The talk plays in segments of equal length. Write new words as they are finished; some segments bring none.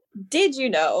did you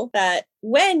know that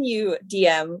when you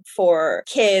DM for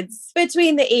kids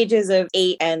between the ages of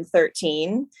 8 and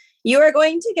 13, you are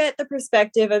going to get the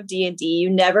perspective of D&D you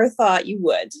never thought you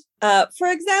would.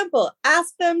 For example,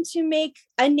 ask them to make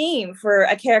a name for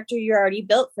a character you already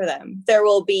built for them. There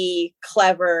will be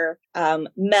clever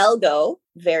Melgo,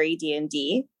 very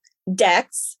D&D,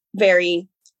 Dex, very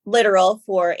literal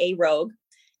for a rogue.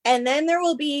 And then there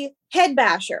will be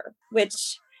Headbasher,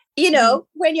 which,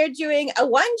 when you're doing a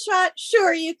one shot,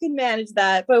 sure, you can manage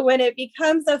that. But when it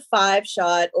becomes a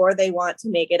 5-shot or they want to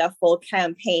make it a full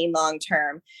campaign long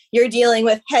term, you're dealing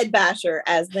with Headbasher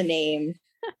as the name.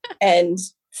 And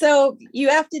so you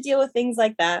have to deal with things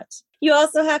like that. You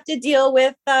also have to deal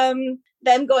with them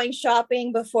going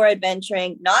shopping before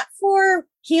adventuring, not for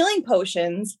healing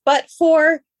potions, but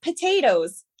for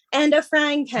potatoes and a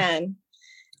frying pan.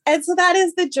 And so that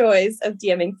is the joys of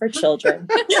DMing for children.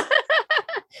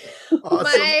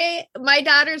 Awesome. My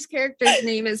daughter's character's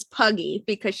name is Puggy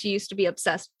because she used to be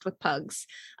obsessed with pugs.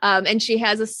 And she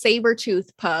has a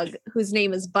saber-toothed pug whose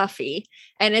name is Buffy.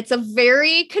 And it's a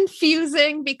very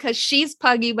confusing because she's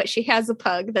Puggy, but she has a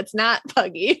pug that's not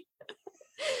Puggy.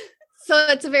 So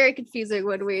it's very confusing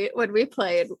when we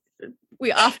play.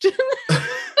 We often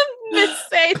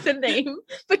missay the name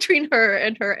between her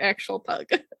and her actual pug.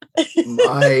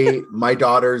 My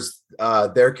daughters,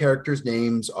 their characters'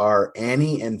 names are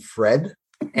Annie and Fred.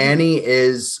 Annie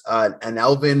is an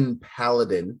elven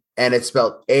paladin, and it's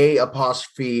spelled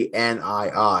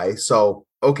A''N''I'. So,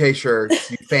 okay, sure,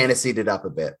 you fantasied it up a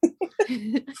bit.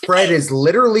 Fred is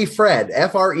literally Fred,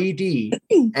 Fred,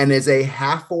 and is a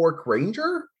half-orc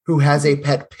ranger who has a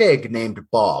pet pig named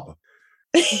Bob.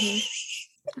 I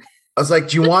was like,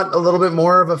 do you want a little bit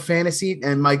more of a fantasy?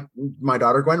 And my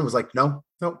daughter Gwen was like, no,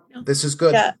 this is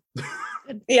good. Yeah,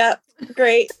 yeah,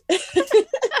 great.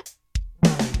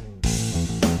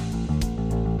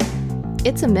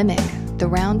 It's a Mimic, the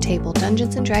round table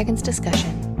Dungeons & Dragons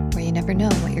discussion, where you never know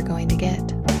what you're going to get.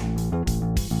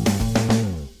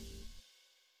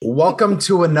 Welcome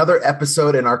to another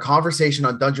episode in our conversation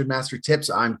on Dungeon Master Tips.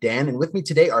 I'm Dan, and with me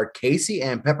today are Casey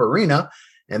and Pepperina,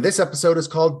 and this episode is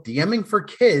called DMing for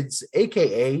Kids,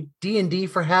 aka D&D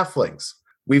for Halflings.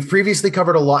 We've previously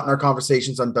covered a lot in our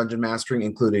conversations on dungeon mastering,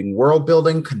 including world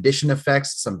building, condition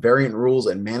effects, some variant rules,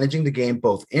 and managing the game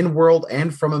both in-world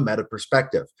and from a meta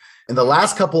perspective. In the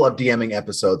last couple of DMing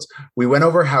episodes, we went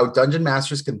over how dungeon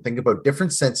masters can think about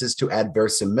different senses to add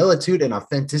verisimilitude and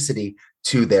authenticity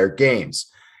to their games.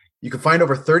 You can find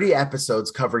over 30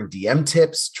 episodes covering DM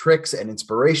tips, tricks, and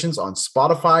inspirations on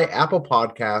Spotify, Apple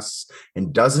Podcasts,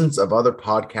 and dozens of other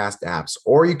podcast apps.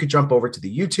 Or you could jump over to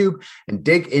the YouTube and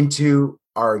dig into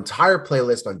our entire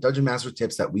playlist on Dungeon Master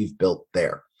tips that we've built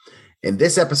there. In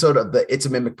this episode of the It's a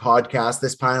Mimic podcast,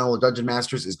 this panel of Dungeon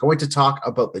Masters is going to talk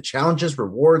about the challenges,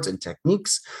 rewards, and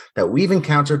techniques that we've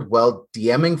encountered while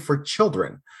DMing for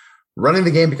children. Running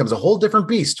the game becomes a whole different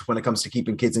beast when it comes to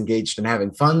keeping kids engaged and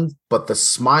having fun, but the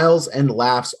smiles and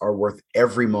laughs are worth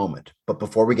every moment. But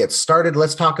before we get started,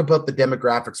 let's talk about the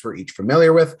demographics we're each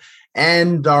familiar with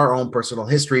and our own personal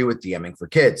history with DMing for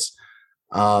kids.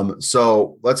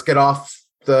 So let's get off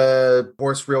the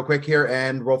horse real quick here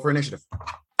and roll for initiative.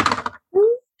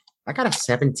 I got a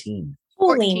 17.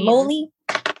 Holy moly.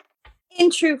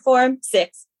 In true form,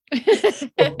 6.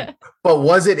 But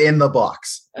was it in the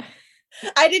box?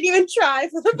 I didn't even try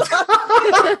for the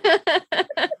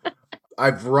box.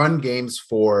 I've run games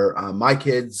for my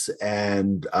kids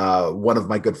and one of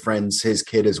my good friends, his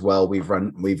kid as well. We've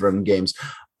run games.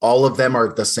 All of them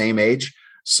are the same age.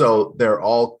 So they're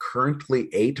all currently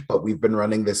 8, but we've been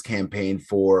running this campaign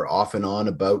for off and on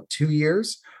about 2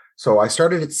 years. So I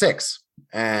started at 6,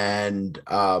 and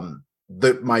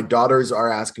my daughters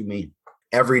are asking me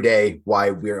every day why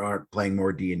we aren't playing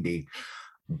more D&D.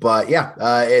 But yeah,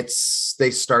 they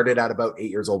started at about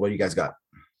 8 years old. What do you guys got?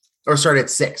 Or started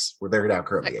at 6. They're now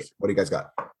currently 8. What do you guys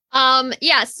got?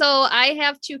 Yeah, so I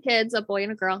have 2 kids, a boy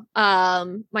and a girl.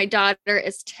 My daughter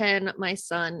is 10, my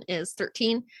son is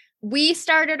 13. We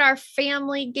started our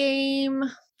family game.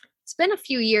 It's been a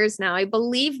few years now. I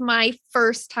believe my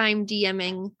first time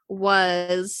DMing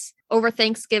was over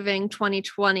Thanksgiving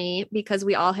 2020 because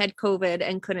we all had COVID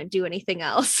and couldn't do anything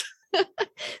else.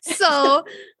 So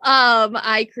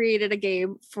I created a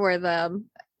game for them,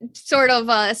 sort of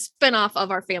a spinoff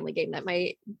of our family game that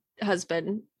my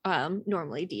husband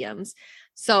normally DMs.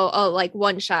 So like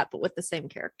one shot, but with the same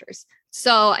characters.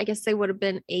 So I guess they would have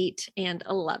been 8 and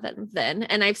 11 then.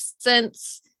 And I've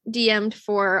since DM'd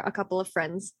for a couple of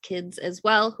friends' kids as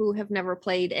well who have never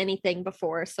played anything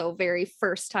before. So very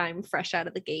first time, fresh out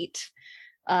of the gate,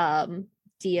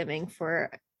 DMing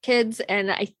for kids.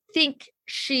 And I think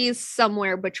she's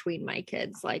somewhere between my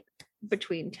kids, like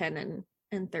between 10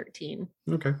 and 13.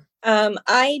 Okay.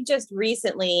 I just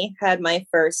recently had my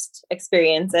first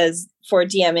experience as for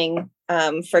DMing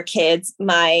for kids.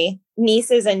 My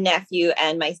nieces and nephew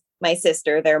and my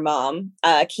sister, their mom,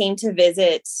 came to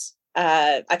visit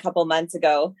a couple months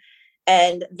ago,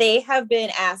 and they have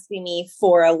been asking me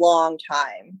for a long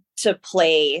time to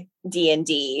play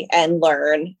D&D and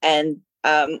learn, and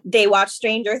they watch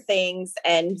Stranger Things,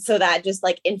 and so that just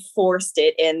like enforced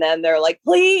it in them. They're like,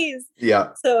 please.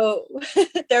 Yeah. So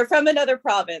they're from another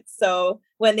province. So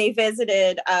when they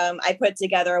visited, I put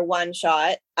together a one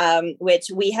shot,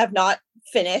 which we have not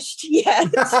finished yet.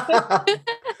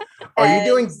 Are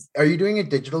you doing it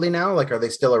digitally now? Like, are they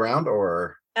still around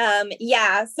or?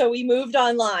 Yeah, so we moved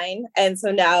online, and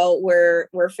so now we're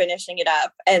finishing it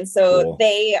up. And so Cool.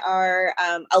 They are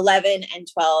 11 and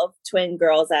 12, twin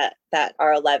girls that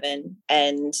are 11,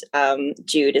 and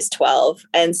Jude is 12.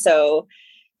 And so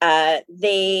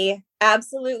they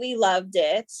absolutely loved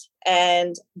it,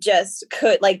 and just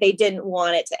they didn't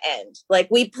want it to end. Like,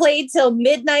 we played till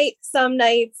midnight some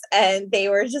nights, and they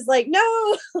were just like,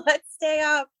 no, let's stay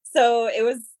up. So it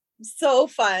was so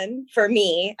fun for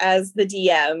me as the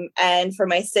DM, and for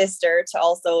my sister to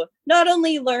also not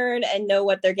only learn and know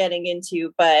what they're getting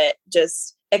into, but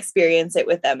just experience it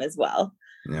with them as well.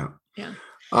 Yeah. Yeah.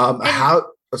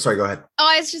 Sorry, go ahead. Oh,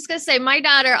 I was just going to say, my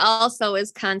daughter also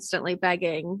is constantly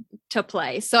begging to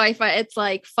play. So I find it's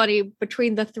like funny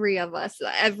between the three of us,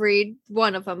 every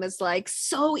one of them is like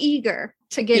so eager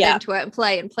to get into it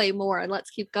and play more, and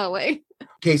let's keep going.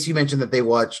 Casey, you mentioned that they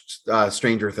watched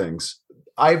Stranger Things.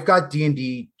 I've got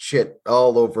D&D shit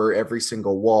all over every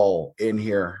single wall in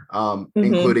here,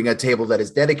 including a table that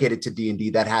is dedicated to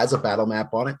D&D that has a battle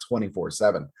map on it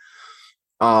 24/7.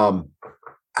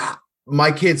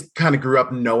 My kids kind of grew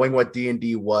up knowing what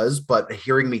D&D was, but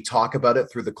hearing me talk about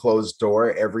it through the closed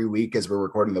door every week as we're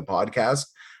recording the podcast,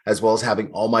 as well as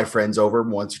having all my friends over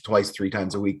once or twice, 3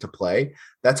 times a week to play,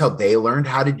 that's how they learned.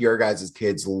 How did your guys'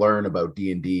 kids learn about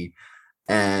D&D?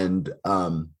 And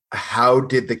how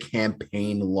did the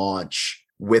campaign launch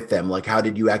with them? Like, how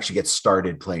did you actually get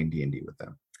started playing D&D with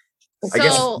them? So, I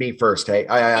guess me first. Hey,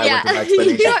 I went through my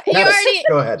explanation.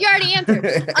 Go ahead. You already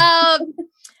answered.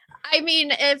 I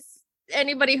mean, if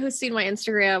anybody who's seen my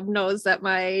Instagram knows that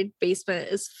my basement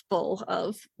is full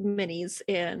of minis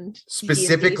and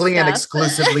specifically and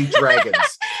exclusively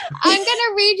dragons. I'm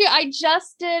gonna read you. I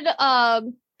just did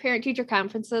parent-teacher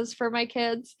conferences for my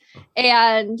kids,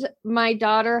 and my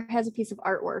daughter has a piece of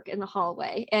artwork in the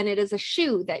hallway, and it is a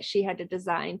shoe that she had to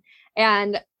design,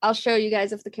 and I'll show you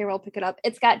guys if the camera will pick it up.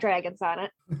 It's got dragons on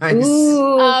it. Nice.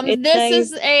 Ooh,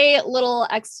 this is a little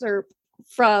excerpt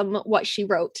from what she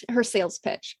wrote, her sales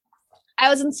pitch. I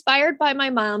was inspired by my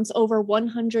mom's over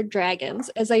 100 dragons,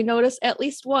 as I notice at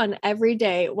least one every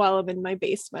day while I'm in my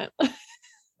basement.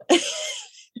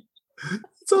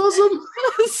 It's awesome.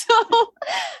 So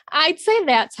I'd say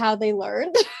that's how they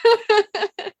learned.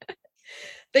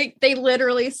 They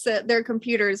literally sit, their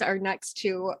computers are next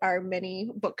to our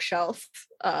mini bookshelf.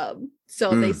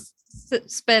 So they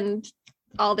spend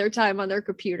all their time on their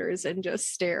computers and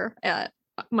just stare at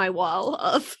my wall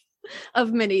of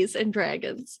minis and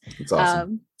dragons. It's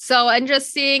awesome. And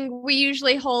just seeing, we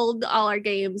usually hold all our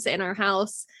games in our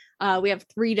house. We have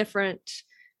 3 different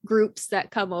groups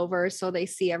that come over, so they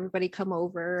see everybody come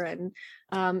over and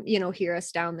hear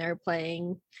us down there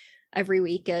playing every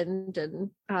weekend, and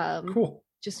cool.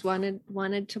 Just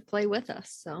wanted to play with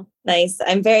us. So nice.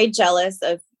 I'm very jealous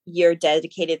of your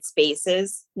dedicated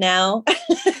spaces now.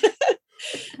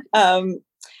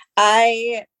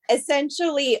 I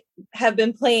essentially have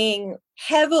been playing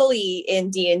heavily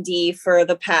in D&D for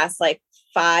the past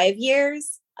 5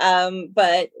 years,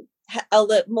 but a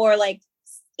little more like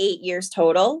 8 years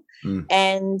total.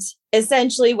 And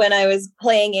essentially when I was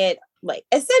playing it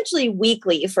essentially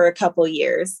weekly for a couple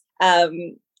years,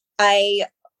 I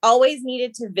always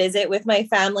needed to visit with my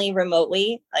family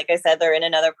remotely. Like I said, they're in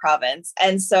another province.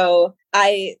 And so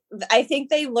I think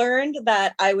they learned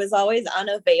that I was always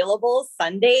unavailable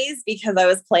Sundays because I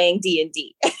was playing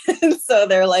D&D. And so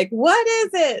they're like, what is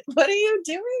it? What are you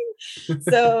doing?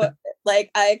 So I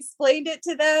explained it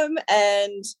to them,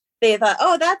 and they thought,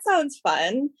 oh, that sounds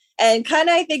fun. And kind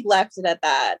of, I think, left it at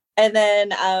that. And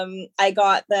then I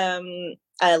got them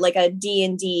a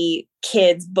D&D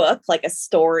kids book, like a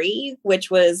story, which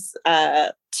was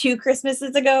 2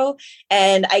 Christmases ago.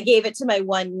 And I gave it to my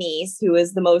one niece who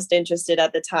was the most interested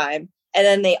at the time. And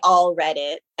then they all read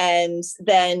it. And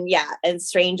then, and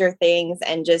Stranger Things,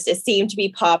 and just it seemed to be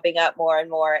popping up more and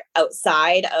more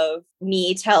outside of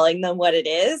me telling them what it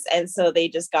is. And so they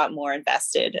just got more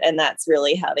invested. And that's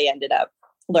really how they ended up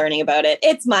learning about it.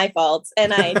 It's my fault.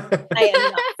 And I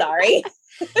am not sorry.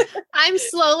 I'm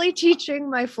slowly teaching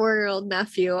my 4-year-old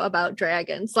nephew about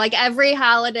dragons. Like every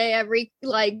holiday, every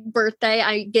like birthday,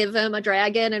 I give him a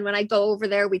dragon. And when I go over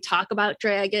there, we talk about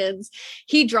dragons.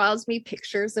 He draws me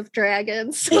pictures of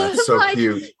dragons. That's so like,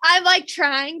 cute. I'm like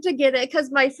trying to get it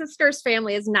because my sister's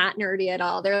family is not nerdy at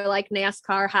all. They're like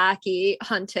NASCAR, hockey,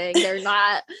 hunting.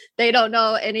 They don't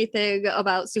know anything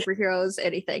about superheroes,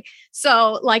 anything.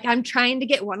 So like, I'm trying to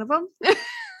get one of them.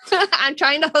 I'm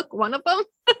trying to hook one of them.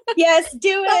 Yes,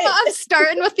 do it. I'm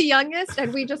starting with the youngest,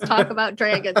 and we just talk about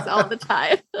dragons all the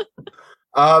time.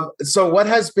 So what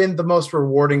has been the most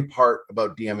rewarding part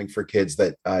about DMing for kids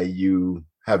that you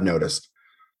have noticed?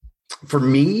 For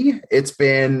me, it's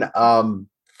been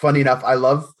funny enough.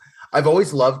 I've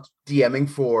always loved DMing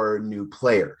for new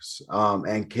players,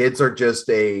 and kids are just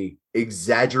a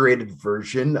exaggerated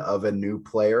version of a new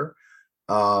player.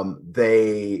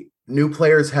 New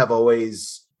players have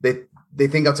always they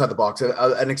think outside the box.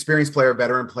 An experienced player,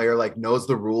 veteran player, like knows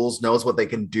the rules, knows what they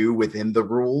can do within the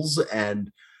rules,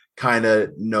 and kind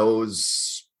of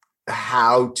knows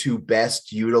how to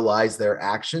best utilize their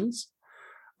actions.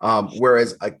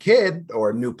 Whereas a kid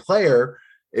or a new player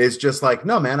is just like,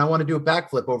 no, man, I want to do a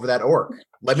backflip over that orc.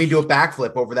 Let me do a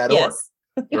backflip over that orc.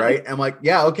 Right. I'm like,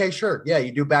 yeah, okay, sure. Yeah,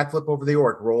 you do backflip over the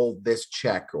orc, roll this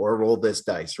check or roll this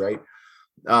dice, right?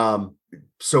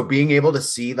 So being able to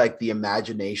see like the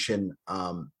imagination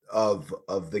of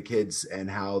the kids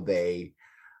and how they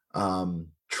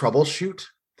troubleshoot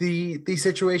the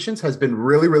situations has been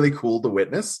really, really cool to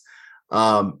witness,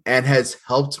 and has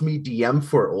helped me DM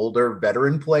for older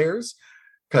veteran players,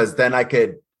 because then I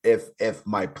could, if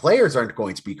my players aren't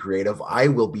going to be creative, I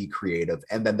will be creative,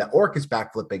 and then the orc is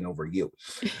backflipping over you.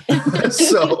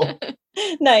 So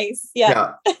nice.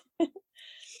 Yeah.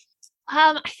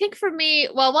 I think for me,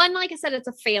 well, one, like I said, it's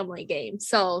a family game.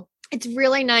 So it's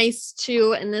really nice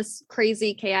to, in this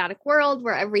crazy, chaotic world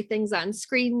where everything's on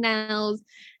screen now,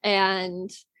 and,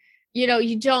 you know,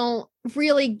 you don't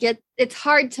really get, it's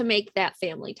hard to make that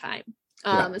family time.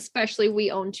 Especially we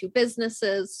own 2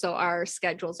 businesses, so our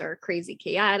schedules are crazy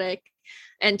chaotic.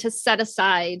 And to set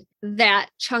aside that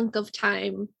chunk of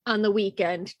time on the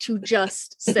weekend to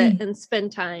just sit and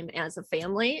spend time as a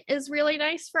family is really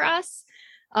nice for us.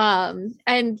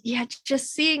 And yeah,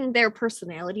 just seeing their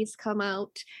personalities come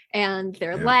out and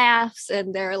their laughs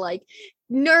and their like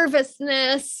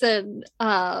nervousness and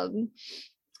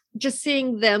just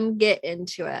seeing them get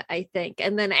into it, I think,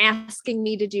 and then asking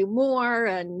me to do more.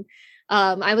 And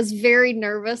I was very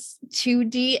nervous to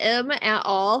DM at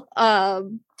all.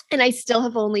 And I still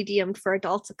have only DM'd for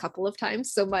adults a couple of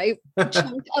times. So my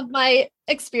chunk of my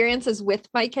experience is with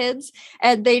my kids,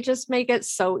 and they just make it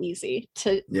so easy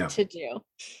to do.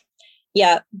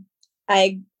 Yeah,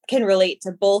 I can relate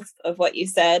to both of what you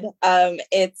said.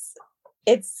 It's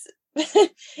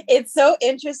it's so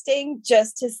interesting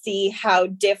just to see how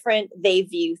different they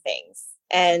view things.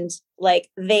 And like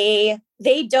they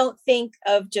don't think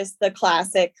of just the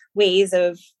classic ways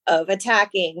of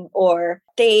attacking, or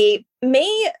they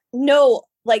may know,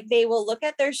 like they will look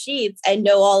at their sheets and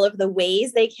know all of the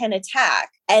ways they can attack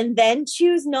and then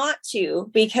choose not to,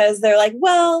 because they're like,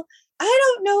 well, I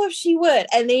don't know if she would.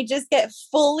 And they just get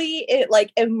fully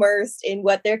immersed in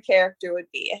what their character would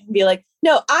be and be like,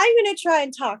 no, I'm going to try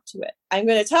and talk to it. I'm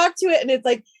going to talk to it. And it's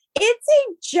like, it's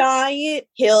a giant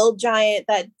hill giant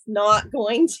that's not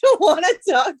going to want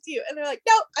to talk to you. And they're like,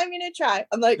 no, I'm going to try.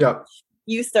 I'm like,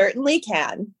 you certainly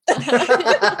can.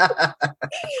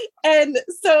 And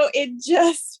so it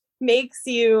just makes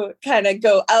you kind of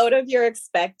go out of your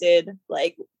expected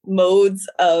like modes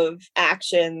of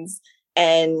actions,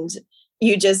 and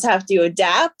you just have to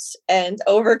adapt and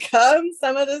overcome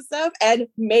some of the stuff and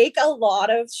make a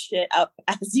lot of shit up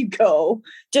as you go,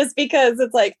 just because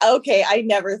it's like, okay, I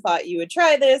never thought you would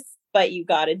try this, but you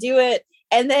got to do it.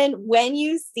 And then when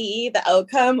you see the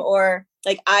outcome, or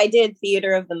like I did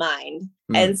theater of the mind.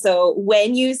 And so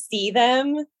when you see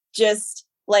them just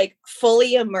like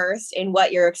fully immersed in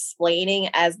what you're explaining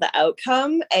as the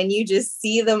outcome, and you just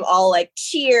see them all like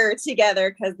cheer together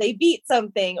because they beat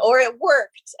something or it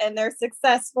worked and they're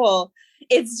successful,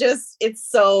 it's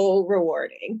so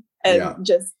rewarding. And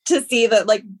just to see that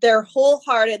like they're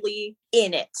wholeheartedly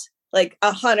in it, like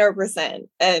 100%.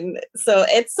 And so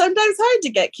it's sometimes hard to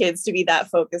get kids to be that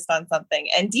focused on something,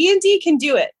 and D&D can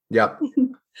do it. Yeah,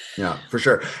 for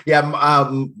sure.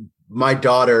 Yeah. My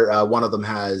daughter, one of them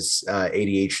has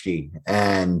ADHD,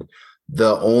 and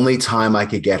the only time I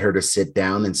could get her to sit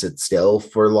down and sit still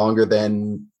for longer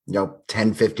than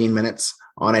 10, 15 minutes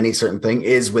on any certain thing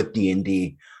is with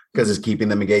D&D, because it's keeping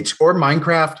them engaged, or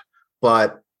Minecraft.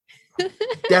 But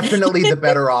Definitely the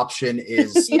better option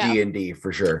is Yeah. D&D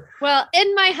for sure. Well,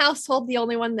 in my household, the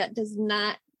only one that does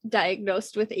not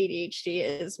diagnosed with ADHD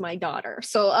is my daughter.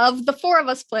 So of the 4 of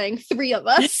us playing, 3 of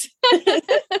us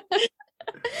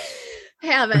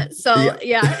have it. So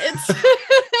yeah, it's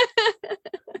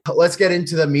Let's get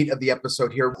into the meat of the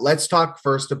episode here. Let's talk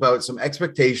first about some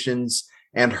expectations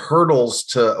and hurdles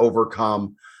to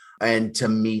overcome and to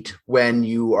meet when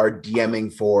you are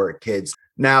DMing for kids.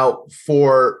 Now,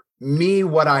 for me,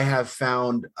 what I have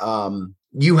found,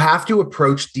 you have to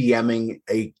approach DMing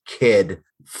a kid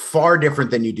far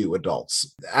different than you do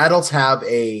adults. Adults have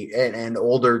and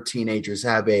older teenagers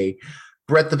have a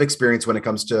breadth of experience when it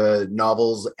comes to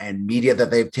novels and media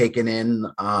that they've taken in.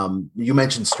 You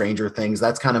mentioned Stranger Things.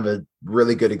 That's kind of a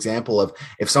really good example of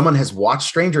if someone has watched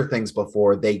Stranger Things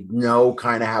before, they know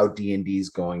kind of how D&D is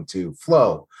going to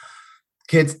flow.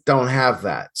 Kids don't have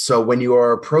that. So when you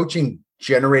are approaching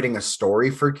generating a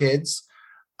story for kids,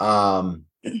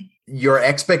 your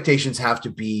expectations have to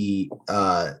be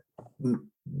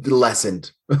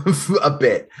lessened a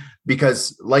bit,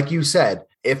 because like you said,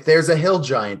 if there's a hill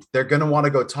giant, they're going to want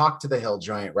to go talk to the hill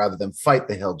giant rather than fight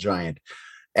the hill giant.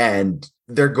 And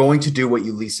they're going to do what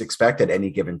you least expect at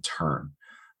any given turn.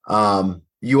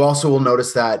 You also will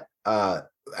notice that,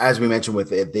 as we mentioned with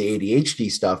the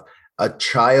ADHD stuff, a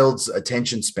child's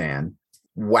attention span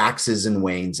waxes and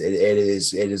wanes. It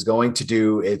is going to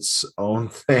do its own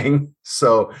thing.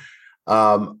 So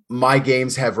my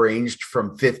games have ranged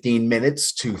from 15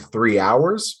 minutes to 3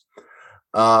 hours.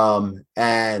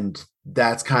 And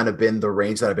that's kind of been the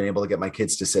range that I've been able to get my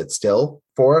kids to sit still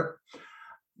for it.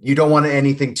 You don't want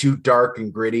anything too dark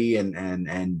and gritty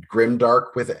and grim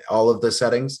dark with all of the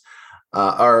settings,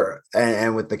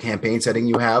 and with the campaign setting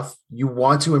you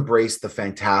want to embrace the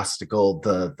fantastical,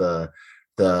 the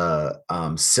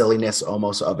silliness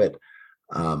almost of it,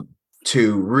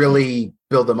 to really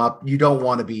build them up. You don't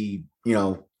want to be,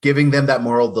 giving them that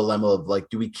moral dilemma of like,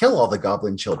 do we kill all the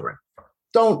goblin children?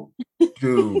 Don't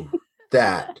do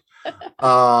that.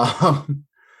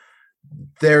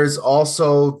 There's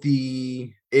also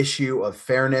the issue of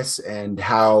fairness and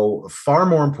how far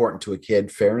more important to a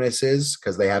kid fairness is,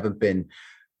 because they haven't been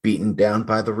beaten down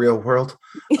by the real world.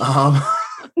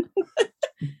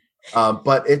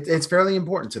 But it's fairly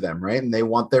important to them, right? And they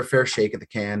want their fair shake at the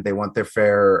can. They want their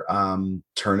fair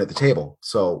turn at the table.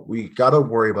 So we got to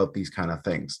worry about these kind of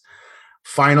things.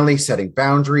 Finally, setting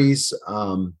boundaries.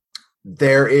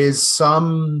 There is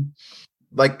some,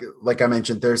 like I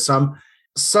mentioned, there's some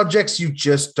subjects you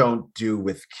just don't do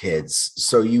with kids.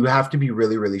 So you have to be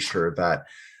really, really sure that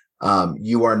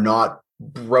you are not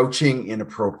broaching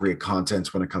inappropriate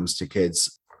content when it comes to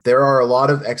kids. There are a lot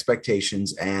of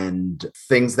expectations and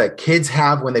things that kids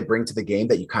have when they bring to the game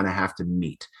that you kind of have to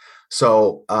meet.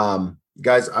 So,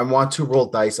 guys, I want to roll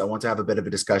dice. I want to have a bit of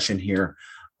a discussion here.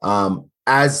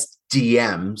 As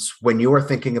DMs, when you are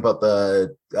thinking about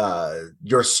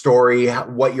your story,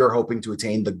 what you're hoping to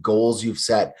attain, the goals you've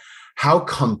set, how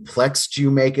complex do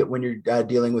you make it when you're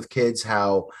dealing with kids?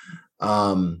 How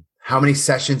many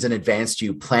sessions in advance do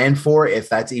you plan for, if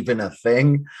that's even a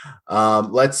thing?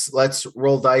 Let's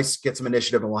roll dice, get some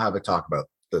initiative, and we'll have a talk about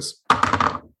this.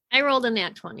 I rolled a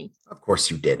nat 20. Of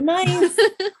course you did. Nice.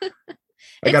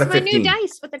 I got a It's my 15. new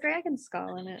dice with a dragon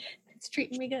skull in it. It's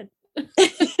treating me good.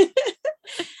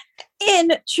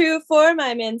 In true form,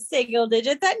 I'm in single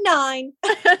digits at 9.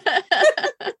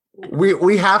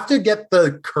 We have to get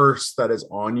the curse that is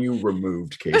on you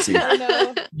removed, Casey. Oh,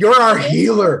 no. You're our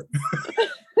healer.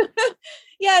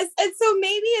 Yes, and so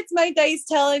maybe it's my dice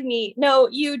telling me, no,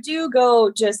 you do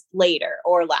go just later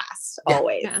or last, Yeah.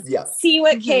 always. Yeah. See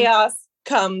what Mhm. chaos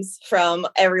comes from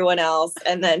everyone else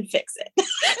and then fix it.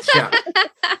 Yeah.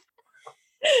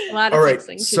 A lot of All right.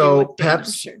 fixing to do So, with Dan, I'm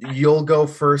Peps, sure. you'll go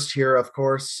first here, of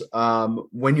course.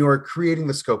 When you are creating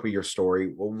the scope of your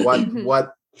story,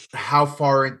 how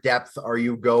far in depth are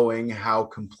you going? How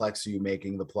complex are you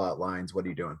making the plot lines? What are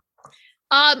you doing?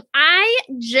 I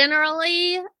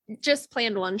generally just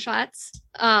planned one shots.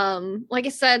 Like I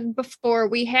said before,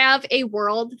 we have a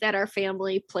world that our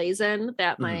family plays in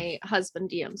that my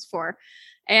husband DMs for.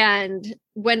 And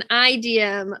when I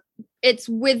DM, it's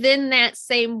within that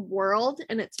same world,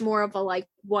 and it's more of a like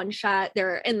one shot.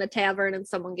 They're in the tavern and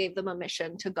someone gave them a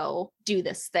mission to go do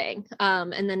this thing.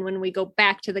 And then when we go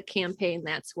back to the campaign,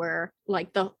 that's where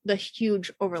like the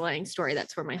huge overlying story,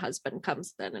 that's where my husband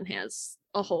comes in and has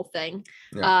a whole thing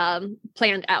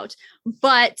planned out.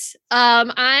 But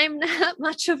I'm not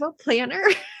much of a planner.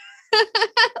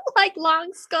 Like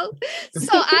long scope. So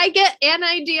I get an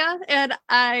idea and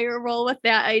I roll with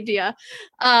that idea.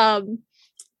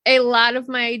 a lot of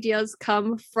my ideas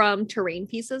come from terrain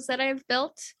pieces that I've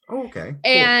built. Oh, okay. Cool.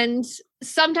 And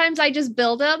sometimes I just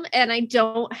build them and I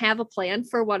don't have a plan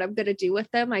for what I'm going to do with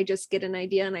them. I just get an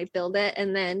idea and I build it,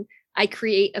 and then I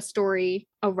create a story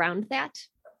around that.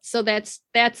 So that's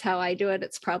how I do it.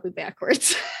 It's probably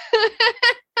backwards.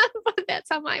 But that's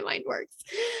how my mind works.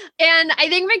 And I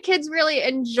think my kids really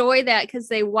enjoy that because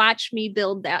they watch me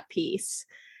build that piece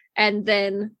and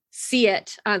then see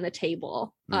it on the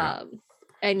table. Yeah.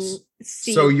 And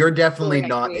see. So you're definitely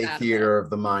not a theater of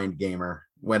the mind gamer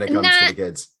when it comes to the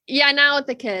kids. Yeah, not with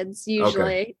the kids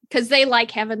usually, because they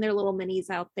like having their little minis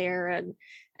out there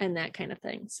and that kind of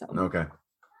thing. So okay.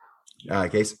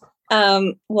 Case.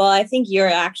 Well, I think you're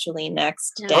actually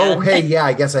next. Yeah. Dan. Oh, hey, yeah,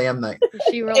 I guess I am next.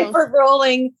 She rolls. If we're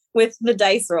rolling with the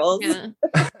dice rolls.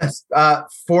 Yeah.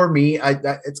 For me,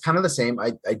 it's kind of the same.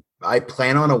 I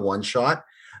plan on a one shot.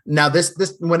 Now, this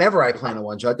whenever I plan a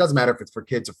one shot, it doesn't matter if it's for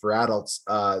kids or for adults.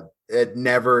 It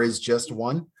never is just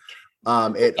one.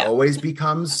 It always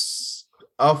becomes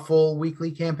a full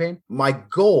weekly campaign. My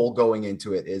goal going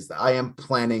into it is that I am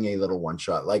planning a little one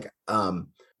shot. Like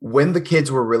when the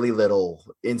kids were really little,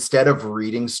 instead of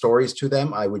reading stories to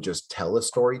them, I would just tell a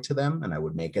story to them, and I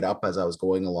would make it up as I was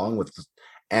going along with,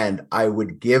 and I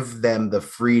would give them the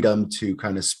freedom to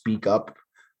kind of speak up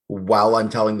while I'm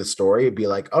telling the story. It'd be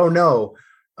like, oh no,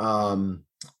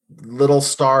 little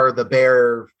Star the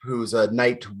bear, who's a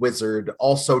night wizard,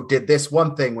 also did this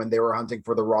one thing when they were hunting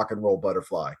for the rock and roll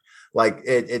butterfly. Like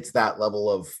it's that level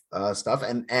of stuff,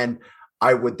 and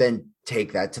I would then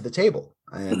take that to the table,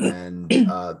 and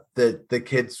the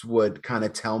kids would kind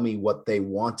of tell me what they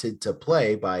wanted to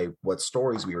play by what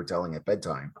stories we were telling at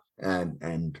bedtime,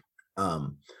 and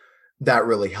that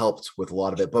really helped with a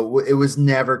lot of it. But it was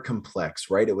never complex,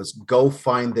 right? It was go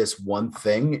find this one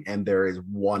thing, and there is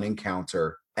one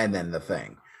encounter, and then the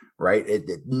thing, right?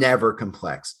 It never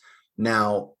complex.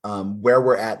 Now, where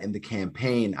we're at in the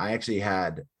campaign, I actually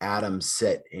had Adam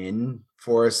sit in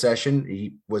for a session.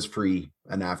 He was free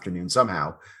an afternoon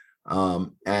somehow.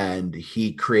 And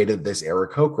he created this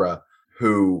Eric Okra,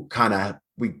 who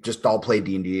we just all played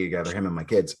D&D together, him and my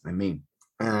kids and me.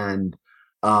 And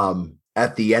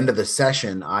at the end of the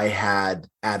session, I had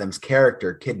Adam's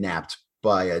character kidnapped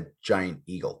by a giant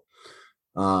eagle.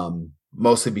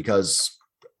 Mostly because,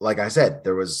 like I said,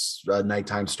 there was a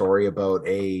nighttime story about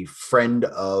a friend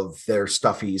of their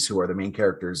stuffies, who are the main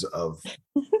characters of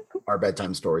our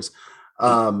bedtime stories,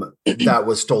 that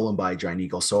was stolen by a giant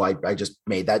eagle. So I just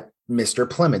made that Mr.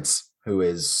 Plemons, who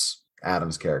is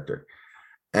Adam's character.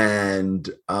 And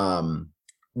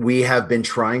we have been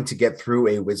trying to get through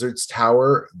a wizard's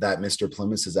tower that Mr.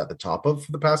 Plemons is at the top of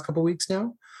for the past couple of weeks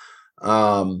now.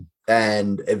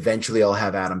 And eventually I'll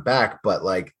have Adam back, but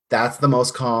like that's the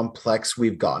most complex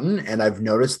we've gotten. And I've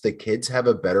noticed the kids have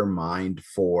a better mind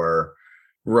for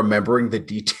remembering the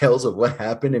details of what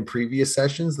happened in previous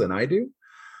sessions than I do.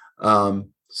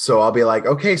 So I'll be like,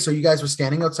 okay, so you guys were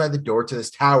standing outside the door to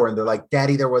this tower, and they're like,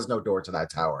 Daddy, there was no door to that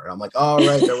tower. And I'm like, all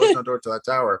right, there was no door to that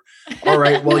tower. All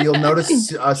right, well, you'll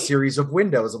notice a series of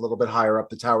windows a little bit higher up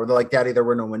the tower. They're like, Daddy, there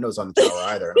were no windows on the tower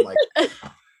either. And I'm like,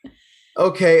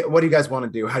 okay, what do you guys want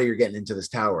to do? How are you getting into this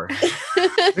tower?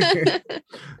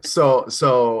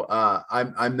 So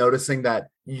I'm noticing that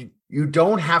you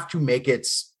don't have to make it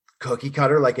cookie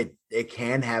cutter. Like it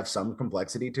can have some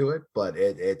complexity to it, but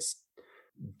it's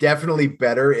definitely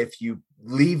better if you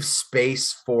leave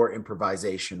space for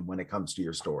improvisation when it comes to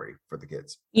your story for the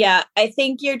kids. Yeah, I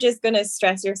think you're just going to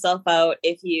stress yourself out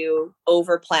if you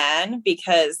overplan,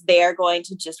 because they are going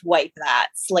to just wipe that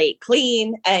slate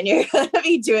clean, and you're going to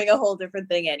be doing a whole different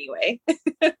thing anyway.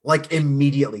 Like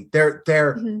immediately. They're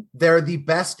the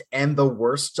best and the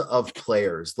worst of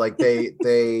players. Like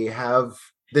they have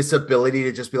this ability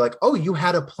to just be like, oh, you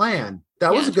had a plan.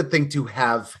 That was a good thing to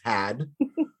have had.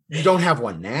 You don't have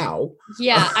one now.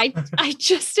 Yeah, I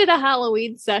just did a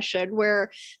Halloween session where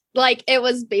like it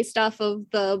was based off of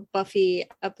the Buffy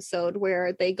episode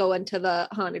where they go into the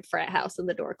haunted frat house and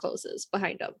the door closes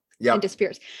behind them and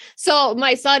disappears. So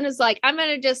my son is like, I'm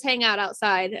going to just hang out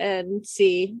outside and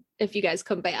see if you guys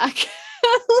come back.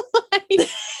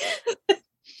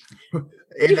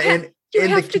 You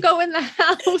have to go in the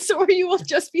house, or you will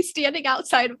just be standing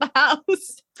outside of the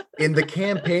house. In the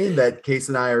campaign that Case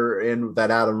and I are in,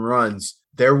 that Adam runs,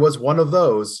 there was one of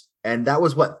those, and that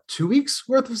was what, 2 weeks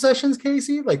worth of sessions,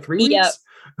 Casey? Like 3 weeks? Yep.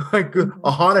 Like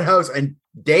a haunted house, and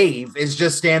Dave is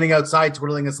just standing outside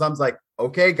twiddling his thumbs like,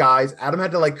 okay, guys. Adam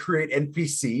had to like create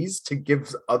NPCs to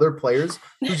give other players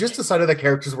who just decided the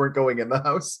characters weren't going in the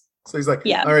house. So he's like,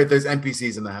 all right, there's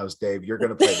NPCs in the house, Dave. You're going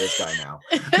to play this guy now.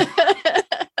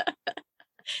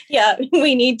 Yeah,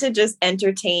 we need to just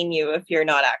entertain you if you're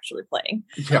not actually playing.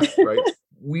 Yeah, right.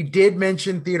 We did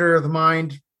mention theater of the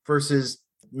mind versus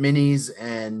minis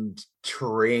and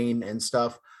terrain and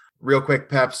stuff. Real quick,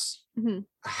 Peps,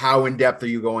 how in depth are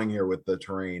you going here with the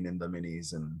terrain and the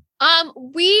minis? And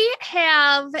we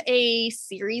have a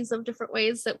series of different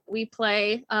ways that we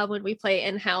play when we play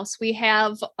in-house. We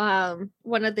have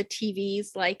one of the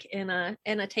TVs like in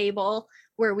a table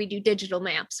where we do digital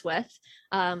maps with.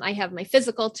 I have my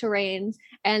physical terrain,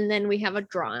 and then we have a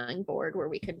drawing board where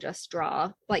we can just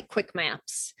draw like quick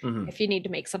maps if you need to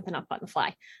make something up on the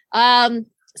fly.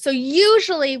 So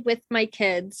usually with my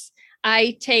kids,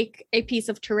 I take a piece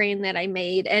of terrain that I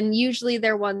made, and usually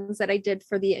they're ones that I did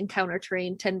for the Encounter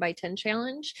Terrain 10 by 10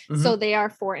 challenge. So they are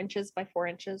 4 inches by 4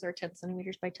 inches or 10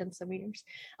 centimeters by 10 centimeters.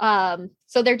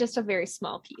 So they're just a very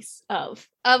small piece of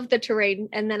the terrain,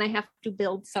 and then I have to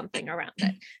build something around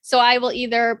it. So I will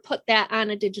either put that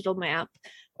on a digital map,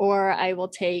 or I will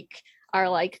take our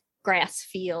like grass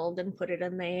field and put it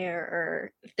in there,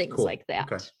 or things like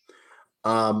that. Okay.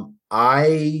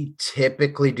 I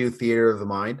typically do theater of the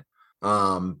mind.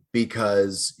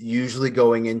 Because usually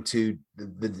going into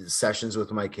the sessions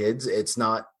with my kids, it's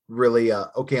not really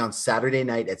okay, on Saturday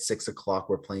night at 6:00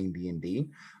 we're playing D&D.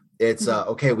 It's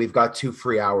okay, we've got 2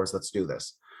 free hours, let's do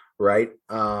this, right?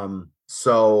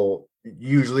 So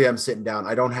usually I'm sitting down.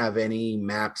 I don't have any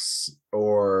maps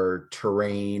or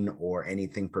terrain or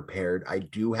anything prepared. I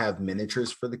do have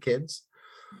miniatures for the kids,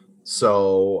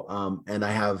 so and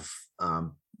I have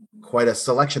quite a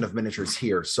selection of miniatures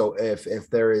here. So if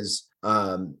there is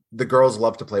the girls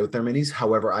love to play with their minis.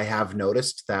 However, I have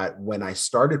noticed that when I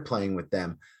started playing with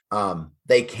them,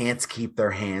 they can't keep their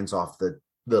hands off the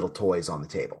little toys on the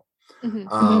table.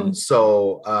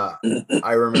 So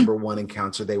I remember one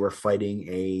encounter, they were fighting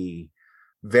a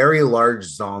very large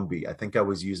zombie. I think I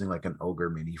was using like an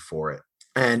ogre mini for it.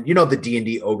 And you know, the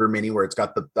D&D ogre mini where it's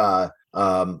got the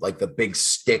like the big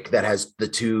stick that has the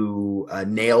 2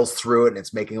 nails through it, and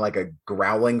it's making like a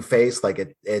growling face. Like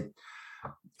it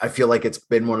I feel like it's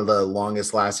been one of the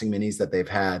longest lasting minis that they've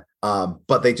had.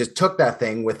 But they just took that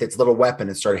thing with its little weapon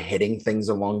and started hitting things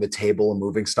along the table and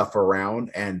moving stuff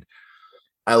around. And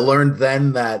I learned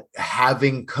then that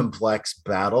having complex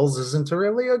battles isn't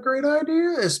really a great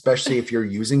idea, especially if you're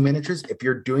using miniatures. If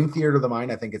you're doing theater of the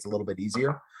mind, I think it's a little bit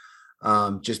easier,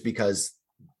 just because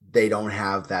they don't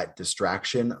have that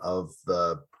distraction of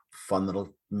the fun little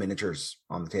miniatures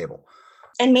on the table.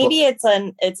 And maybe it's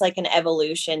like an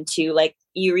evolution to, like,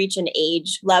 you reach an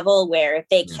age level where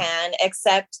they can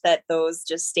accept that those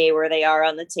just stay where they are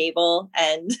on the table,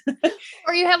 and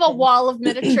or you have a wall of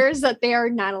miniatures that they are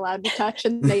not allowed to touch,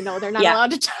 and they know they're not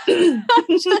allowed to touch.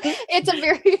 It's a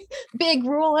very big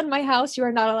rule in my house. You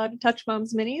are not allowed to touch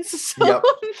mom's minis. So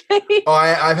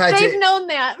they've known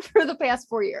that for the past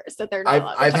 4 years that they're not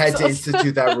allowed to I've touch had those. to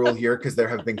institute that rule here because there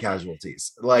have been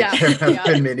casualties. Like there have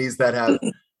been minis that have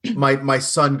my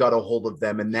son got a hold of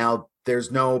them, and now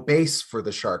there's no base for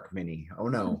the shark mini. Oh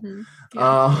no.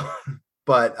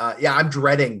 But I'm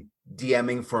dreading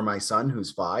DMing for my son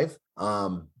who's 5,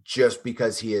 just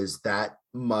because he is that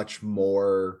much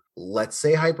more, let's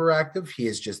say, hyperactive. He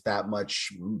is just that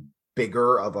much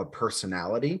bigger of a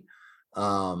personality.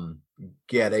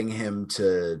 Getting him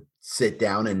to sit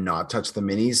down and not touch the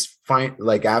minis, fine.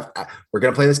 Like, we're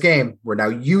gonna play this game, we're now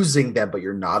using them, but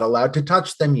you're not allowed to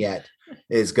touch them yet,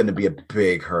 is going to be a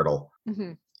big hurdle.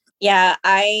 Yeah,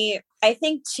 I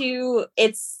think too,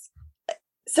 it's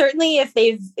certainly if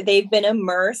they've been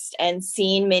immersed and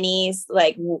seen minis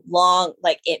like long,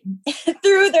 like it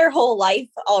through their whole life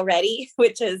already,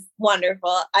 which is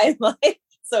wonderful. I'm like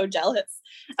so jealous.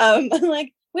 I'm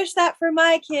like, wish that for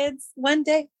my kids one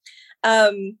day.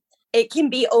 It can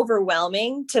be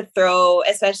overwhelming to throw,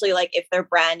 especially like if they're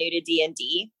brand new to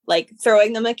D&D, like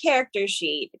throwing them a character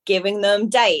sheet, giving them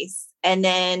dice, and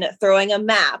then throwing a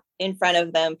map in front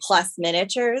of them plus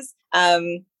miniatures.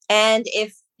 And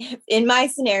if in my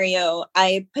scenario,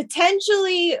 I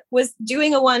potentially was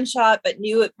doing a one shot, but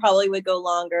knew it probably would go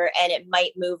longer and it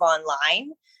might move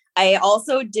online, I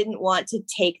also didn't want to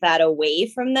take that away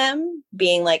from them,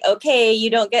 being like, okay, you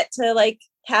don't get to like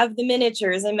have the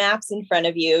miniatures and maps in front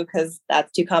of you because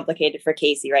that's too complicated for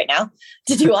Casey right now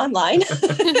to do online. So,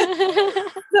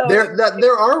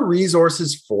 there are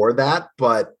resources for that,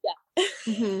 but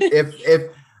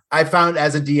if I found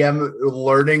as a DM,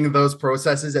 learning those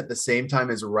processes at the same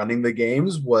time as running the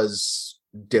games was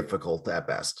difficult at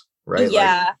best, right?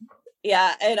 Yeah.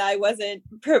 Yeah, and I wasn't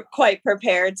quite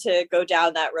prepared to go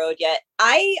down that road yet.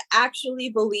 I actually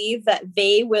believe that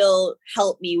they will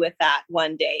help me with that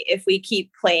one day if we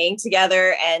keep playing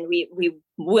together, and we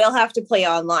will have to play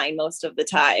online most of the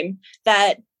time.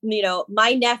 That,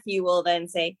 my nephew will then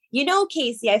say,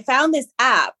 Casey, I found this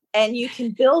app and you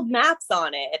can build maps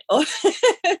on it.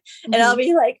 And I'll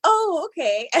be like, oh,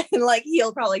 okay. And like,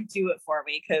 he'll probably do it for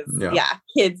me because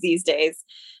kids these days.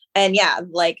 And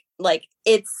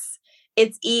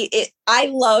I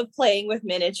love playing with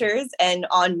miniatures and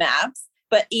on maps,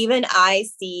 but even I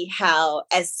see how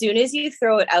as soon as you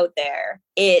throw it out there,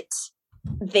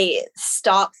 they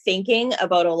stop thinking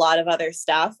about a lot of other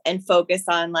stuff and focus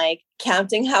on like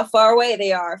counting how far away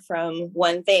they are from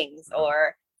one things,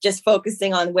 or just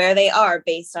focusing on where they are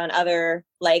based on other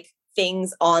like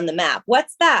things on the map.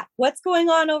 What's that? What's going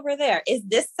on over there? Is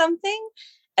this something?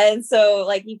 And so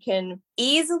like you can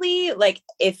easily, like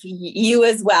if you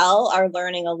as well are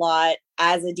learning a lot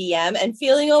as a DM and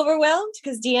feeling overwhelmed,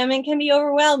 because DMing can be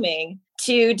overwhelming,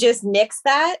 to just nix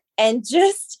that and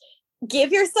just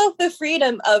give yourself the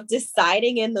freedom of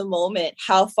deciding in the moment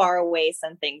how far away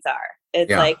some things are. It's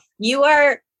like you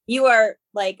are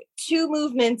like 2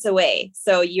 movements away.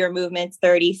 So your movement's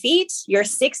 30 feet, you're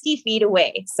 60 feet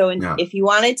away. So if you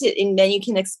wanted to, and then you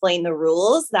can explain the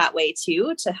rules that way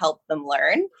too, to help them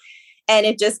learn. And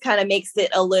it just kind of makes it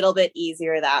a little bit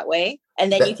easier that way.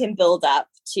 And then you can build up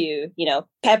to,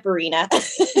 Pepperina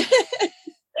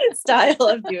style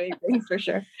of doing things for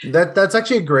sure. That's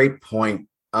actually a great point.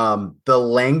 The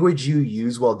language you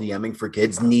use while DMing for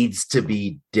kids needs to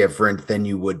be different than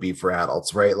you would be for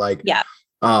adults, right? Like,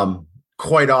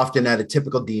 quite often at a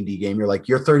typical D&D game, you're like,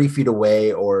 you're 30 feet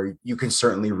away, or you can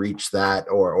certainly reach that,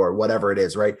 or whatever it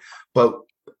is, right? But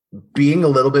being a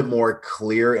little bit more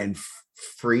clear and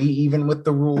free, even with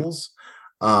the rules,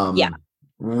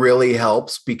 really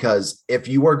helps, because if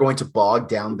you are going to bog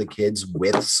down the kids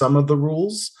with some of the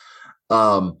rules,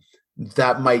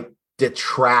 that might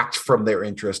detract from their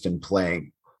interest in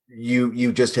playing.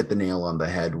 You just hit the nail on the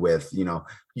head with,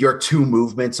 you're 2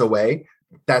 movements away.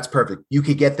 That's perfect. You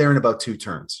could get there in about 2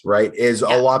 turns, right? Is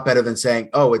a lot better than saying,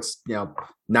 oh, it's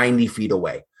 90 feet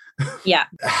away. Yeah.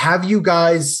 Have you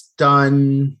guys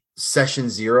done session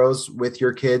zeros with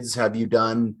your kids? Have you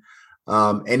done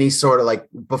any sort of, like,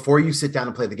 before you sit down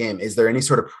and play the game, is there any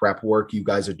sort of prep work you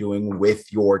guys are doing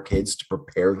with your kids to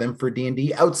prepare them for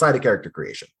D&D outside of character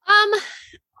creation?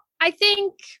 I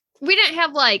think we didn't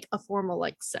have like a formal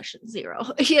like session zero,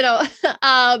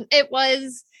 it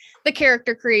was, the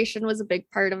character creation was a big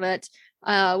part of it.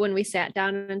 When we sat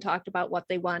down and talked about what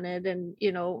they wanted and,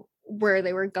 where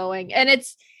they were going. And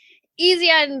it's easy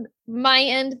on my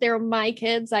end. They're my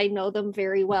kids. I know them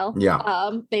very well.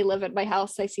 Yeah. They live at my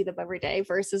house. I see them every day,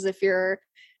 versus if you're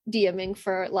DMing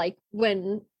for like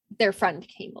when their friend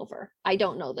came over. I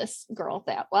don't know this girl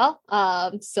that well.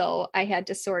 So I had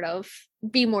to sort of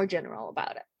be more general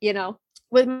about it.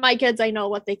 With my kids, I know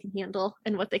what they can handle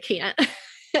and what they can't.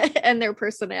 And their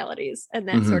personalities and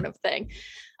that sort of thing.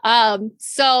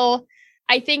 So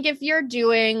I think if you're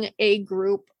doing a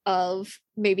group of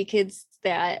maybe kids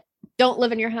that don't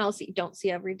live in your house, that you don't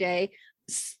see every day,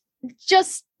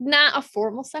 just not a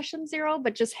formal session zero,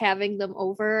 but just having them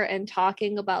over and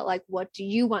talking about like, what do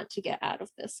you want to get out of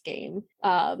this game?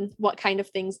 What kind of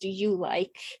things do you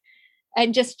like?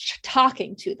 And just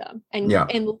talking to them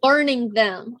and learning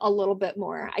them a little bit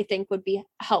more, I think would be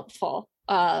helpful.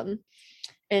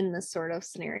 In this sort of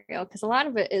scenario, because a lot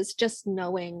of it is just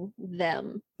knowing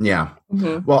them. Yeah.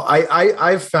 Well,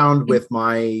 I've found with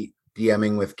my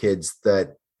DMing with kids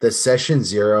that the session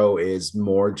zero is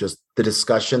more just the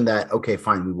discussion that, okay,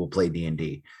 fine, we will play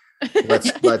D&D.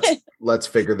 Let's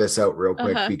figure this out real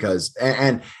quick, because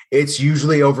and it's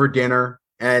usually over dinner,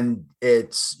 and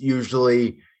it's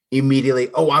usually immediately,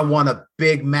 oh, I want a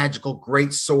big magical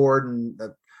great sword, and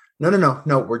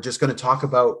no, we're just going to talk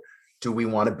about, do we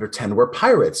want to pretend we're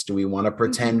pirates? Do we want to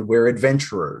pretend we're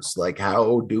adventurers? Like,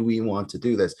 how do we want to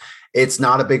do this? It's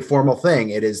not a big formal thing.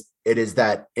 It is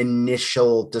that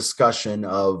initial discussion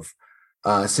of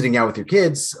sitting down with your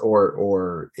kids,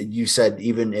 or you said,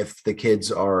 even if the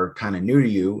kids are kind of new to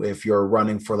you, if you're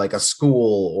running for like a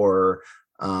school or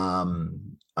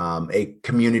a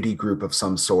community group of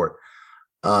some sort,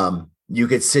 you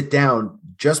could sit down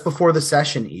just before the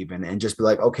session even and just be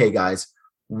like, okay, guys,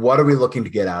 what are we looking to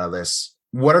get out of this?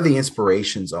 What are the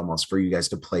inspirations almost for you guys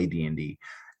to play D&D?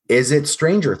 Is it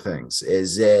Stranger Things?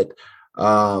 Is it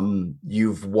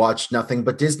you've watched nothing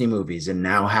but Disney movies and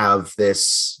now have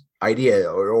this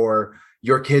idea, or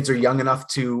your kids are young enough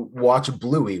to watch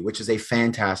Bluey, which is a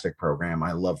fantastic program.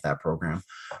 I love that program.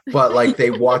 But like they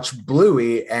watch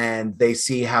Bluey and they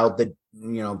see how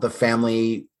the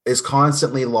family is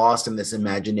constantly lost in this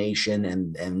imagination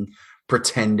and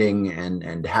pretending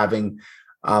and having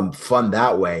fun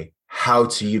that way, how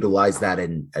to utilize that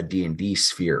in a D&D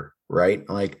sphere, right?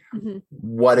 Like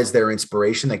what is their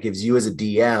inspiration that gives you as a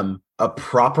DM a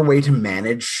proper way to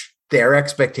manage their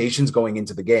expectations going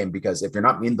into the game? Because if you're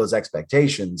not meeting those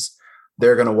expectations,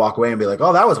 they're going to walk away and be like,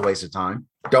 oh, that was a waste of time.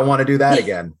 Don't want to do that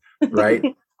again. Right.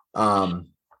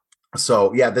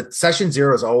 So yeah, the session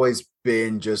 0 has always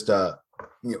been just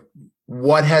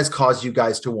what has caused you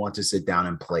guys to want to sit down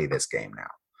and play this game now?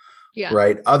 Yeah.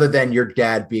 Right. Other than your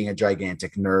dad being a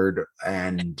gigantic nerd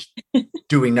and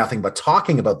doing nothing but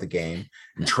talking about the game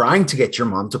and trying to get your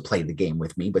mom to play the game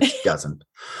with me, but she doesn't.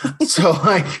 So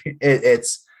like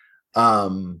it's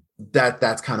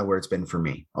that's kind of where it's been for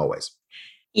me always.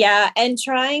 Yeah. And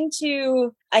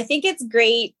I think it's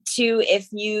great too,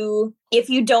 if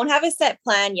you don't have a set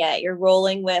plan yet, you're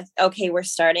rolling with, okay, we're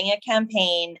starting a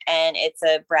campaign and it's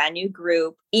a brand new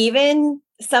group. Even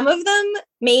some of them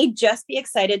may just be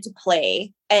excited to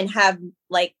play and have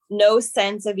like no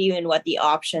sense of even what the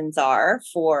options are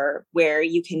for where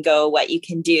you can go, what you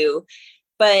can do.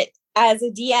 But as a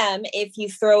DM, if you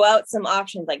throw out some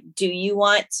options, like, do you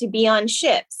want to be on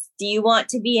ships? Do you want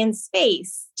to be in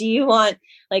space? Do you want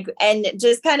and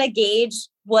just kind of gauge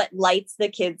what lights the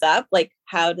kids up? Like,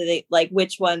 how do they, like,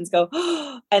 which ones go,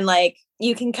 and like,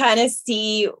 you can kind of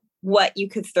see what you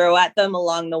could throw at them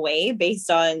along the way based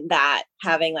on that,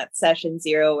 having that session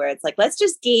 0 where it's like, let's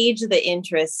just gauge the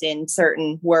interest in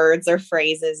certain words or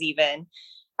phrases even.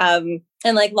 And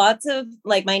like lots of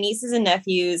like my nieces and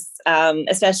nephews,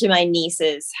 especially my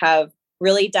nieces, have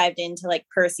really dived into like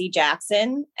Percy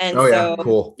Jackson. And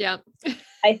cool. Yeah.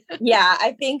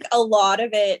 I think a lot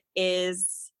of it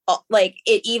is like,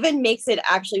 it even makes it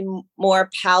actually more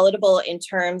palatable in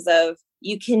terms of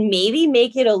you can maybe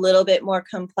make it a little bit more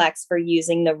complex for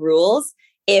using the rules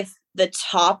if the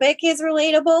topic is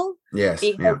relatable. Yes.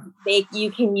 Because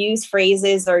you can use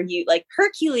phrases or you like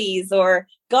Hercules or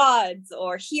gods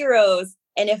or heroes.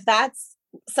 And if that's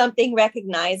something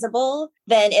recognizable,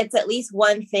 then it's at least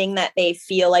one thing that they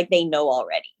feel like they know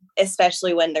already,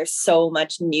 especially when there's so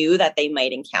much new that they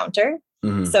might encounter.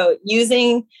 So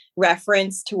using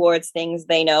reference towards things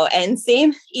they know, and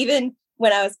same even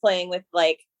when I was playing with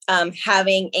like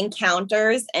having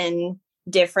encounters and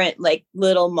different like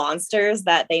little monsters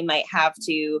that they might have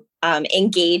to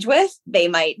engage with, they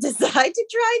might decide to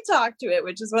try and talk to it,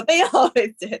 which is what they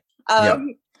always did.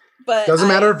 But doesn't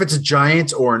matter if it's a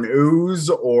giant or an ooze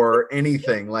or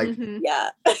anything, like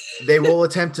they will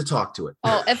attempt to talk to it.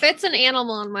 Oh, if it's an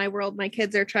animal in my world, my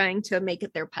kids are trying to make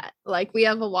it their pet. Like we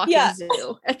have a walking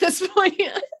zoo at this point.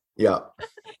 Yeah.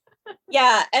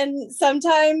 And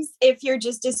sometimes if you're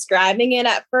just describing it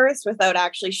at first without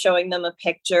actually showing them a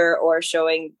picture or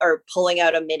pulling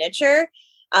out a miniature,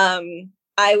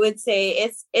 I would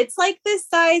say it's like the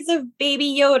size of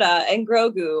Baby Yoda and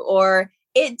Grogu, or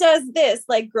it does this,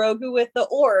 like Grogu with the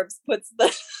orbs puts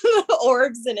the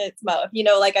orbs in its mouth.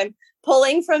 Like I'm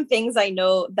pulling from things I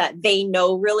know that they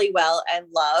know really well and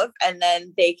love, and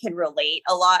then they can relate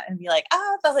a lot and be like,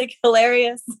 that's like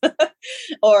hilarious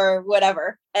or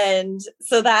whatever. And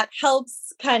so that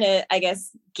helps kind of, I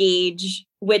guess, gauge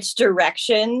which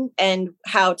direction and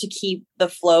how to keep the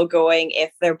flow going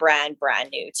if they're brand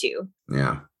new too.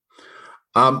 Yeah.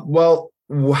 Well,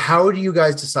 how do you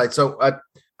guys decide? So,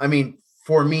 I mean,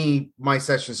 for me, my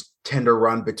sessions tend to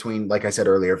run between, like I said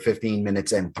earlier, 15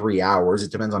 minutes and 3 hours.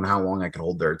 It depends on how long I can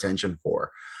hold their attention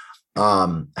for.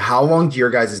 How long do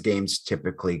your guys' games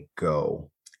typically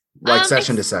go? Like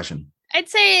session to session? I'd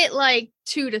say like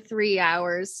 2 to 3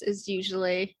 hours is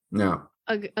usually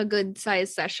a good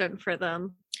size session for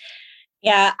them.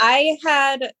 Yeah, I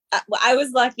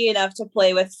was lucky enough to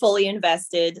play with fully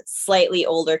invested, slightly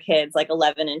older kids, like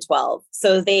 11 and 12.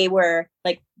 So they would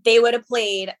have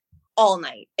played all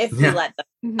night if we let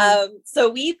them. So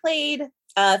we played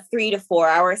 3 to 4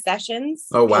 hour sessions.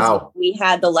 Oh, wow. We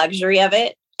had the luxury of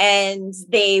it and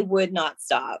they would not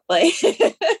stop. Like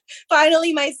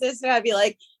finally my sister had to be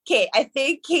like, okay, I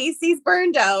think Casey's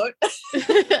burned out.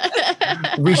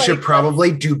 We should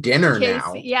probably do dinner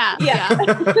now. Yeah.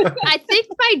 I think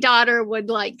my daughter would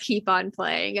like keep on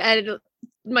playing, and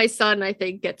my son, I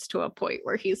think, gets to a point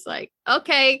where he's like,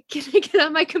 okay, can I get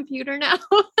on my computer now?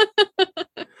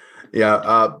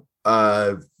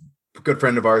 Good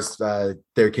friend of ours,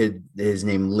 their kid is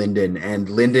named Lyndon, and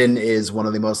Lyndon is one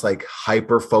of the most like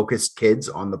hyper focused kids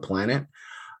on the planet.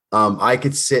 I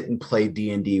could sit and play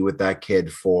D&D with that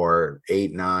kid for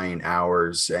 8-9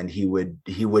 hours, and he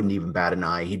wouldn't even bat an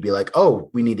eye. He'd be like, "Oh,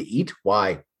 we need to eat.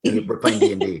 Why? We're playing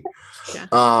D&D."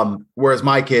 Yeah. Whereas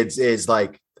my kids is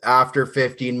like, after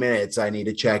 15 minutes, I need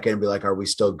to check in and be like, "Are we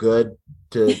still good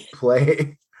to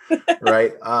play?"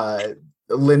 Right?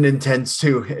 Lyndon tends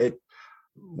to.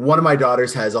 One of my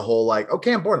daughters has a whole like,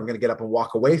 "Okay, I'm bored. I'm going to get up and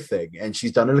walk away" thing, and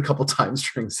she's done it a couple times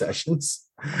during sessions.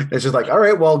 It's just like, "All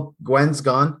right, well, Gwen's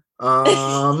gone."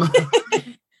 But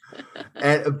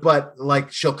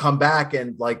like she'll come back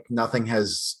and like nothing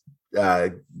has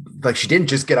like she didn't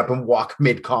just get up and walk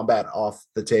mid-combat off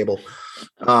the table.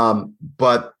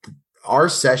 But our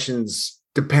sessions,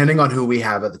 depending on who we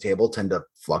have at the table, tend to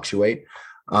fluctuate.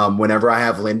 Whenever I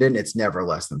have Lyndon, it's never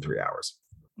less than 3 hours.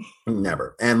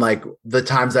 Never. And like the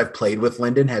times I've played with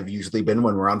Lyndon have usually been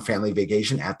when we're on family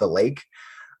vacation at the lake,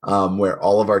 where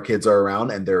all of our kids are around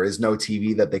and there is no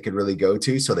TV that they could really go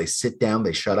to. So they sit down,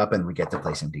 they shut up, and we get to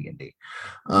play some D&D.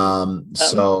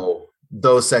 So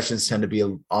those sessions tend to be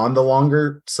on the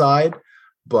longer side,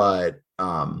 but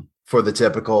for the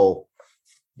typical,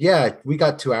 yeah, we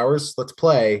got 2 hours, let's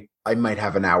play, I might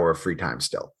have an hour of free time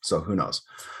still. So who knows?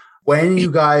 When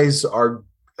you guys are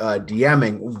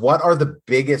DMing, what are the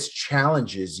biggest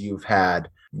challenges you've had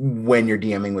when you're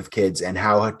DMing with kids, and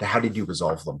how did you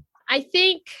resolve them? I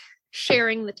think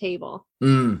sharing the table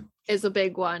is a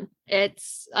big one.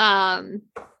 It's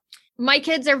my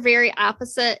kids are very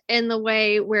opposite in the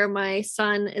way where my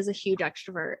son is a huge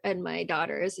extrovert and my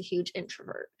daughter is a huge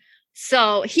introvert.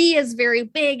 So he is very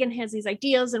big and has these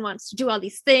ideas and wants to do all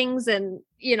these things and,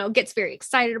 you know, gets very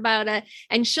excited about it.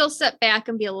 And she'll sit back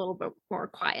and be a little bit more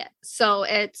quiet. So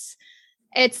it's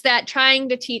that trying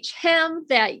to teach him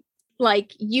that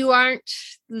like you aren't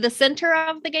the center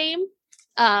of the game,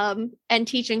 and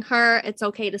teaching her it's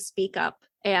okay to speak up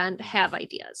and have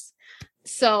ideas.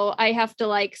 So I have to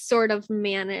like sort of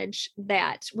manage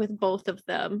that with both of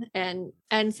them and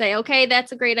say, okay,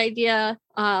 that's a great idea.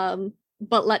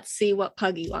 But let's see what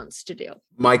Puggy wants to do.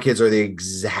 My kids are the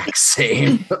exact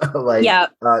same, like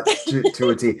to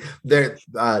a T.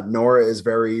 Nora is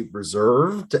very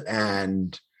reserved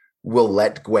and will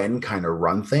let Gwen kind of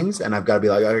run things, and I've got to be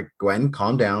like, "Okay, Gwen,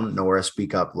 calm down. Nora,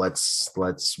 speak up. Let's.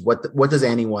 What does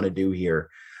Annie want to do here?"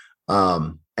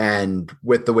 And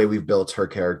with the way we've built her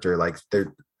character, like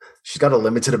she's got a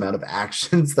limited amount of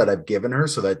actions that I've given her,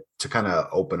 so that to kind of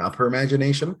open up her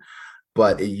imagination.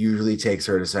 But it usually takes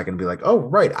her a second to be like, "Oh,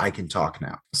 right, I can talk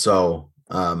now." So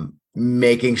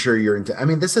making sure you're into, I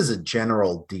mean, this is a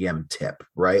general DM tip,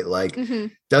 right? Like,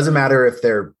 doesn't matter if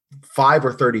they're 5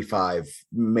 or 35,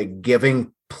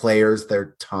 giving players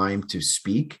their time to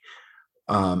speak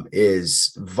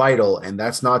is vital. And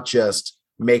that's not just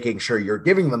making sure you're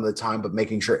giving them the time, but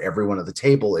making sure everyone at the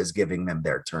table is giving them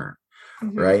their turn,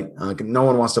 right? No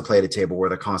one wants to play at a table where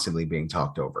they're constantly being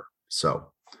talked over. So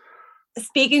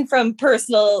speaking from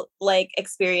personal like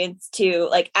experience too,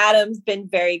 like Adam's been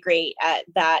very great at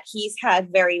that. He's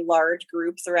had very large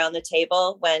groups around the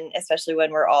table especially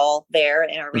when we're all there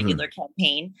in our regular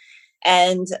campaign.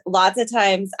 And lots of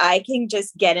times I can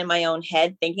just get in my own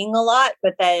head thinking a lot,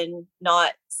 but then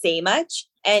not say much.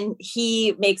 And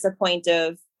he makes a point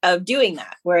of doing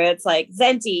that, where it's like,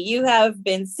 "Zenti, you have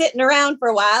been sitting around for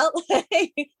a while.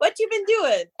 What you been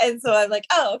doing?" And so I'm like,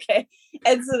 "Oh, okay."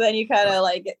 And so then you kind of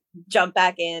like jump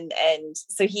back in. And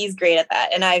so he's great at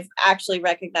that. And I've actually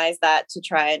recognized that to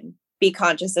try and be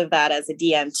conscious of that as a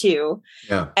DM too.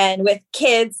 Yeah. And with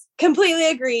kids, completely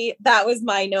agree. That was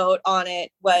my note on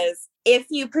it, was if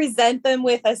you present them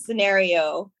with a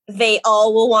scenario, they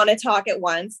all will want to talk at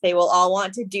once. They will all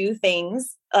want to do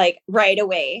things like right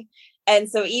away. And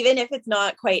so even if it's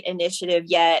not quite initiative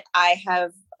yet, I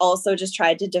have also just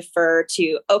tried to defer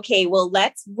to, okay, well,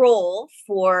 let's roll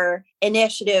for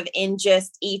initiative in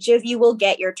just each of you will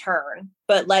get your turn,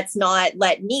 but let's not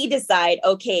let me decide,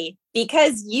 okay,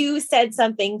 because you said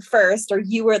something first or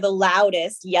you were the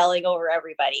loudest yelling over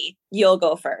everybody, you'll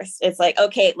go first. It's like,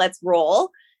 okay, let's roll.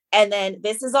 And then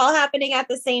this is all happening at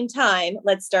the same time.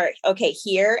 Let's start, okay,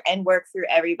 here and work through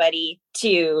everybody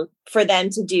for them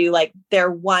to do like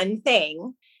their one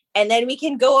thing. And then we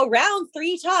can go around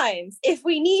 3 times if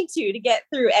we need to get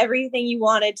through everything you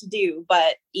wanted to do,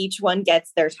 but each one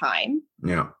gets their time.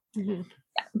 Yeah.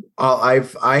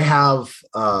 I have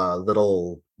a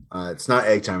little, it's not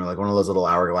egg timer, like one of those little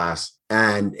hourglass.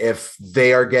 And if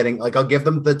they are getting, like, I'll give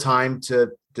them the time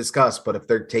to discuss, but if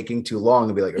they're taking too long,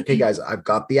 they'll be like, "Okay, guys, I've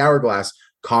got the hourglass.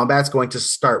 Combat's going to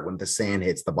start when the sand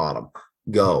hits the bottom.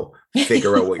 Go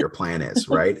figure out what your plan is."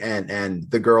 Right. And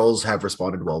the girls have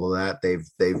responded well to that.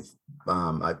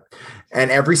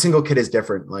 And every single kid is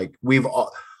different. Like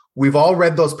we've all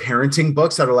read those parenting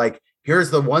books that are like,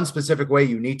 here's the one specific way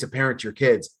you need to parent your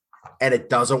kids, and it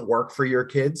doesn't work for your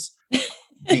kids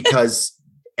because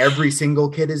every single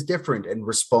kid is different and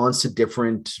responds to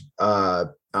different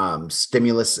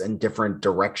stimulus and different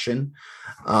direction,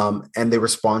 and they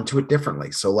respond to it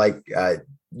differently. So like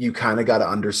you kind of got to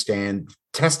understand,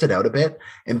 test it out a bit,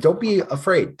 and don't be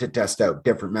afraid to test out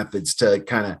different methods to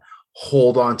kind of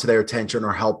hold on to their attention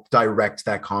or help direct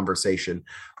that conversation.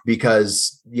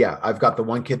 Because yeah, I've got the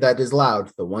one kid that is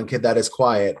loud, the one kid that is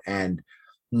quiet, and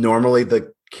normally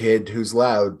the kid who's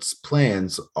loud's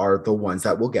plans are the ones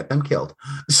that will get them killed.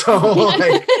 So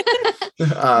like,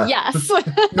 yes.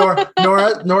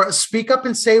 Nora, speak up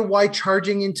and say why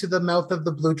charging into the mouth of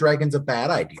the blue dragon's a bad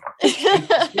idea.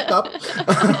 Speak up.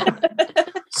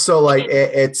 So like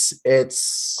it's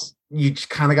you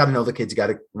kind of got to know the kids. You got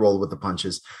to roll with the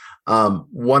punches.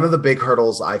 One of the big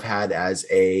hurdles I've had as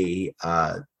a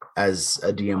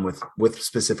DM with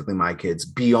specifically my kids,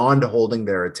 beyond holding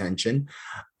their attention,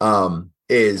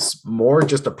 is more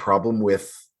just a problem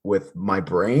with my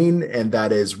brain, and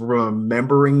that is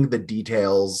remembering the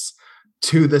details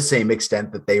to the same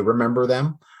extent that they remember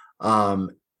them,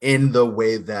 in the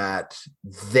way that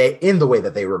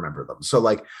they remember them. So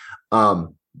like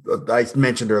I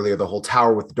mentioned earlier, the whole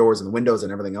tower with the doors and the windows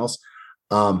and everything else.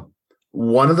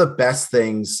 One of the best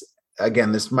things,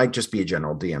 again, this might just be a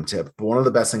general DM tip, but one of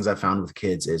the best things I found with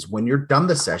kids is when you're done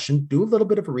the session, do a little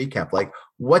bit of a recap. Like,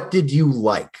 what did you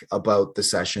like about the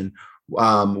session?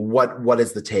 What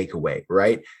is the takeaway,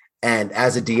 right? And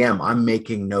as a DM, I'm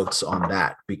making notes on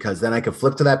that, because then I can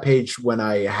flip to that page when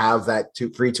I have that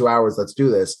free 2 hours. Let's do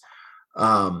this.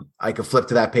 I could flip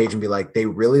to that page and be like, they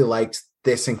really liked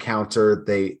this encounter.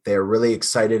 They're really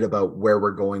excited about where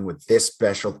we're going with this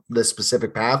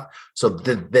specific path. So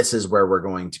this is where we're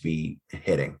going to be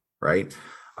hitting, right?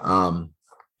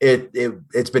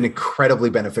 It's been incredibly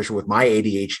beneficial with my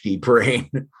ADHD brain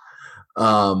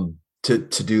to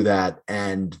do that.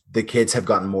 And the kids have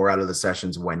gotten more out of the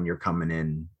sessions when you're coming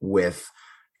in with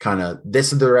kind of,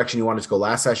 this is the direction you wanted to go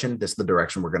last session. This is the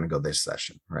direction we're going to go this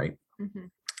session, right?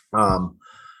 Mm-hmm.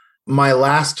 My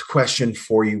last question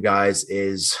for you guys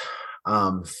is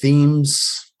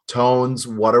themes, tones.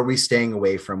 What are we staying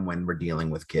away from when we're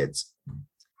dealing with kids?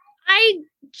 My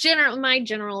general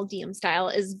DM style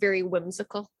is very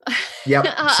whimsical. Yep,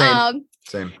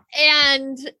 same.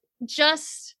 And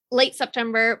just late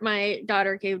September, my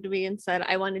daughter came to me and said,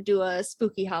 I want to do a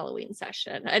spooky Halloween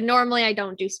session. And normally I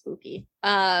don't do spooky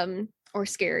or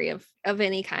scary of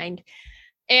any kind.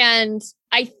 And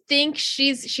I think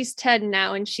she's 10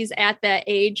 now, and she's at that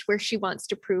age where she wants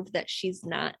to prove that she's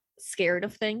not scared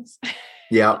of things.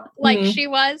 Yeah. Like she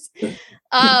was.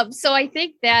 So I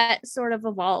think that sort of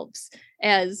evolves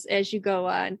as you go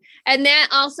on. And that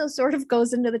also sort of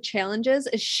goes into the challenges.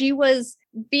 She was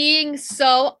being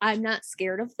so, I'm not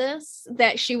scared of this,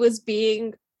 that she was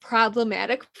being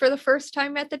problematic for the first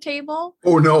time at the table.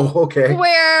 Oh no, okay.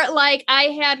 Where like I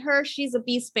had her, she's a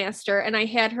beastmaster, and I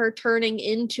had her turning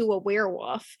into a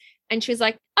werewolf, and she's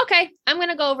like, okay, I'm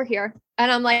gonna go over here.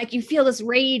 And I'm like, you feel this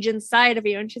rage inside of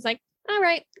you, and she's like, all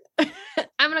right,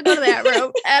 I'm gonna go to that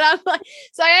room. And I'm like,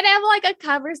 so I had to have like a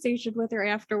conversation with her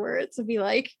afterwards and be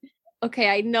like, okay,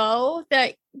 I know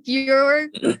that you're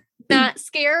not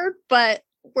scared, but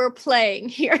we're playing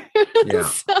here. Yeah.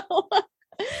 So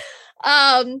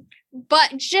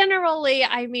but generally,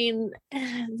 I mean,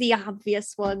 the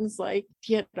obvious ones, like,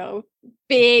 you know,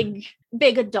 big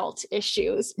adult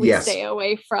issues we stay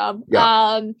away from.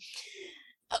 Yeah.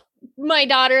 My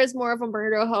daughter is more of a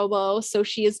murder hobo, so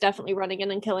she is definitely running in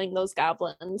and killing those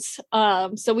goblins.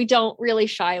 So we don't really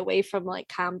shy away from like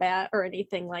combat or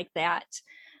anything like that.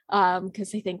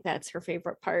 Because I think that's her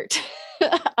favorite part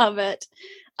of it.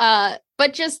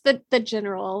 But just the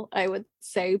general, I would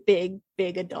say, big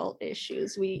adult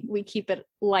issues. We keep it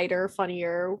lighter,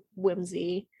 funnier,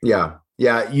 whimsy. Yeah.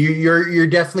 You're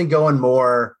definitely going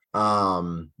more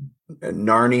Narnia,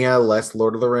 less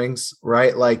Lord of the Rings,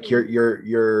 right? Like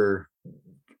you're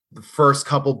the first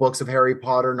couple books of Harry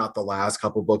Potter, not the last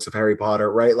couple books of Harry Potter,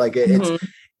 right? Like it's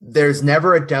there's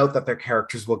never a doubt that their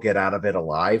characters will get out of it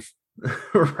alive.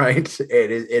 Right.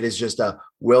 It is just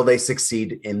will they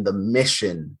succeed in the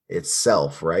mission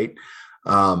itself, right?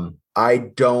 I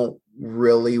don't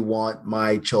really want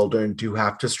my children to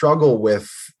have to struggle with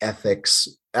ethics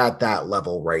at that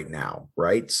level right now,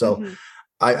 right? So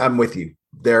I'm with you.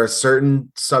 There are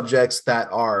certain subjects that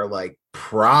are like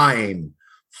prime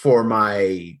for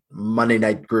my Monday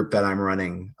night group that I'm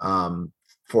running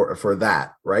for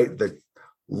that, right? The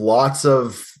lots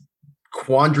of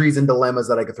quandaries and dilemmas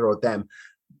that I could throw at them.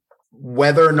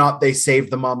 whether or not they save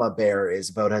the mama bear is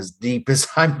about as deep as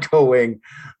I'm going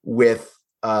with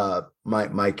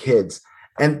my kids.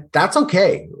 And that's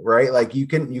okay, right? Like you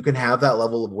can have that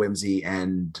level of whimsy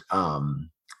and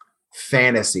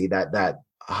fantasy, that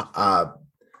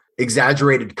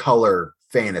exaggerated color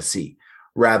fantasy,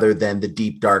 rather than the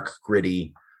deep, dark,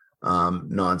 gritty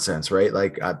nonsense, right?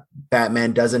 Like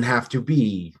Batman doesn't have to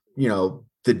be,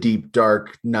 the deep,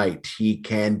 dark knight. He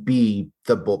can be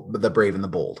the brave and the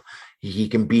bold. He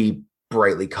can be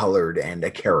brightly colored and a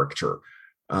caricature,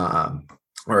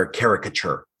 or a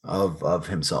caricature of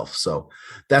himself. So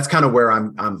that's kind of where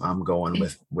I'm going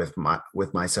with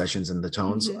my sessions and the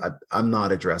tones. I'm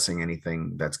not addressing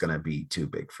anything that's going to be too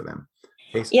big for them.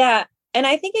 Yeah. And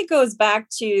I think it goes back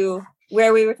to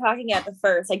where we were talking at the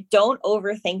first, like, don't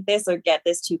overthink this or get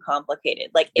this too complicated.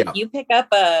 Like if you pick up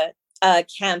a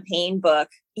campaign book,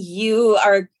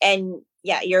 you're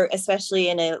especially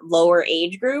in a lower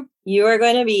age group, you are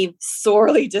going to be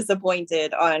sorely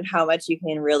disappointed on how much you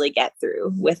can really get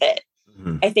through with it.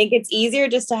 I think it's easier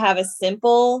just to have a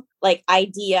simple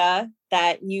idea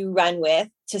that you run with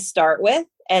to start with,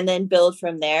 and then build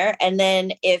from there. And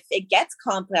then if it gets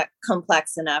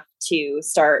complex enough to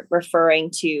start referring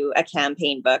to a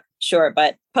campaign book, sure.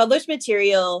 But published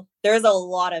material, there's a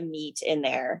lot of meat in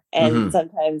there. And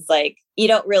sometimes you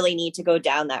don't really need to go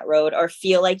down that road or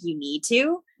feel like you need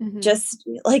to. Just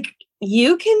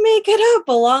you can make it up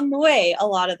along the way a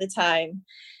lot of the time.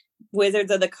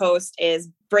 Wizards of the Coast is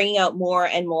bringing out more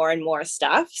and more and more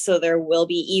stuff. So there will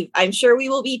be, I'm sure we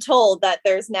will be told that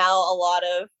there's now a lot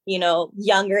of,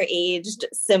 younger aged,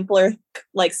 simpler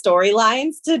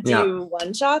storylines to do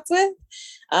one shots with.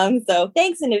 So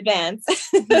thanks in advance.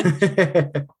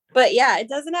 But yeah, it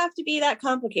doesn't have to be that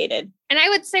complicated. And I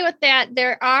would say with that,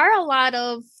 there are a lot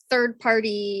of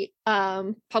third-party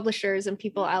publishers and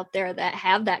people out there that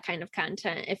have that kind of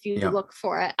content if you look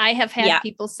for it. I have had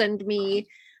people send me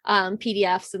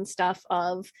PDFs and stuff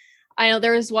I know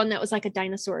there was one that was like a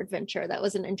dinosaur adventure that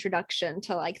was an introduction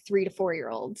to 3 to 4 year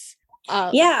olds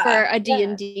for a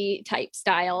D&D type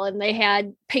style, and they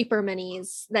had paper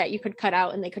minis that you could cut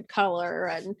out and they could color,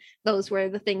 and those were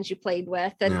the things you played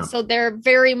with. And so there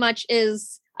very much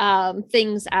is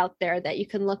things out there that you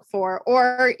can look for,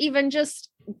 or even just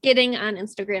getting on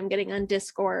Instagram, getting on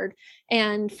Discord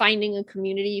and finding a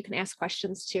community you can ask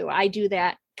questions to. I do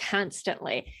that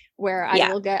constantly, where I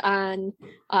will get on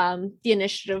the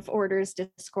Initiative Orders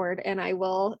Discord and I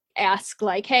will ask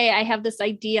hey, I have this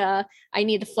idea. I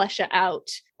need to flesh it out.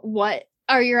 What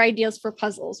are your ideas for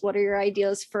puzzles? What are your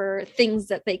ideas for things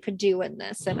that they could do in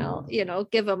this? And I'll,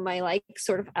 give them my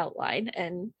sort of outline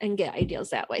and get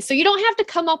ideas that way. So you don't have to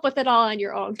come up with it all on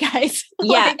your own, guys.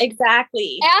 Yeah,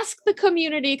 exactly. Ask the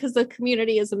community, because the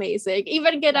community is amazing.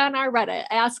 Even get on our Reddit,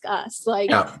 ask us.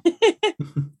 The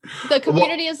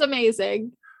community is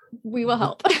amazing. We will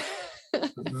help.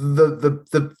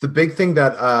 The big thing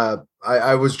that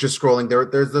I was just scrolling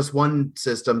there's this one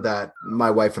system that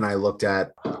my wife and I looked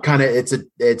at. Kind of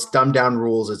it's dumbed down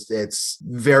rules. It's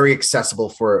very accessible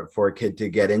for a kid to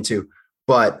get into.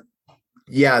 But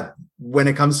when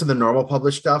it comes to the normal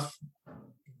published stuff,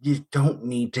 you don't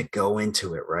need to go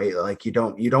into it, right? You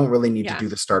don't really need to do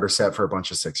the starter set for a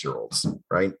bunch of 6-year-olds,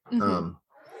 right?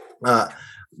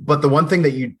 But the one thing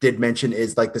that you did mention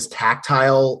is this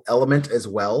tactile element as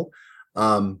well.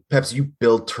 Peps, you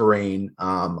build terrain.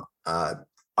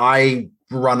 I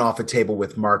run off a table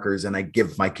with markers and I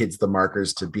give my kids the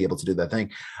markers to be able to do that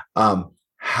thing.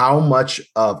 How much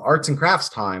of arts and crafts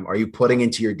time are you putting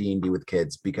into your D&D with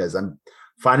kids? Because I'm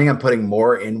finding I'm putting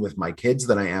more in with my kids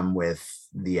than I am with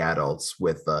the adults.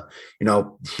 With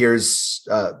here's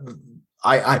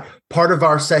I part of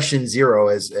our session 0,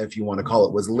 as if you want to call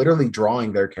it, was literally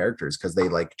drawing their characters, because they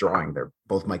like drawing.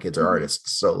 Both my kids are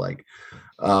artists. So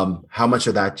how much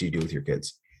of that do you do with your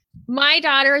kids? My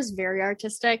daughter is very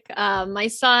artistic. My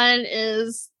son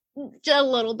is a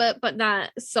little bit, but not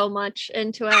so much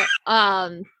into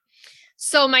it.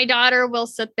 So my daughter will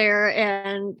sit there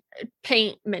and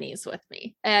paint minis with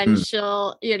me, and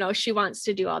she'll, she wants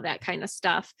to do all that kind of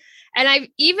stuff. And I've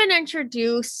even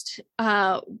introduced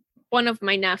one of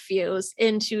my nephews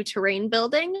into terrain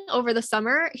building over the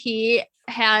summer. He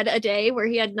had a day where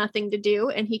he had nothing to do,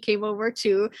 and he came over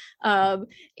to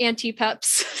Auntie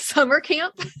Pep's summer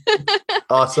camp.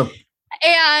 Awesome.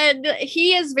 And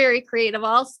he is very creative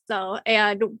also.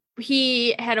 And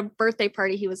he had a birthday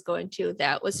party he was going to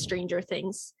that was Stranger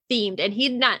Things themed, and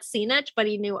he'd not seen it, but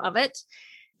he knew of it.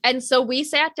 And so we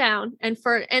sat down, and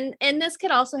this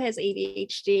kid also has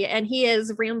ADHD, and he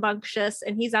is rambunctious,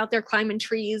 and he's out there climbing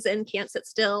trees and can't sit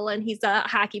still. And he's a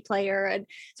hockey player. And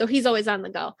so he's always on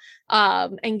the go,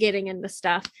 and getting into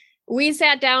stuff. We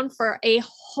sat down for a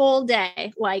whole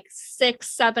day, like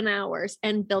 6-7 hours,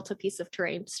 and built a piece of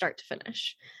terrain start to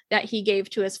finish that he gave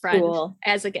to his friend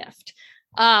as a gift.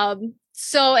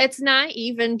 So it's not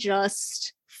even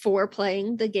just for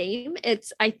playing the game.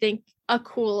 It's, I think, a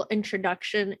cool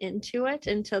introduction into it,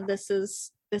 into this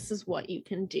is what you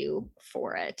can do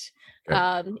for it.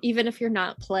 Okay. Even if you're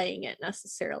not playing it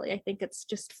necessarily, I think it's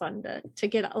just fun to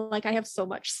get, like, I have so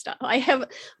much stuff. I have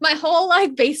my whole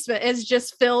like basement is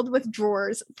just filled with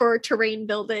drawers for terrain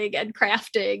building and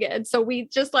crafting. And so we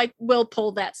just like, will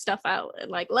pull that stuff out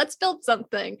and like, let's build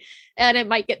something, and it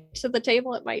might get to the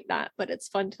table. It might not, but it's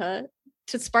fun to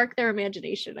spark their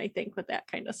imagination, I think, with that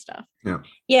kind of stuff.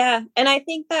 Yeah. And I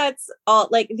think that's all,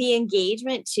 like the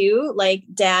engagement too, like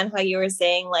Dan, how you were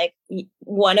saying, like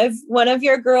one of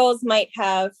your girls might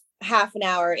have half an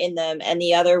hour in them and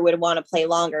the other would want to play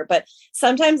longer. But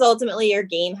sometimes ultimately your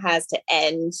game has to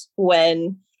end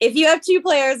if you have two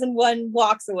players and one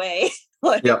walks away,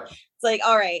 it's like,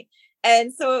 all right.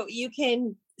 And so you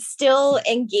can still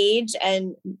engage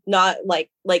and not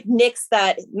like nix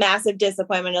that massive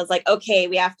disappointment. I was like, okay,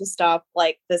 we have to stop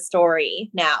like the story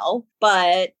now.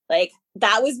 But like,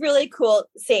 that was really cool.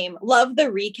 Same. Love the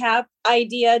recap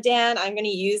idea, Dan. I'm going to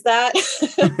use that.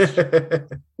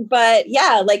 But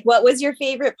yeah, like, what was your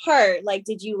favorite part? Like,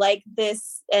 did you like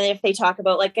this? And if they talk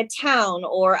about like a town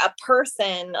or a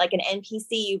person, like an NPC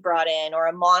you brought in or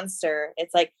a monster,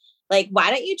 it's like, why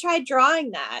don't you try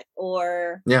drawing that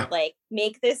or like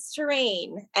make this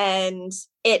terrain? And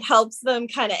it helps them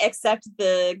kind of accept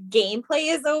the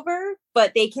gameplay is over,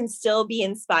 but they can still be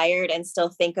inspired and still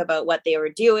think about what they were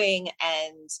doing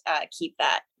and keep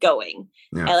that going.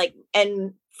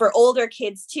 And for older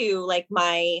kids too, like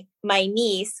my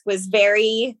niece was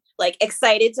very like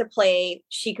excited to play.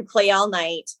 She could play all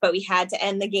night, but we had to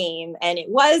end the game, and it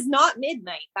was not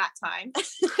midnight that time.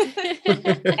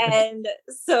 And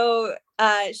so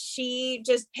she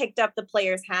just picked up the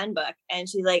player's handbook, and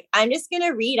she's like, I'm just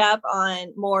gonna read up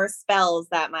on more spells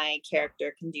that my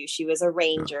character can do. She was a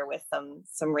ranger with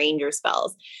some ranger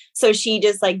spells, so she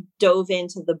just like dove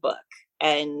into the book.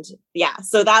 And yeah,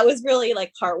 so that was really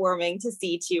like heartwarming to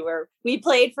see too, where we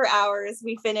played for hours,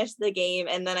 we finished the game,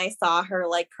 and then I saw her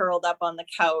like curled up on the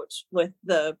couch with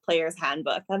the player's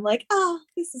handbook. I'm like, oh,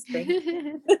 this is great.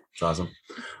 It's awesome.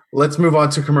 Let's move on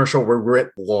to commercial. We're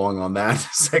writ long on that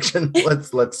section.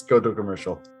 Let's go to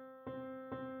commercial.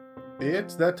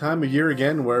 It's that time of year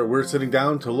again where we're sitting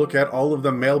down to look at all of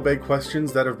the mailbag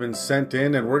questions that have been sent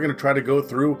in, and we're going to try to go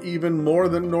through even more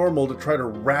than normal to try to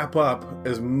wrap up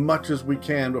as much as we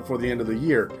can before the end of the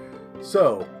year.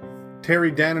 So, Terry,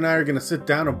 Dan, and I are going to sit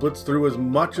down and blitz through as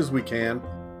much as we can,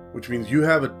 which means you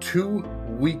have a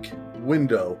 2-week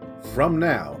window from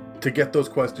now to get those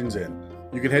questions in.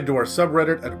 You can head to our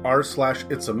subreddit at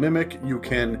r/itsamimic. You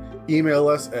can email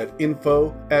us at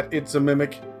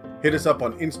info@itsamimic. Hit us up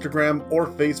on Instagram or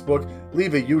Facebook.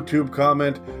 Leave a YouTube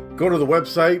comment. Go to the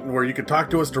website where you can talk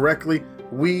to us directly.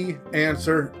 We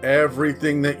answer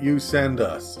everything that you send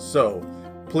us. So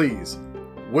please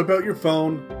whip out your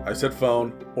phone. I said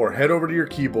phone. Or head over to your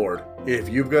keyboard. If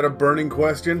you've got a burning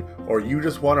question or you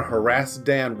just want to harass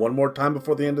Dan one more time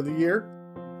before the end of the year,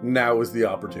 now is the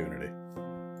opportunity.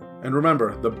 And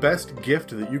remember, the best gift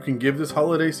that you can give this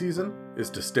holiday season is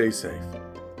to stay safe.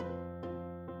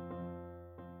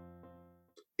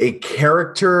 A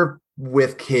character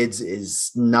with kids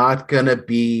is not going to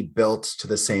be built to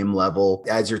the same level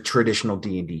as your traditional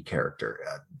D&D character.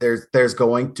 There's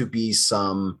going to be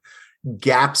some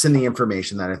gaps in the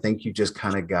information that I think you just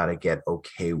kind of got to get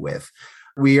okay with.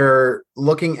 We are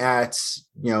looking at,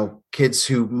 kids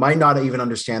who might not even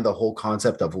understand the whole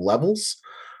concept of levels,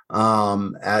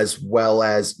 as well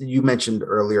as you mentioned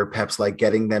earlier, Peps, like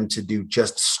getting them to do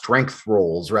just strength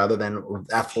rolls rather than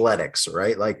athletics,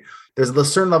 right? Like there's a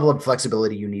certain level of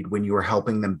flexibility you need when you are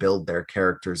helping them build their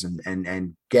characters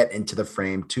and get into the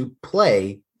frame to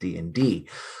play D&D.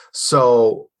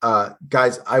 So,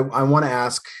 guys, I want to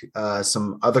ask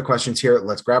some other questions here.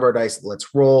 Let's grab our dice.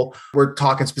 Let's roll. We're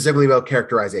talking specifically about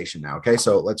characterization now. Okay,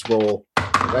 so let's roll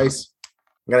the dice.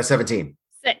 I got a 17.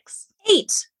 6.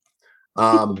 8.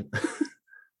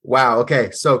 Wow.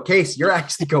 Okay. So Case, you're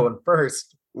actually going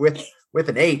first with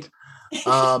an 8.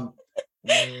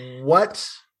 What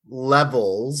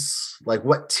levels, like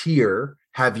what tier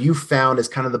have you found is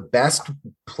kind of the best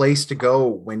place to go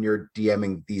when you're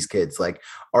DMing these kids? Like,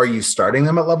 are you starting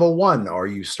them at level 1? Are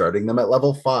you starting them at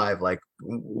level 5? Like,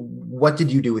 what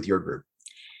did you do with your group?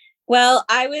 Well,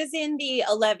 I was in the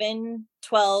 11,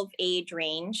 12 age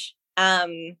range.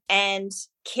 And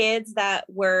kids that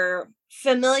were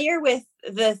familiar with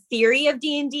the theory of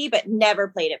D&D, but never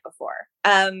played it before.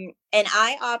 And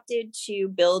I opted to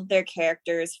build their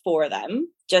characters for them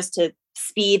just to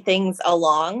speed things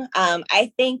along.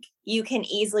 I think you can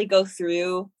easily go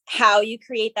through how you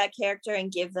create that character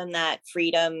and give them that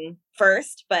freedom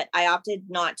first, but I opted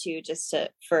not to,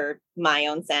 for my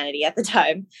own sanity at the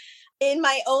time. In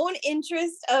my own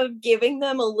interest of giving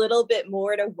them a little bit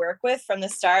more to work with from the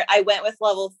start, I went with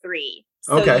level 3.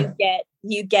 So Okay.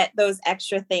 you get those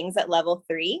extra things at level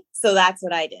 3. So that's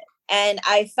what I did. And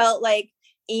I felt like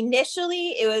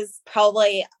initially it was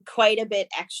probably quite a bit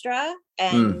extra.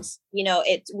 And,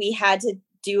 we had to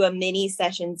do a mini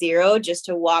session 0 just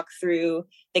to walk through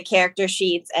the character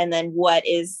sheets and then what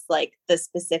is like the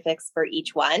specifics for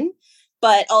each one.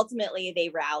 But ultimately they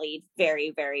rallied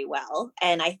very, very well.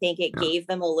 And I think it gave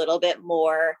them a little bit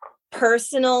more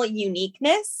personal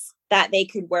uniqueness that they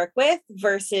could work with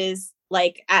versus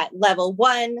like at level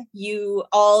 1, you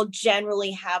all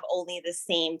generally have only the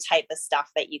same type of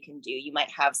stuff that you can do. You might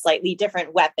have slightly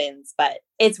different weapons, but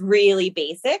it's really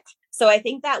basic. So I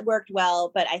think that worked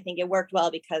well, but I think it worked well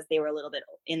because they were a little bit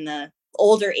in the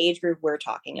older age group we're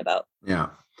talking about. Yeah.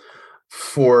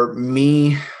 For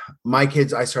me, my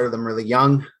kids, I started them really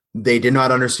young. They did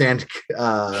not understand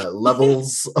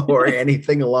levels or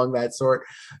anything along that sort.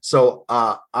 So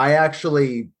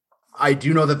I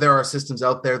do know that there are systems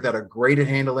out there that are great at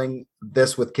handling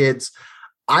this with kids.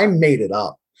 I made it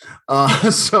up.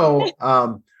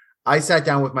 I sat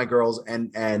down with my girls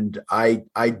and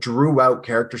I drew out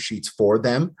character sheets for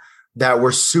them that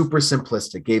were super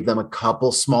simplistic, gave them a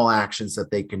couple small actions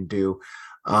that they can do.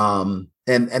 And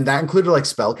that included like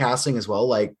spell casting as well.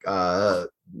 Like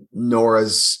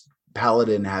Nora's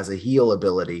paladin has a heal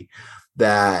ability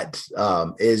that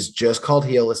is just called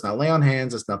heal. It's not lay on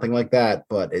hands. It's nothing like that,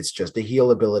 but it's just a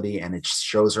heal ability. And it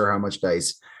shows her how much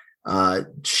dice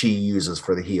she uses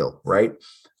for the heal. Right.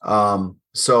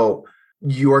 So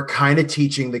you're kind of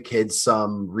teaching the kids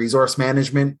some resource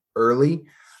management early.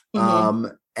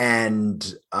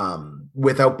 And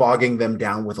without bogging them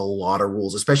down with a lot of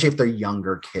rules, especially if they're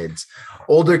younger kids.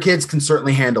 Older kids can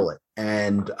certainly handle it.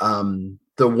 And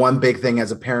the one big thing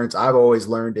as a parent I've always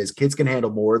learned is kids can handle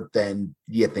more than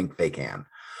you think they can.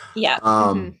 Yeah.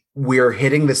 We're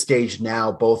hitting the stage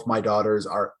now. Both my daughters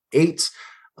are 8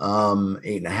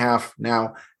 and a half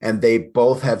now, and they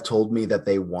both have told me that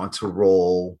they want to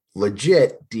roll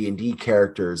legit D&D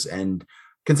characters. And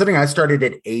considering I started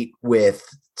at 8 with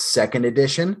 2nd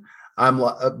edition,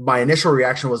 my initial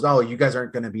reaction was, oh, you guys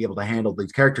aren't going to be able to handle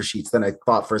these character sheets. Then I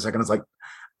thought for a second, I was like,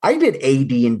 I did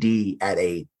AD&D at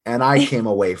 8 and I came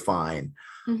away fine.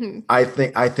 I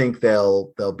think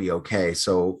they'll be okay.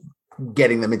 So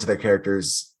getting them into their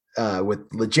characters with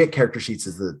legit character sheets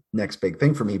is the next big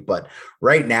thing for me. But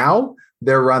right now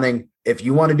they're running, if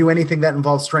you want to do anything that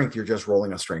involves strength, you're just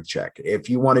rolling a strength check. If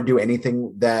you want to do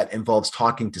anything that involves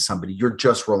talking to somebody, you're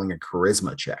just rolling a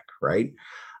charisma check, right?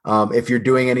 If you're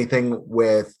doing anything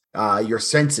with your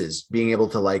senses, being able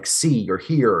to like see or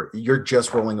hear, you're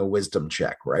just rolling a wisdom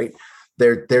check, right?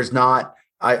 There's not,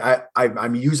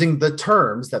 I'm using the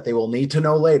terms that they will need to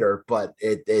know later, but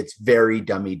it's very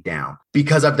dummied down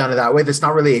because I've done it that way. There's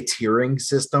not really a tiering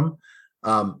system.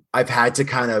 I've had to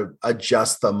kind of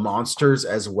adjust the monsters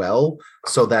as well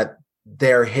so that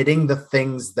they're hitting the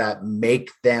things that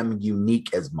make them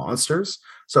unique as monsters.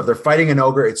 So if they're fighting an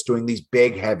ogre, it's doing these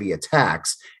big, heavy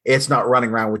attacks. It's not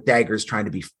running around with daggers trying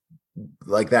to be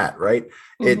like that, right?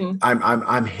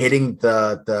 I'm hitting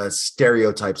the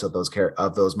stereotypes of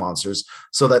those monsters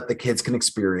so that the kids can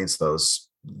experience those,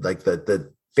 like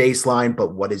the baseline,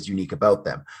 but what is unique about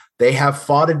them. They have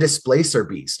fought a displacer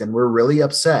beast, and we're really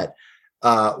upset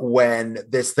when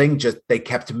this thing they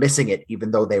kept missing it,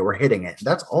 even though they were hitting it.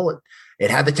 That's all it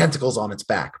had the tentacles on its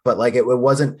back, but like it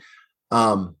wasn't,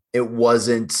 I don't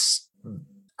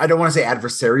want to say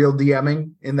adversarial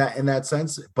DMing in that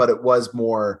sense, but it was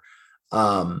more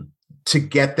to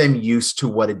get them used to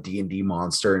what a D&D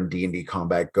monster and D&D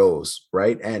combat goes,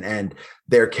 right? And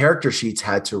their character sheets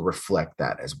had to reflect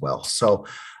that as well. So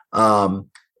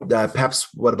Peps,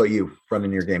 what about you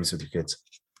running your games with your kids?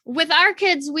 With our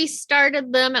kids, we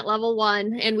started them at level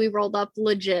 1 and we rolled up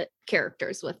legit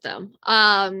characters with them.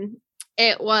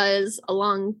 It was a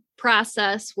long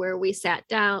process where we sat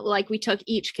down, like we took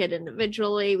each kid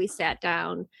individually, we sat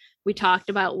down, we talked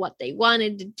about what they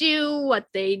wanted to do, what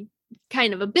they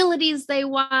kind of abilities they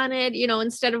wanted,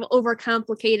 instead of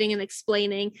overcomplicating and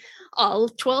explaining all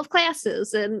 12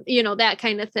 classes and, that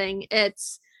kind of thing.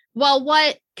 It's, well,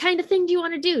 what kind of thing do you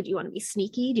want to do? Do you want to be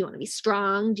sneaky? Do you want to be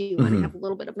strong? Do you want to have a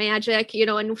little bit of magic?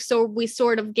 And so we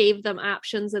sort of gave them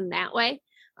options in that way.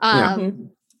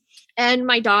 And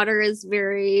my daughter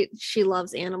she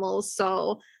loves animals.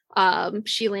 So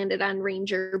she landed on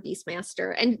Ranger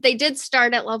Beastmaster, and they did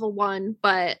start at level 1,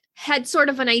 but had sort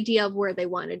of an idea of where they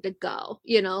wanted to go,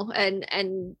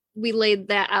 and we laid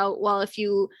that out. Well, if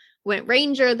you went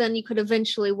Ranger, then you could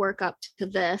eventually work up to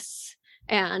this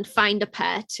and find a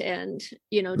pet and,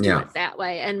 do it that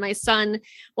way. And my son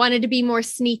wanted to be more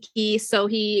sneaky. So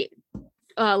he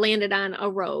landed on a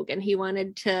rogue, and he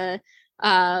wanted to,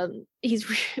 he's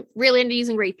really into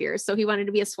using rapiers. So he wanted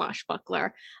to be a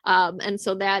swashbuckler. And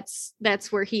so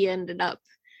that's where he ended up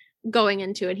going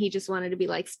into, and he just wanted to be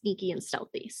like sneaky and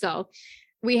stealthy. So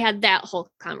we had that whole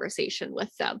conversation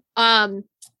with them.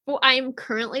 Well, I'm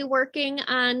currently working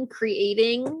on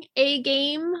creating a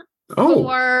game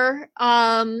for,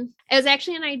 it was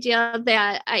actually an idea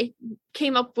that I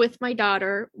came up with my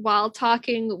daughter while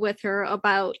talking with her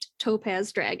about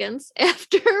topaz dragons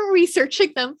after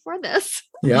researching them for this.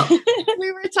 Yeah.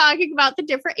 We were talking about the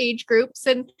different age groups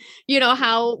and,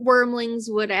 how wormlings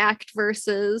would act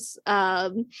versus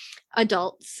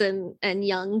adults and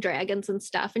young dragons and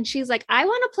stuff. And she's like, I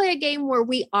want to play a game where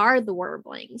we are the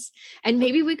wormlings and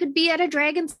maybe we could be at a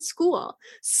dragon school.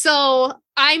 So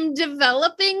I'm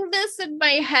developing this in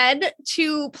my head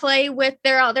to play with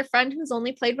their other friend who's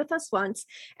only played with us once,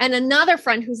 and another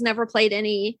friend who's never played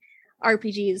any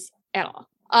RPGs at all.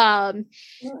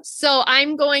 So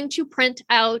I'm going to print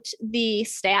out the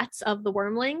stats of the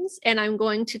wormlings, and I'm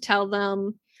going to tell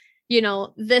them,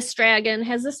 this dragon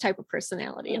has this type of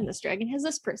personality and this dragon has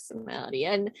this personality,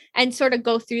 and sort of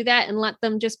go through that and let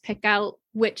them just pick out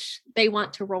which they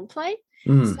want to role play.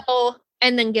 So,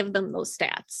 and then give them those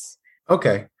stats.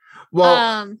 Okay.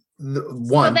 Well,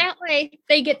 so that way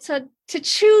they get to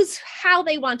choose how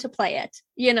they want to play it,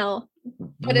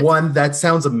 But that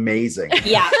sounds amazing.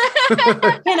 Yeah.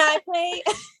 Can I play?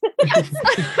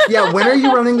 Yeah. When are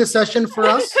you running the session for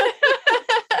us?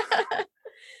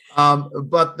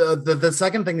 But the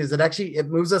second thing is it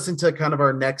moves us into kind of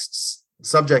our next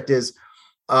subject is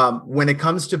when it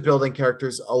comes to building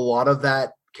characters, a lot of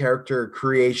that character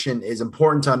creation is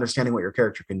important to understanding what your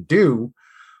character can do.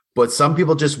 But some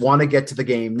people just want to get to the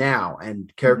game now,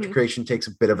 and character creation takes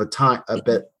a bit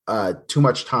too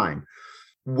much time.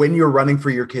 When you're running for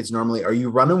your kids, normally, are you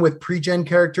running with pre-gen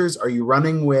characters? Are you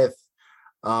running with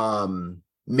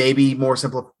maybe more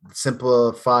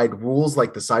simplified rules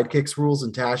like the sidekicks rules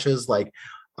and Tasha's? Like,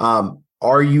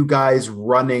 are you guys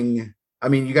running? I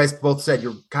mean, you guys both said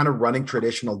you're kind of running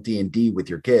traditional D&D with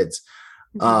your kids,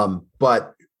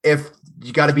 but if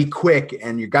you got to be quick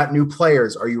and you got new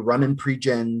players, are you running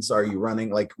pre-gens? Are you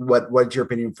running what's your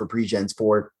opinion for pre-gens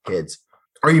for kids?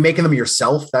 Are you making them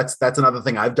yourself? That's another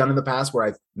thing I've done in the past where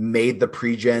I've made the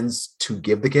pre-gens to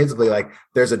give the kids. They're like,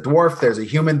 there's a dwarf, there's a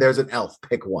human, there's an elf,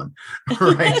 pick one.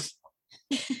 Right.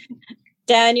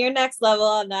 Dan, you're next level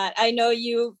on that. I know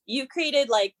you created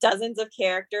like dozens of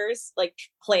characters, like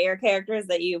player characters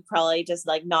that you probably just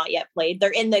like not yet played. They're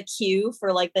in the queue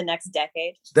for like the next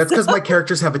decade. That's because my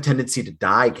characters have a tendency to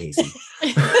die, Casey.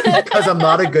 Because I'm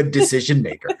not a good decision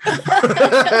maker.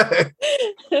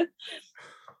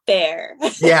 Fair.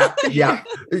 Yeah.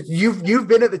 You've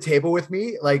been at the table with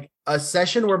me. Like a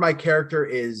session where my character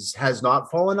has not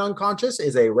fallen unconscious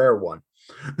is a rare one.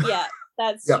 Yeah.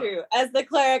 That's true. As the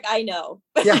cleric, I know.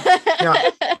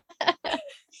 Yeah.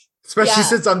 Especially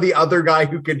since I'm the other guy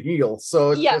who can heal.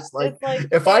 So it's just like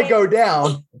if I go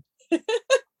down.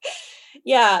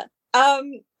 Yeah.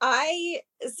 I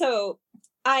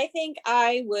think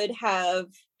I would have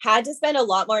had to spend a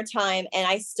lot more time, and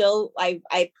I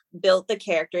built the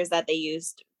characters that they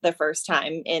used the first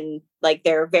time in like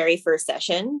their very first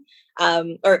session.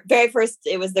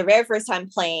 It was their very first time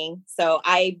playing. So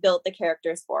I built the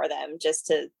characters for them just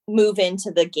to move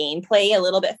into the gameplay a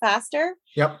little bit faster.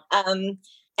 Yep.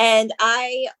 And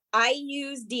I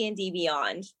use D&D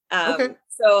Beyond. Okay.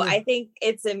 So I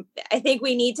think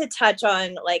we need to touch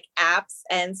on like apps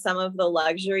and some of the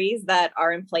luxuries that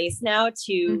are in place now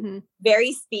to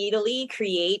very speedily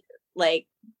create like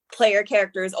player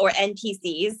characters or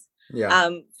NPCs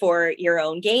for your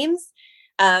own games.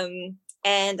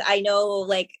 And I know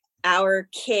like our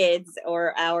kids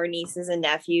or our nieces and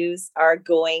nephews are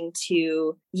going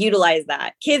to utilize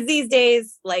that. Kids these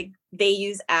days, like they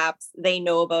use apps, they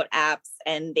know about apps,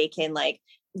 and they can like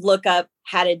look up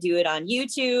how to do it on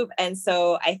YouTube. And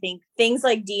so I think things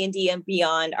like D&D and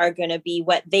Beyond are going to be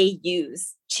what they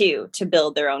use to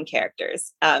build their own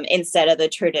characters, instead of the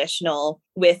traditional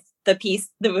with the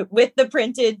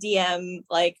printed DM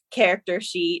like character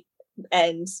sheet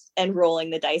and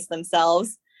rolling the dice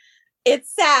themselves.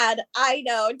 It's sad. I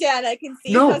know, Dan. I can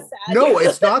see how sad. No,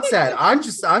 it's not sad.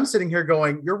 I'm sitting here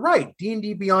going, you're right.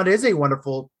 D&D Beyond is a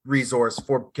wonderful resource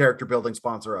for character building.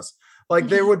 Sponsor us. Like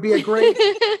there would be a great,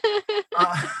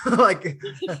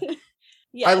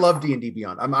 Yes. I love D&D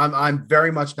Beyond. I'm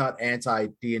very much not anti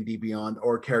D&D Beyond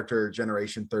or character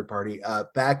generation third party.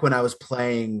 Back when I was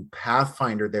playing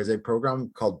Pathfinder, there's a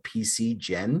program called PC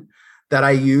Gen that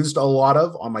I used a lot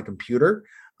of on my computer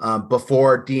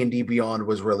before D&D Beyond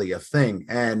was really a thing,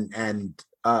 and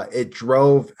it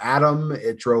drove Adam,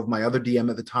 it drove my other DM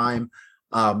at the time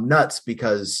nuts,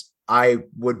 because I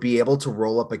would be able to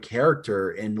roll up a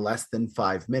character in less than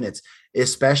 5 minutes,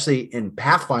 especially in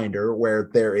Pathfinder, where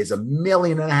there is 1.5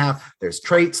 million. There's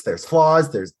traits, there's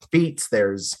flaws, there's feats,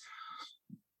 there's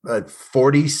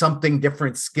 40 something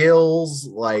different skills.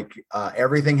 Like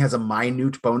everything has a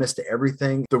minute bonus to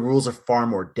everything. The rules are far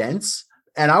more dense.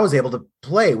 And I was able to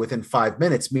play within 5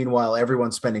 minutes. Meanwhile,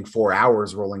 everyone's spending 4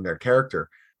 hours rolling their character.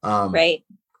 Right.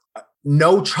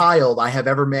 No child I have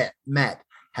ever met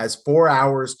has 4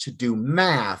 hours to do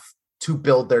math to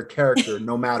build their character,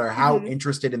 no matter how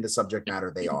interested in the subject matter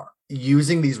they are.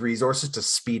 Using these resources to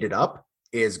speed it up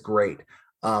is great.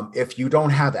 If you don't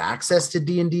have access to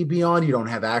D&D Beyond, you don't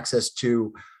have access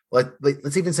to,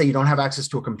 let's even say you don't have access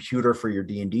to a computer for your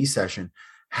D&D session,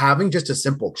 having just a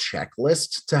simple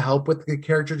checklist to help with the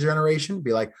character generation,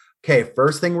 be like, okay,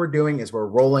 first thing we're doing is we're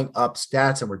rolling up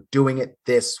stats and we're doing it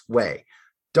this way.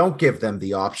 Don't give them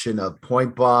the option of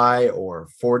point buy or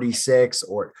 46,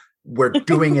 or we're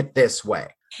doing it this way.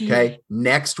 Okay.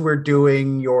 Next, we're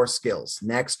doing your skills.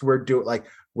 Next, we're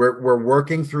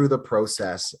working through the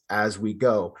process as we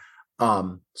go.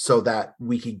 So that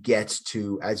we could get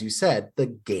to, as you said, the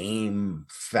game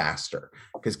faster,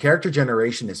 because character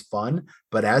generation is fun.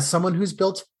 But as someone who's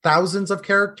built thousands of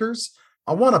characters,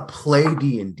 I want to play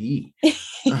D&D.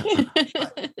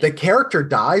 The character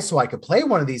dies so I could play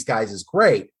one of these guys is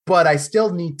great, but I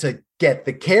still need to get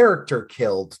the character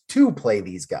killed to play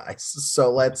these guys.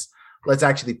 So let's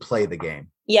actually play the game.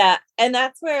 Yeah. And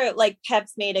that's where like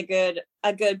Pep's made a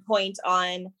good point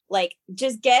on, like,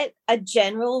 just get a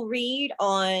general read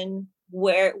on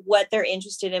what they're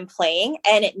interested in playing,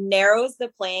 and it narrows the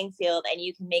playing field, and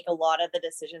you can make a lot of the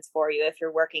decisions for you if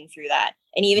you're working through that.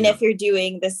 And even if you're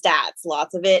doing the stats,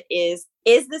 lots of it is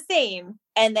the same,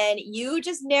 and then you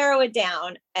just narrow it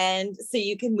down, and so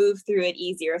you can move through it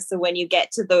easier. So when you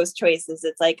get to those choices,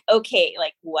 it's like, okay,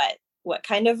 like what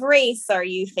kind of race are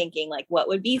you thinking? Like, what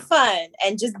would be fun?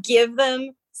 And just give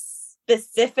them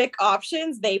specific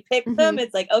options. They pick them.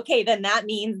 It's like, okay, then that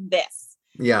means this.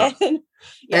 Yeah. And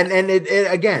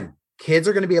it again, kids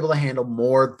are going to be able to handle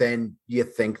more than you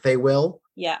think they will.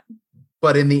 Yeah.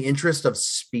 But in the interest of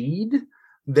speed,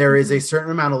 there is a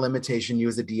certain amount of limitation you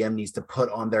as a DM needs to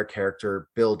put on their character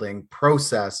building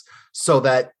process so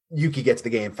that you could get to the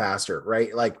game faster,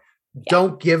 right? Like,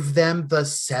 don't give them the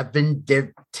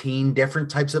 17 different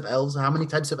types of elves. How many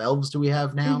types of elves do we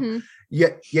have now?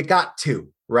 You got 2,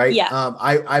 right? Yeah.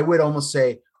 I would almost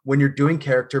say when you're doing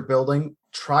character building,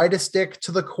 try to stick to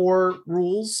the core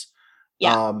rules.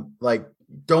 Yeah. Like,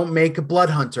 don't make a blood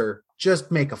hunter,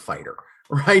 just make a fighter,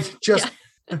 right?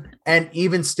 And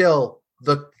even still,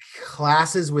 the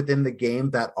classes within the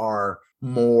game that are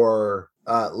more,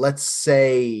 let's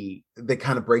say they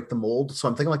kind of break the mold. So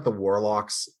I'm thinking like the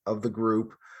warlocks of the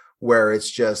group, where it's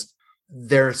just,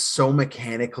 they're so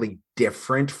mechanically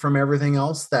different from everything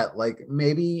else that like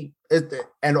maybe,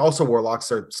 and also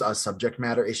warlocks are a subject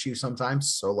matter issue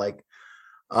sometimes. So like,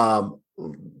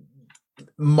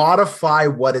 modify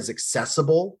what is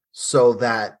accessible so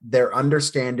that their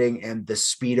understanding and the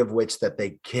speed of which that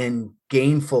they can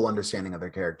gain full understanding of their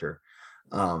character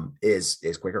is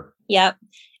quicker. Yep.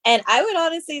 And I would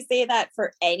honestly say that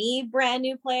for any brand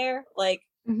new player, like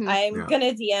I'm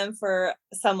gonna DM for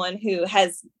someone who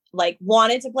has like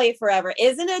wanted to play forever,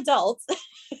 is an adult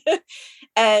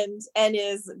and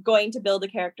is going to build a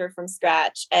character from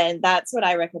scratch. And that's what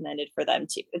I recommended for them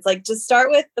too. It's like, just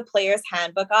start with the player's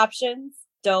handbook options.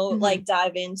 Don't like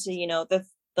dive into, you know, the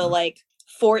like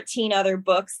 14 other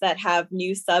books that have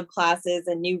new subclasses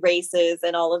and new races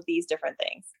and all of these different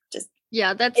things. Just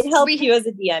it helps you as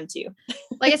a DM too.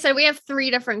 Like I said, we have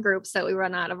 3 different groups that we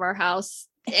run out of our house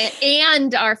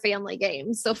and our family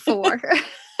games. So 4.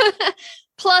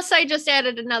 Plus, I just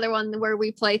added another one where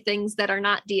we play things that are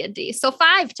not D&D. So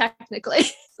 5 technically.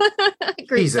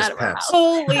 Jesus, Peps.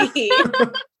 Holy.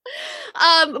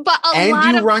 But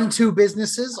you run 2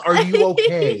 businesses? Are you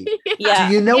okay? Yeah.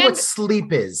 Do you know what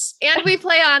sleep is? And we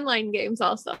play online games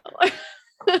also.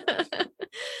 But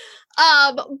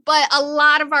a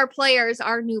lot of our players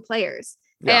are new players.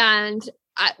 Yeah. And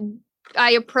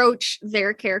I approach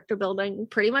their character building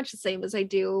pretty much the same as I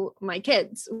do my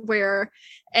kids, where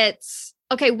it's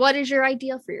okay, what is your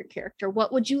ideal for your character?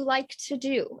 What would you like to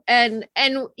do? And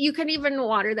you can even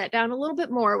water that down a little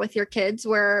bit more with your kids,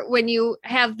 where when you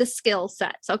have the skill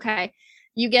sets, okay,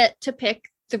 you get to pick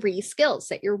 3 skills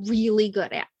that you're really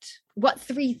good at. What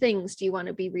 3 things do you want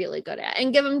to be really good at?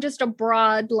 And give them just a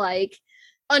broad, like,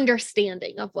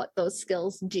 understanding of what those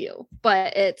skills do.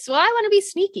 But it's, well, I want to be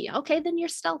sneaky. Okay, then you're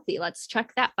stealthy. Let's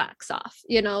check that box off.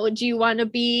 You know, do you want to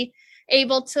be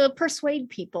able to persuade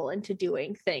people into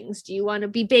doing things? Do you want to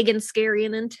be big and scary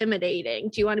and intimidating?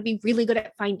 Do you want to be really good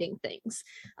at finding things?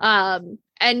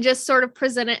 And just sort of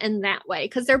present it in that way,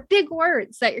 because they're big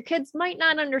words that your kids might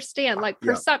not understand, like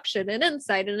perception and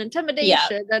insight and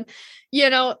intimidation. And, you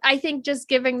know, I think just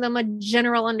giving them a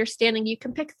general understanding, you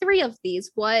can pick 3 of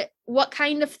these. What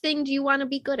kind of thing do you want to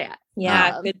be good at?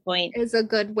 Yeah, good point. Is a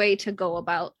good way to go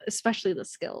about, especially the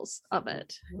skills of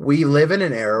it. We live in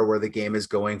an era where the game is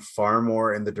going far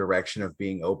more in the direction of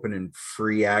being open and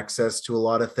free access to a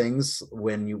lot of things.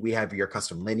 When we have your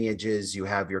custom lineages, you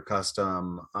have your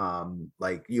custom,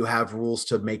 like you have rules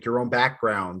to make your own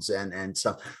backgrounds and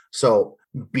stuff. So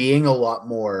being a lot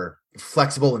more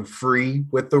flexible and free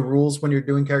with the rules when you're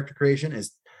doing character creation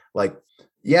is like,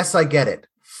 yes, I get it.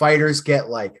 Fighters get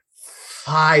like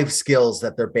 5 skills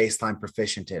that they're baseline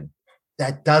proficient in.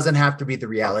 That doesn't have to be the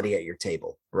reality at your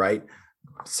table, right?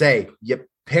 Say you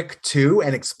pick 2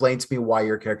 and explain to me why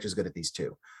your character is good at these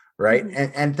 2, right?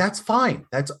 Mm-hmm. And that's fine.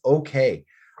 That's okay.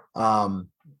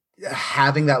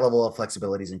 Having that level of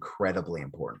flexibility is incredibly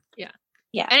important.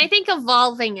 Yeah. And I think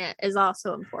evolving it is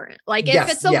also important. Like if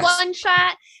it's a one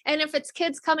shot, and if it's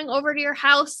kids coming over to your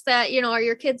house that, you know, are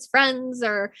your kids' friends,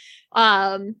 or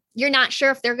you're not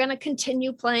sure if they're going to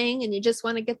continue playing and you just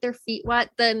want to get their feet wet,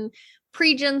 then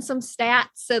pre-gen some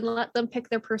stats and let them pick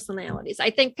their personalities. I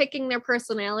think picking their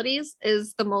personalities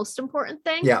is the most important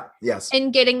thing. Yeah. Yes.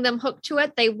 And getting them hooked to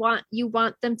it. You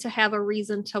want them to have a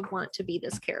reason to want to be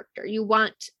this character. You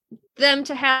want them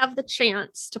to have the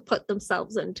chance to put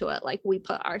themselves into it, like we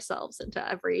put ourselves into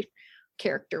every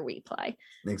character we play.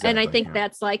 Exactly, and I think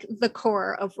that's like the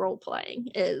core of role playing,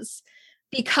 is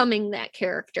becoming that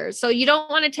character. So you don't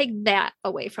want to take that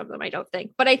away from them, I don't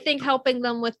think. But I think helping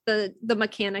them with the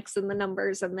mechanics and the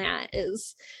numbers and that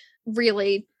is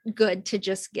really good to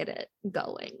just get it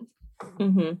going.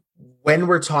 Mm-hmm. When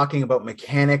we're talking about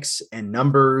mechanics and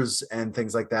numbers and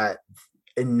things like that,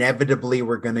 inevitably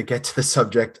we're going to get to the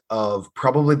subject of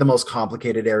probably the most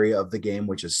complicated area of the game,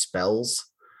 which is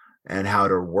spells and how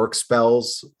to work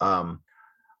spells.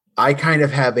 I kind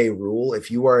of have a rule: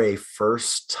 if you are a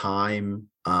first time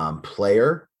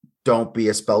player, don't be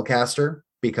a spellcaster,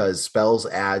 because spells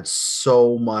add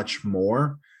so much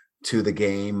more to the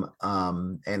game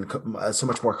and so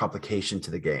much more complication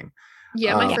to the game.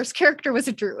 Yeah, my first character was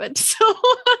a druid, so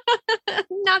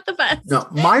not the best. No,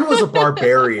 mine was a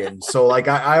barbarian. So like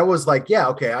I was like, yeah,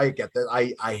 okay, I get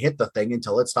that. I hit the thing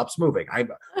until it stops moving.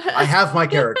 I have my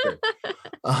character.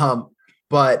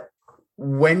 But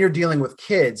when you're dealing with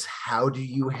kids, how do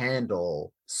you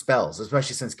handle spells?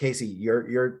 Especially since Casey,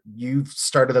 you've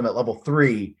started them at level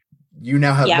 3. You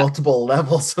now have multiple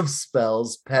levels of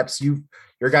spells. Peps,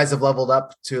 your guys have leveled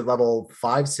up to level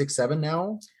 5, 6, 7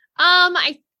 now.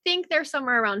 I think they're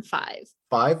somewhere around 5.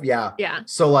 5, yeah.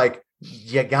 So like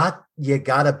you got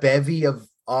a bevy of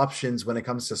options when it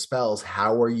comes to spells.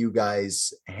 How are you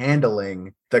guys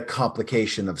handling the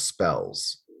complication of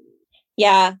spells?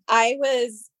 Yeah,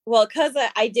 because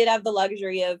I did have the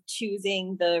luxury of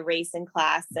choosing the race and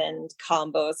class and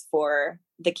combos for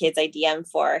the kids I DM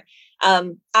for.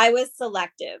 I was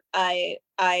selective.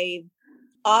 I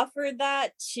offered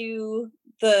that to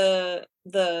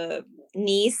the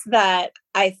niece that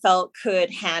I felt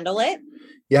could handle it.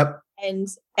 Yep.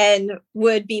 And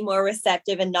would be more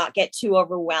receptive and not get too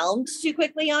overwhelmed too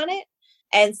quickly on it.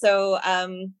 And so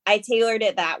I tailored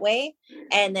it that way,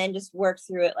 and then just worked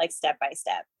through it like step by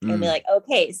step and be like,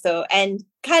 okay, so, and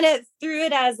kind of through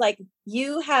it as like,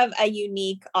 you have a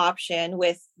unique option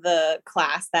with the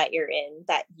class that you're in,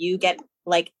 that you get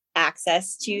like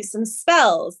access to some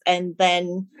spells, and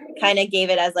then kind of gave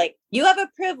it as like, you have a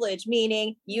privilege,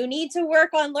 meaning you need to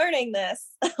work on learning this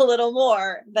a little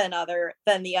more than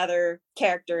the other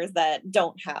characters that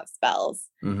don't have spells,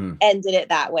 and did it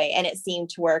that way. And it seemed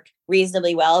to work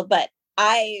reasonably well, but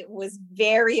I was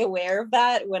very aware of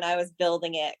that when I was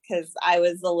building it, because I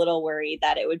was a little worried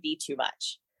that it would be too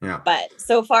much. Yeah. But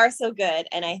so far so good.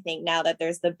 And I think now that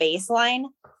there's the baseline,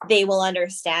 they will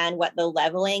understand what the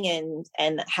leveling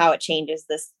and how it changes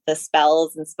the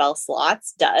spells and spell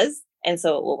slots does. And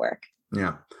so it will work.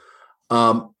 Yeah.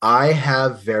 I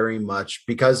have very much,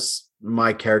 because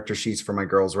my character sheets for my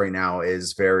girls right now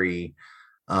is very,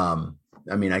 I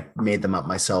mean, I made them up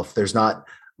myself.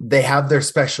 They have their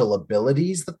special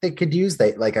abilities that they could use.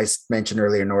 They, like I mentioned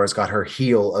earlier, Nora's got her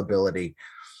heal ability.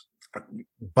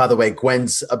 By the way,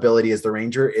 Gwen's ability as the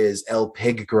ranger is El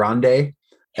Pig Grande.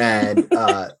 And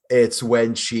it's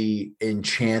when she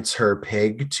enchants her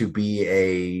pig to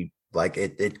be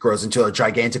it grows into a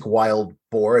gigantic wild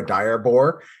boar, a dire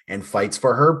boar, and fights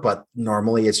for her. But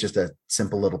normally it's just a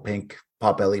simple little pink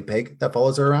pot-bellied pig that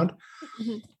follows her around.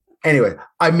 Mm-hmm. Anyway,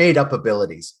 I made up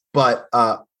abilities, but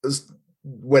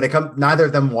when it comes, neither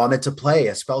of them wanted to play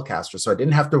a spellcaster, so I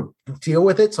didn't have to deal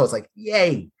with it. So I was like,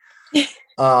 yay.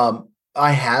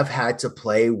 I have had to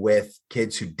play with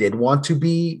kids who did want to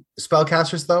be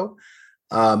spellcasters though.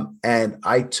 And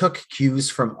I took cues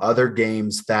from other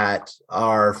games that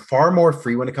are far more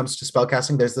free when it comes to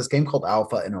spellcasting. There's this game called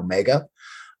Alpha and Omega.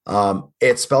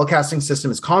 Its spellcasting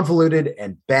system is convoluted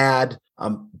and bad,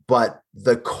 but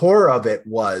the core of it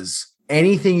was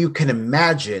anything you can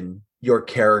imagine your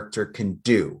character can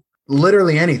do.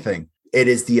 Literally anything. It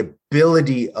is the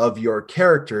ability of your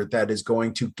character that is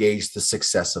going to gauge the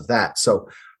success of that. So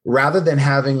rather than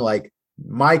having like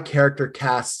my character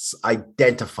casts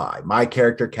Identify, my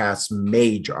character casts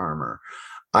Mage Armor,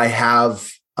 I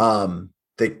have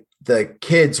the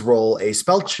kids roll a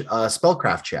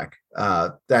spellcraft check.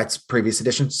 That's previous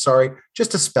edition. Sorry,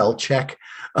 just a spell check,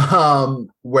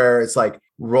 where it's like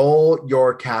roll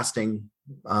your casting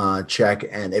check,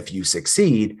 and if you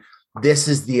succeed, this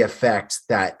is the effect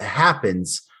that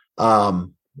happens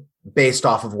based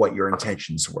off of what your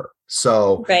intentions were.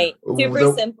 So right,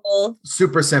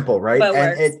 super simple, right?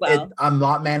 But and I'm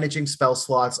not managing spell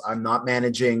slots. I'm not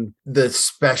managing the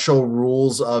special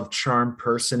rules of Charm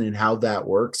Person and how that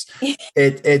works.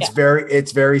 It's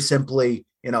very simply,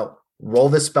 roll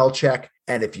the spell check,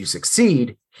 and if you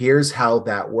succeed, here's how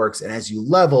that works. And as you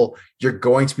level, you're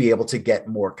going to be able to get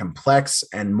more complex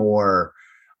and more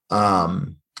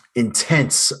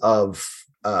intense of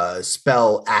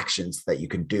spell actions that you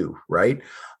can do, right?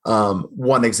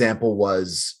 One example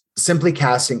was simply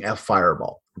casting a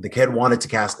fireball. The kid wanted to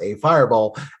cast a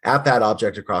fireball at that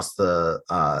object across the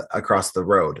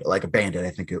road, like a bandit, I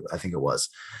think it was.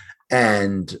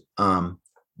 And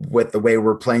with the way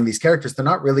we're playing these characters, they're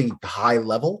not really high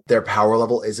level. Their power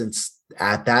level isn't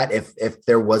at that. If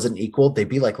there was an equal, they'd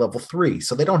be like level 3.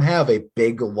 So they don't have a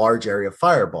big, large area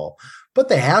fireball, but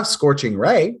they have Scorching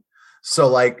Ray. So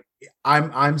like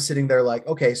I'm sitting there like,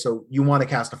 okay, so you want to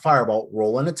cast a fireball,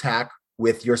 roll an attack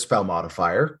with your spell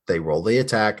modifier. They roll the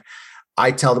attack.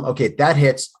 I tell them, okay, that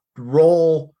hits,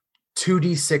 roll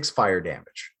 2d6 fire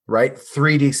damage, right?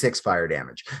 3d6 fire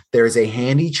damage. There's a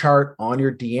handy chart on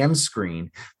your DM screen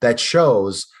that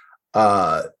shows,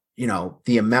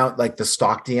 the amount, like the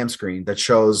stock DM screen that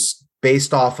shows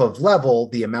based off of level,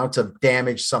 the amount of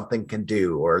damage something can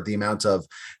do or the amount of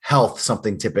health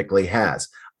something typically has.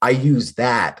 I use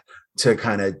that to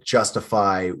kind of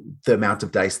justify the amount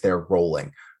of dice they're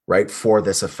rolling, right, for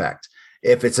this effect.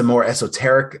 If it's a more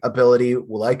esoteric ability,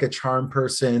 like a Charm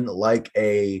Person, like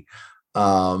a,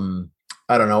 a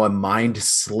Mind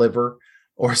Sliver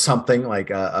or something like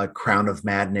a Crown of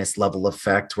Madness level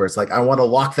effect, where it's like, I want to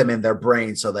lock them in their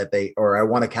brain so that I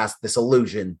want to cast this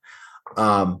illusion.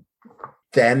 Then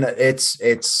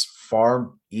it's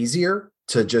far easier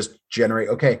to just generate,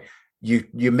 okay,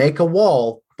 you make a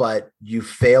wall, but you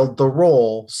failed the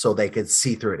roll so they could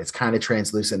see through it. It's kind of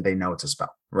translucent. They know it's a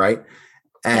spell, right?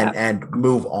 And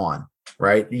move on,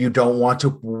 right? You don't want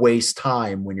to waste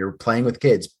time when you're playing with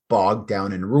kids bogged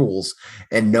down in rules,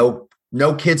 and no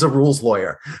kid's a rules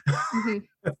lawyer,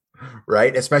 mm-hmm.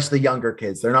 Right? Especially younger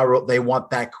kids. They're not, they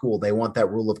want that cool. They want that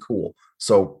rule of cool.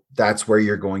 So that's where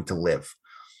you're going to live.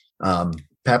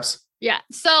 Peps? Yeah.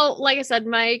 So like I said,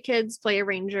 my kids play a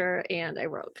ranger and a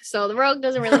rogue. So the rogue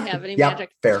doesn't really have any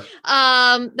magic. Fair.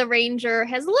 The ranger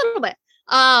has a little bit.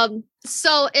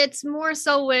 So it's more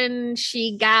so when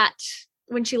she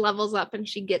levels up and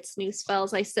she gets new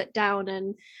spells, I sit down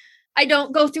and I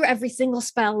don't go through every single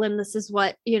spell and this is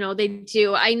what, they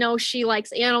do. I know she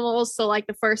likes animals. So like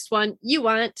the first one, you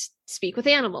want to speak with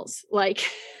animals. Like,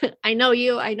 I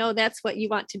know that's what you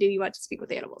want to do. You want to speak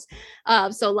with animals.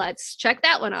 So let's check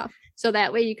that one off. So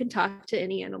that way you can talk to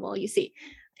any animal you see.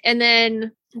 And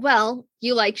then,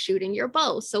 you like shooting your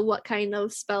bow. So what kind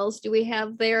of spells do we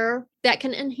have there that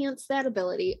can enhance that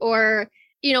ability? Or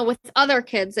with other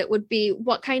kids, it would be,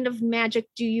 what kind of magic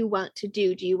do you want to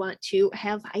do? Do you want to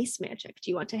have ice magic?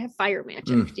 Do you want to have fire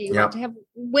magic? Do you want to have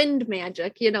wind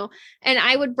magic? And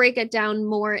I would break it down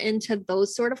more into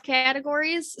those sort of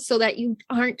categories so that you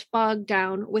aren't bogged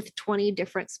down with 20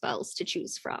 different spells to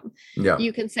choose from. Yeah.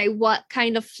 You can say, what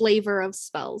kind of flavor of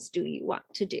spells do you want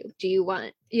to do? Do you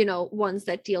want, ones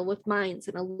that deal with minds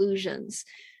and illusions?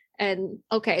 And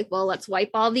okay, well, let's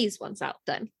wipe all these ones out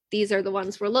then. These are the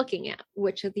ones we're looking at.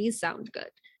 Which of these sound good?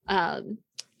 And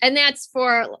that's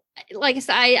for, like I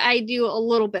said, I do a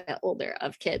little bit older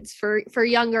of kids. For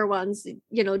younger ones,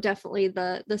 definitely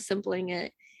the simpling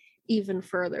it even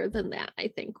further than that, I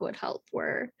think would help.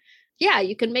 Where,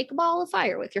 you can make a ball of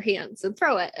fire with your hands and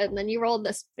throw it, and then you roll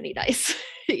this many dice,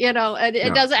 and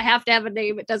it doesn't have to have a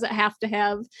name. It doesn't have to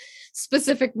have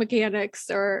specific mechanics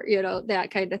or,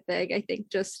 that kind of thing. I think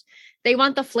just they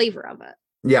want the flavor of it.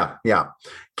 Yeah.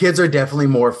 Kids are definitely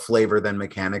more flavor than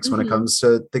mechanics when it comes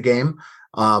to the game,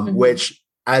 which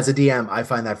as a DM, I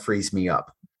find that frees me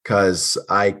up because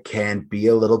I can be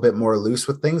a little bit more loose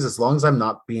with things as long as I'm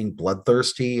not being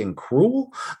bloodthirsty and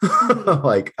cruel.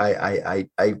 Like I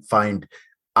find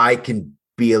I can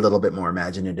be a little bit more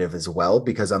imaginative as well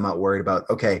because I'm not worried about,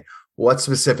 okay, what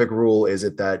specific rule is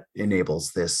it that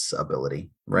enables this ability,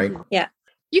 right? Yeah.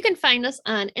 You can find us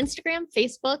on Instagram,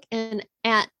 Facebook, and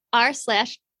at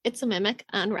r/It's a Mimic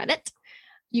on Reddit.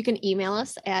 You can email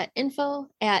us at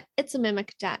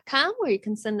info@itsamimic.com, where you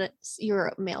can send us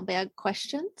your mailbag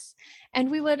questions.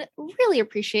 And we would really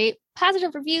appreciate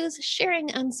positive reviews,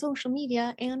 sharing on social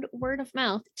media, and word of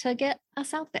mouth to get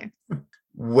us out there.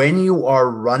 When you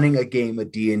are running a game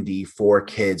of D&D for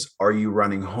kids, are you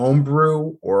running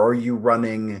homebrew or are you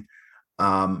running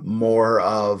more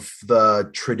of the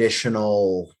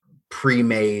traditional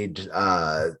pre-made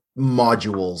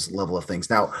modules level of things?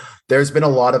 Now, there's been a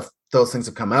lot of those things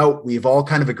have come out. We've all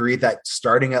kind of agreed that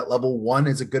starting at level 1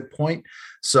 is a good point.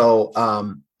 So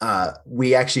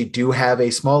we actually do have a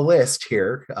small list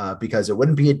here because it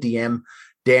wouldn't be a DM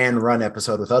Dan run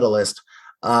episode without a list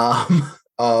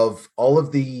of all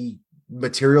of the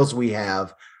materials we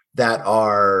have that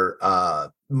are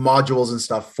modules and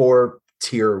stuff for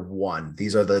tier 1.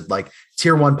 These are the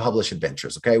tier 1 published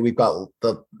adventures. Okay. We've got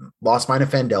the Lost Mine of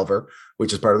Phandelver,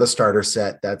 which is part of the starter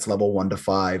set. That's level 1 to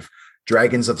 5.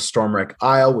 Dragons of Stormwreck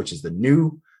Isle, which is the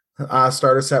new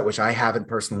starter set, which I haven't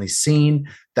personally seen.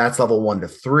 That's level 1 to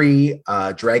 3.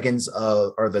 Dragons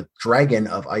or the Dragon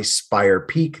of Icespire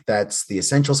Peak. That's the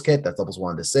Essentials kit. That's levels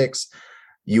 1 to 6.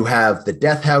 You have the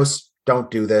Death House. Don't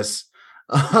do this.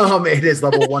 It is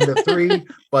level 1 to 3,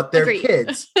 but they're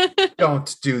kids.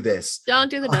 Don't do this. Don't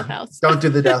do the Death House. Don't do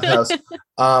the Death House.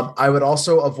 I would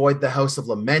also avoid the House of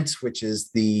Lament, which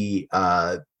is the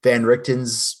Van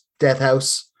Richten's Death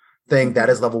House thing. That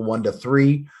is level 1 to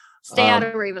 3. Stay out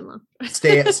of Ravenloft.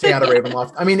 stay out of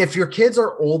Ravenloft. I mean, if your kids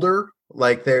are older,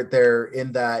 like they're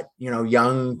in that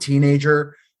young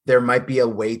teenager, there might be a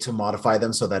way to modify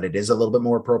them so that it is a little bit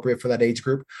more appropriate for that age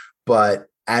group. But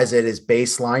as it is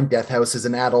baseline, Death House is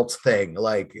an adult thing,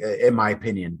 like in my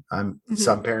opinion.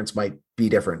 Some parents might be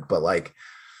different, but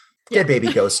get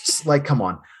baby ghosts. Come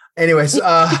on. Anyways,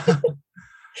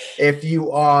 if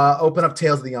you open up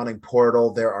Tales of the Yawning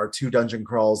Portal, there are 2 dungeon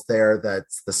crawls there.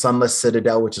 That's the Sunless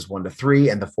Citadel, which is 1 to 3,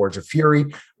 and the Forge of Fury,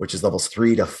 which is levels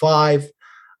 3 to 5.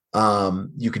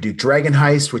 You could do Dragon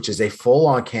Heist, which is a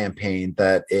full-on campaign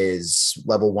that is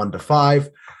level 1 to 5.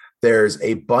 There's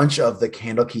a bunch of the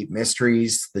Candlekeep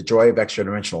Mysteries. The Joy of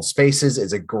Extra-Dimensional Spaces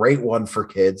is a great one for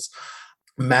kids.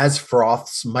 Maz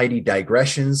Froth's Mighty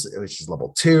Digressions, which is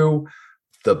level 2.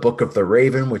 The Book of the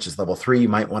Raven, which is level 3. You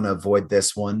might want to avoid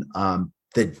this one.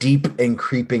 The Deep and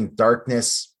Creeping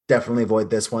Darkness, definitely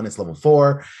avoid this one. It's level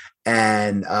 4.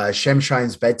 And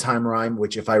Shemshine's Bedtime Rhyme,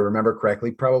 which, if I remember correctly,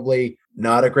 probably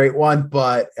not a great one,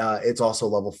 but it's also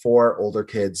level 4. Older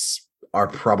kids are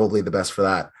probably the best for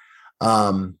that.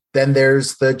 Then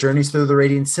there's the Journeys Through the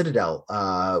Radiant Citadel.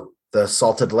 The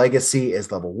Salted Legacy is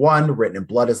level 1. Written in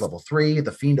Blood is level 3.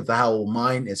 The Fiend of the Howl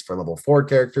Mine is for level 4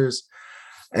 characters.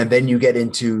 And then you get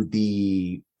into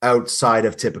the outside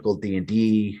of typical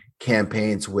D&D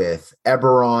campaigns with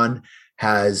Eberron.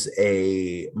 Has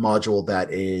a module that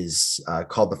is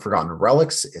called the Forgotten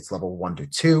Relics. It's level 1 to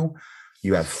 2.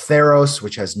 You have Theros,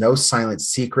 which has no silent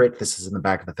secret. This is in the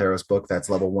back of the Theros book. That's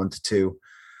level 1 to 2.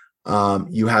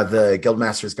 You have the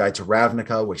Guildmaster's Guide to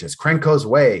Ravnica, which is Krenko's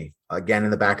Way, again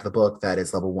in the back of the book. That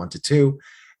is level 1 to 2.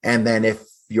 And then if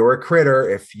you're a critter,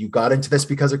 if you got into this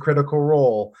because of Critical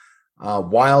Role,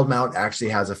 Wildmount actually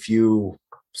has a few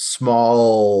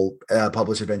small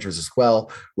published adventures as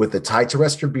well, with the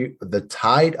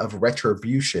Tide of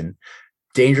Retribution,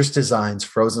 Dangerous Designs,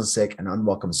 Frozen Sick, and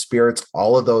Unwelcome Spirits.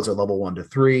 All of those are level 1 to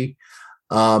 3.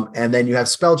 And then you have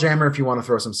Spelljammer if you want to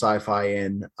throw some sci-fi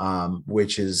in,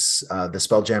 which is the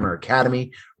Spelljammer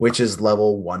Academy, which is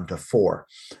level 1 to 4.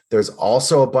 There's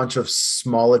also a bunch of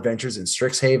small adventures in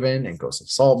Strixhaven and Ghost of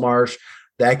Saltmarsh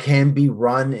that can be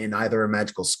run in either a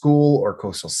magical school or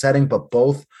coastal setting, but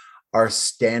both are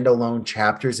standalone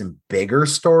chapters in bigger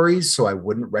stories, so I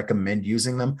wouldn't recommend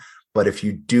using them. But if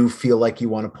you do feel like you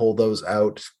want to pull those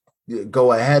out,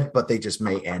 go ahead, but they just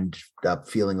may end up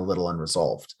feeling a little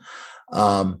unresolved.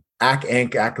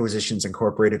 Inc. Acquisitions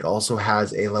Incorporated also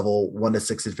has a level 1 to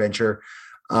 6 adventure,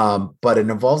 but it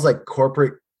involves like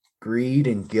corporate greed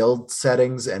and guild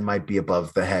settings and might be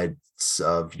above the heads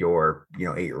of your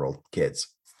 8-year-old kids.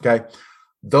 Okay,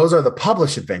 those are the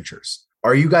published adventures.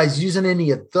 Are you guys using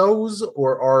any of those,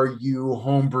 or are you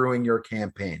homebrewing your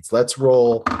campaigns? Let's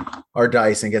roll our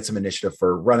dice and get some initiative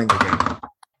for running the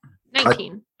game.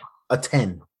 19. A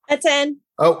 10. A 10.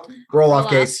 Oh, roll off,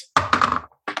 Case.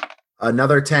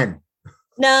 Another 10.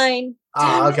 9.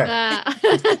 Okay.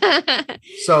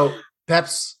 So,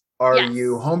 Peps, are Yes.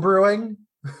 you homebrewing?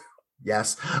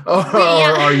 Yes. Or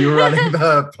are you running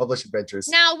the published adventures?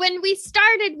 Now, when we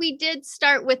started, we did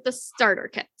start with the starter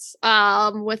kits,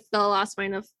 with the Lost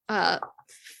Mine of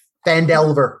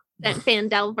Phandelver.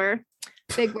 Phandelver.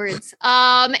 Big words.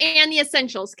 And the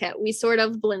Essentials kit. We sort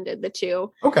of blended the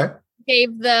two. Okay.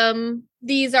 Gave them,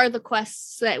 these are the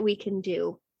quests that we can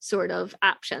do, sort of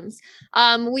options.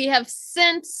 We have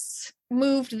since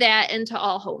moved that into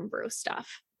all homebrew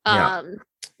stuff. Yeah.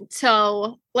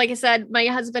 So like I said, my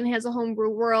husband has a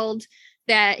homebrew world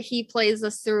that he plays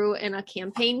us through in a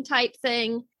campaign type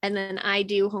thing. And then I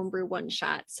do homebrew one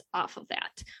shots off of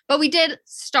that. But we did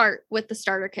start with the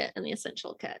starter kit and the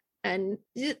essential kit, and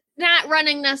not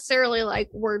running necessarily like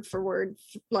word for word,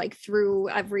 like through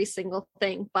every single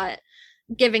thing, but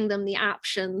giving them the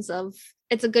options of,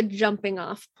 it's a good jumping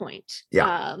off point.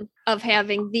 Of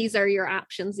having, these are your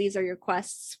options, these are your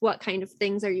quests, what kind of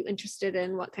things are you interested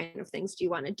in, what kind of things do you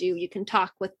want to do? You can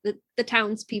talk with the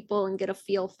townspeople and get a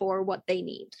feel for what they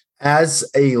need. As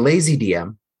a lazy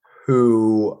DM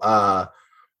who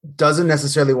doesn't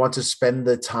necessarily want to spend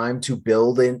the time to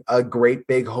build in a great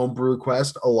big homebrew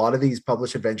quest, a lot of these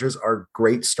published adventures are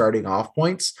great starting off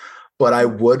points, but I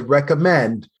would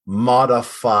recommend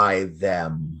modify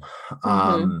them.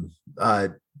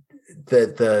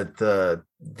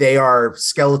 They are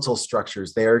skeletal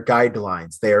structures. They are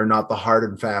guidelines. They are not the hard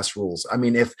and fast rules. I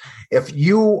mean, if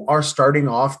you are starting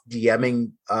off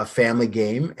DMing a family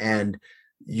game and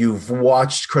you've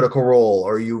watched Critical Role,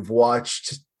 or you've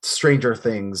watched Stranger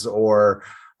Things, or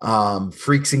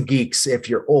Freaks and Geeks, if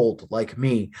you're old like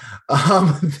me,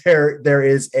 there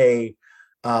is a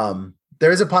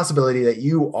possibility that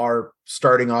you are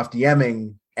starting off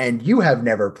DMing and you have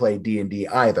never played D&D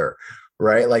either,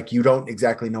 right? Like you don't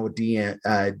exactly know what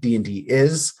D&D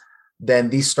is. Then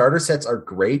these starter sets are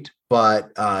great,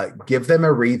 but give them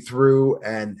a read through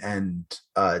and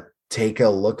take a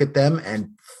look at them,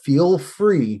 and feel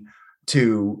free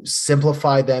to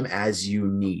simplify them as you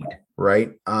need,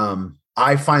 right?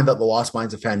 I find that the Lost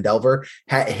Mines of Phandelver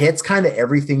hits kind of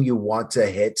everything you want to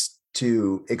hit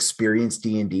to experience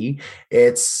D&D.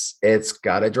 It's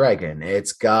got a dragon,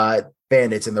 it's got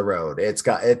bandits in the road, it's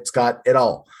got it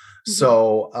all. Mm-hmm.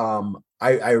 So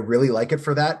I really like it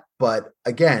for that. But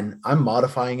again, I'm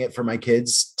modifying it for my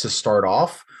kids to start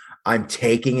off. I'm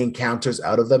taking encounters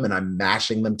out of them and I'm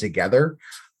mashing them together,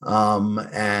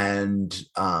 and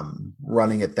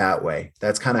running it that way.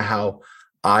 That's kind of how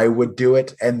I would do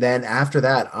it. And then after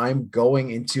that, I'm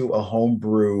going into a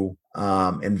homebrew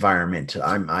environment.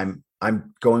 I'm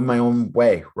going my own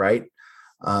way, right?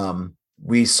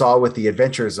 We saw with the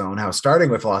Adventure Zone how starting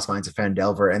with Lost Mines of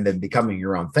Phandelver and then becoming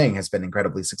your own thing has been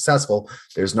incredibly successful.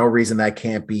 There's no reason that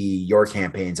can't be your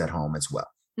campaigns at home as well,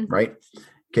 mm-hmm. Right?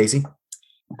 Casey?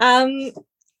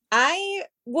 I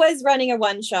was running a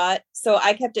one shot, so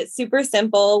I kept it super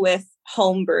simple with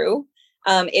homebrew.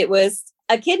 It was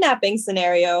a kidnapping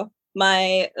scenario.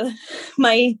 My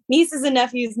nieces and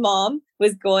nephews' mom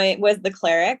was the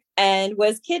cleric and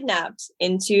was kidnapped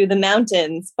into the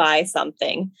mountains by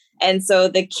something. And so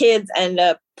the kids end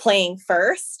up playing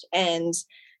first and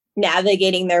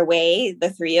navigating their way,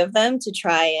 the three of them, to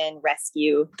try and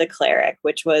rescue the cleric,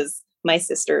 which was my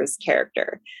sister's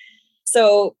character.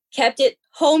 So kept it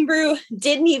homebrew,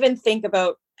 didn't even think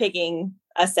about picking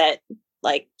a set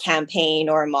like campaign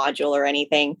or a module or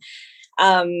anything.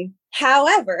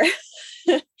 However,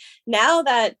 now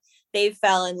that they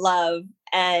fell in love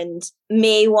and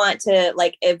may want to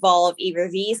like evolve either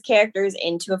these characters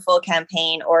into a full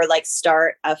campaign or like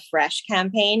start a fresh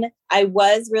campaign. I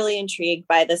was really intrigued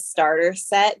by the starter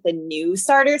set, the new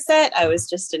starter set. I was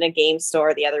just in a game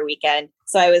store the other weekend.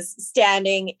 So I was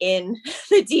standing in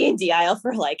the D&D aisle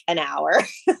for like an hour.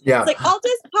 Yeah. It's like, I'll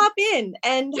just pop in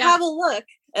and have a look.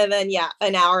 And then,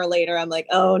 an hour later, I'm like,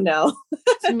 oh no.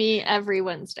 It's me every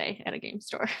Wednesday at a game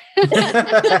store.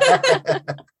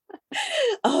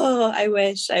 Oh, I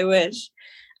wish. So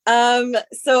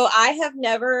I have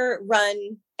never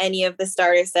run any of the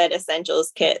starter set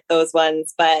essentials kit, those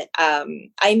ones, but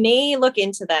I may look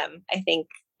into them. I think,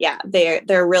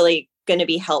 they're really going to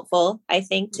be helpful, I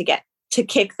think, to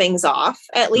kick things off,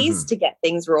 at least to get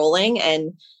things rolling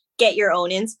and get your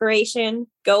own inspiration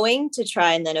going to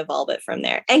try and then evolve it from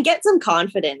there and get some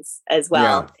confidence as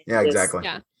well. Yeah, exactly.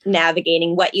 Yeah.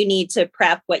 Navigating what you need to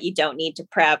prep, what you don't need to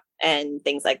prep, and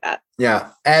things like that. Yeah.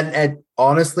 And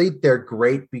honestly, they're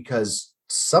great because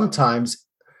sometimes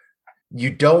you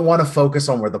don't want to focus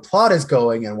on where the plot is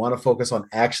going and want to focus on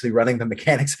actually running the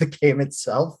mechanics of the game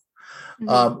itself,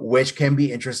 which can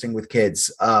be interesting with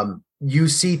kids. You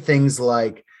see things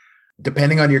like,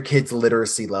 depending on your kids'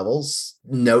 literacy levels,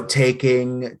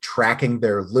 note-taking, tracking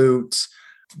their loot,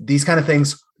 these kind of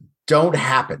things don't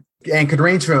happen and could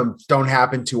range from don't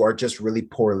happen to are just really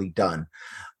poorly done.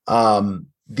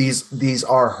 These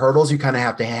are hurdles you kind of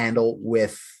have to handle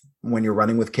with when you're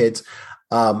running with kids.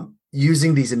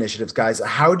 Using these initiatives, guys,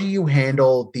 how do you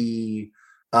handle the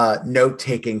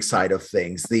note-taking side of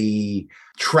things, the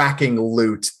tracking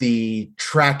loot, the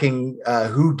tracking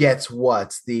who gets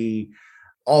what,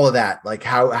 all of that? Like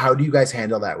how do you guys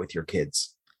handle that with your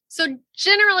kids? So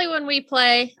generally when we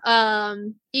play,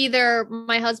 either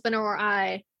my husband or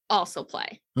I also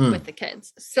play with the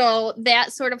kids. So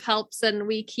that sort of helps. And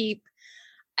we keep,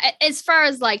 as far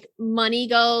as like money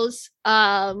goes,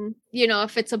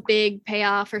 if it's a big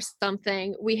payoff or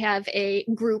something, we have a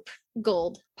group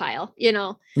gold pile,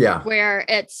 where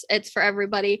it's for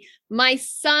everybody. My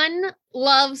son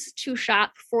loves to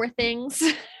shop for things.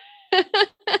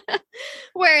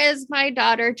 Whereas my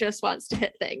daughter just wants to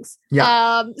hit things.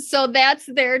 So that's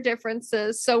their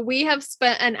differences. So we have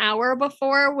spent an hour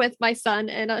before with my son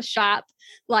in a shop,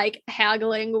 like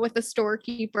haggling with the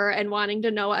storekeeper and wanting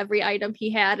to know every item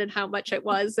he had and how much it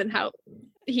was and how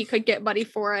he could get money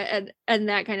for it and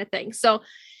that kind of thing. So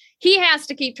he has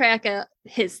to keep track of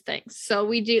his things. So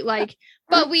we do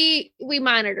but we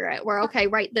monitor it. We're okay,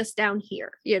 write this down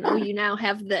here. You now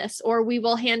have this, or we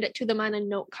will hand it to them on a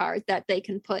note card that they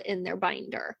can put in their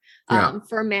binder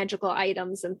for magical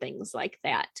items and things like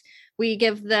that. We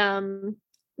give them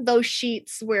those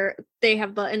sheets where they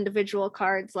have the individual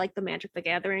cards, like the Magic the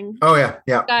Gathering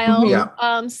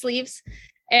style sleeves.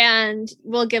 And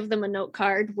we'll give them a note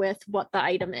card with what the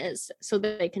item is so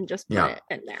that they can just put it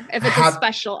in there. If it's a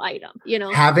special item,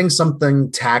 Having something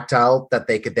tactile that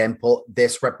they could then pull,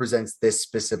 this represents this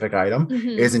specific item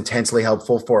is intensely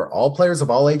helpful for all players of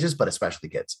all ages, but especially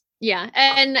kids. Yeah.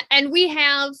 And we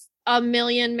have 1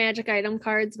 million magic item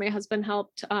cards. My husband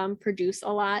helped produce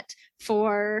a lot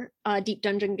for Deep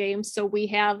Dungeon games. So we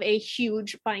have a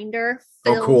huge binder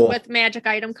filled with magic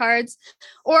item cards.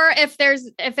 Or if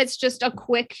it's just a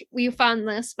quick, we found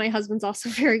this, my husband's also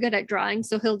very good at drawing.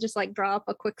 So he'll just like draw up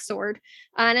a quick sword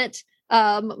on it.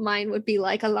 Mine would be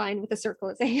like a line with a circle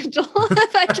as a handle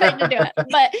if I tried to do it,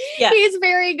 but he's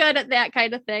very good at that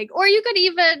kind of thing. Or you could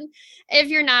even, if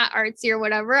you're not artsy or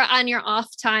whatever, on your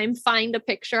off time, find a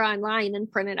picture online and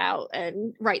print it out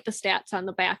and write the stats on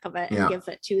the back of it and give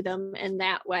it to them in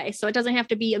that way. So it doesn't have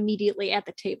to be immediately at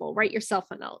the table. Write yourself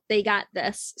a note. They got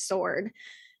this sword.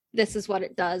 This is what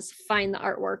it does. Find the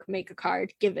artwork, make a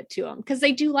card, give it to them. Because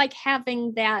they do like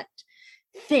having that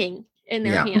thing in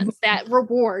their hands, that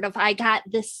reward of I got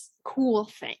this cool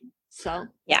thing. So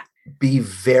be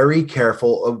very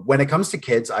careful when it comes to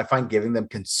kids. I find giving them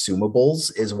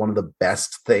consumables is one of the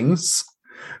best things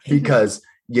because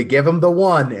you give them the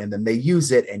one and then they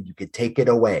use it and you could take it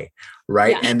away,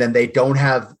 right? And then they don't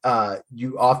have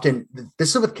you often,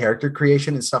 this is with character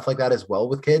creation and stuff like that as well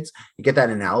with kids, you get that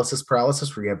analysis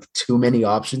paralysis where you have too many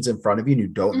options in front of you and you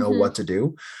don't know what to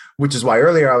do, which is why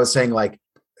earlier I was saying like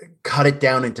cut it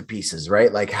down into pieces,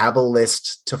 right? Like have a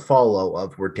list to follow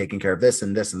of we're taking care of this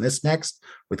and this and this next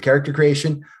with character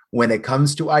creation. When it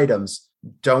comes to items,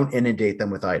 don't inundate them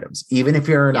with items. Even if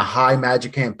you're in a high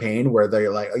magic campaign where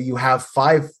they're like, oh, you have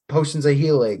 5 potions of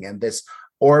healing and this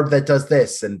orb that does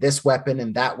this and this weapon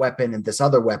and that weapon and this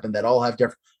other weapon that all have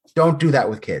different, don't do that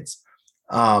with kids.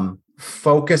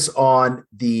 Focus on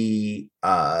the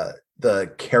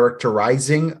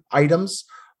characterizing items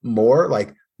more,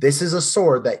 like this is a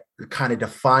sword that kind of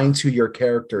defines who your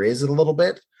character is a little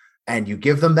bit, and you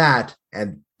give them that,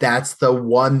 and that's the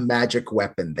one magic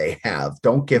weapon they have.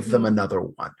 Don't give them another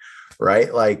one,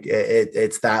 right? Like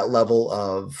it's that level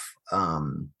of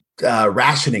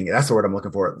rationing. That's the word I'm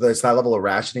looking for. There's that level of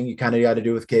rationing you kind of got to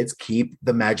do with kids. Keep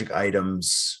the magic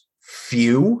items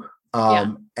few,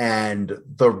 and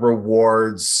the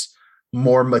rewards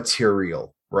more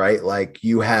material, right? Like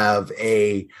you have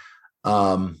a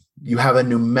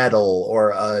new medal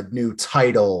or a new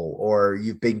title, or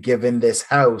you've been given this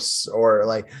house, or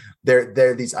like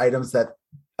they're these items that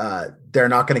they're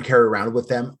not going to carry around with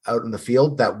them out in the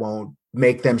field that won't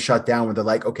make them shut down when they're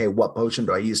like, okay, what potion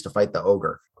do I use to fight the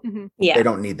ogre? Yeah. They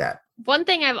don't need that. One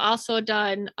thing I've also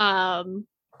done, and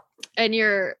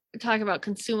you're talking about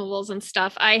consumables and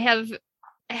stuff, I have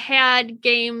had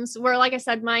games where, like I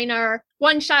said, mine are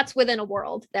one shots within a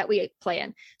world that we play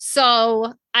in.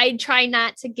 So I try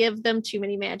not to give them too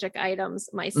many magic items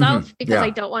myself because I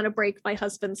don't want to break my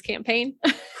husband's campaign.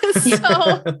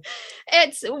 So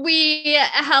we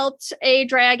helped a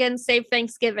dragon save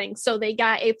Thanksgiving. So they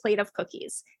got a plate of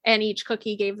cookies, and each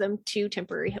cookie gave them 2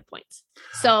 temporary hit points.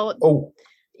 So,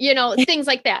 things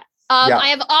like that. I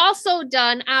have also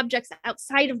done objects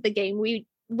outside of the game. We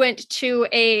went to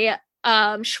a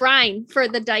shrine for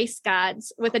the dice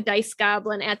gods with a dice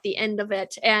goblin at the end of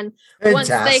it, and once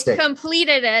they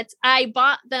completed it, I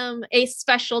bought them a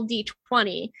special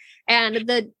D20, and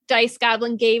the dice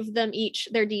goblin gave them each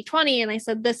their D20, and I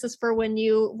said, this is for when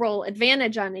you roll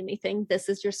advantage on anything, this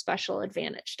is your special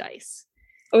advantage dice.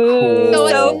 Ooh, so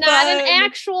it's so not fun. an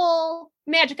actual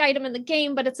magic item in the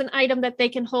game, but it's an item that they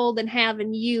can hold and have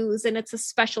and use, and it's a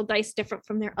special dice different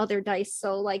from their other dice.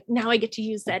 So like now I get to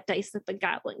use that dice that the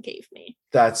goblin gave me.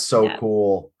 That's so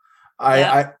cool.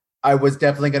 I was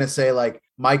definitely going to say, like,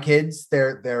 my kids,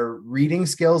 their reading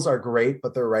skills are great,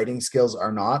 but their writing skills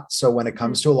are not. So when it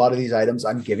comes to a lot of these items,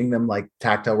 I'm giving them like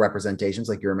tactile representations,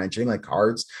 like you were mentioning, like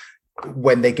cards.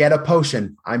 When they get a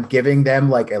potion, I'm giving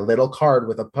them like a little card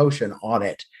with a potion on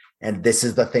it. And this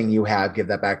is the thing you have. Give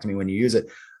that back to me when you use it.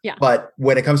 Yeah. But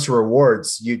when it comes to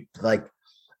rewards,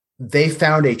 they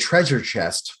found a treasure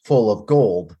chest full of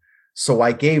gold. So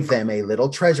I gave them a little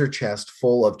treasure chest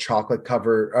full of chocolate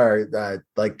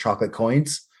like chocolate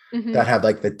coins that have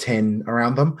like the tin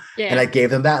around them. Yeah. And I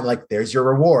gave them that. Like, there's your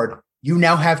reward. You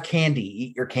now have candy.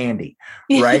 Eat your candy.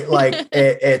 Right. Like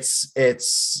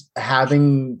it's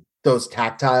having those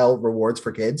tactile rewards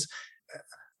for kids.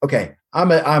 Okay.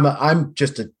 I'm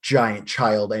just a giant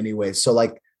child anyway. So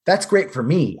like, that's great for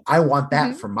me. I want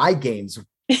that for my games,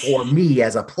 for me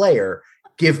as a player.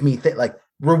 Give me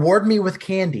reward me with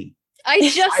candy. I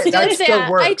just did that.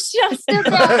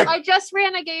 I just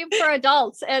ran a game for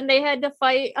adults, and they had to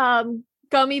fight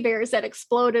gummy bears that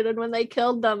exploded, and when they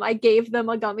killed them, I gave them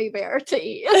a gummy bear to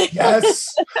eat.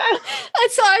 Yes.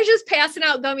 And so I was just passing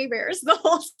out gummy bears the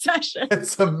whole session.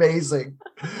 It's amazing.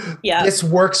 Yeah. This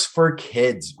works for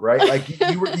kids, right? Like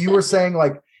you were saying,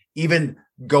 like, even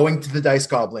going to the Dice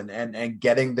Goblin and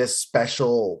getting this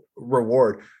special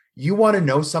reward. You want to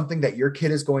know something that your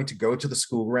kid is going to go to the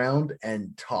school ground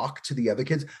and talk to the other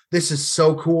kids. This is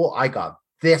so cool. I got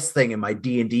this thing in my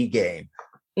D&D game.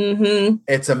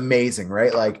 It's amazing,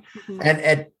 right? Like,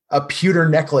 and a pewter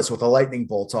necklace with a lightning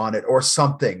bolt on it or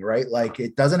something, right? Like,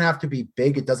 it doesn't have to be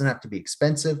big. It doesn't have to be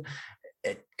expensive.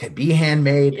 It could be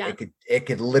handmade. Yeah. It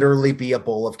could literally be a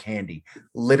bowl of candy.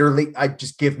 Literally,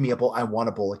 just give me a bowl. I want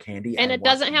a bowl of candy. And it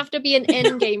doesn't have to be an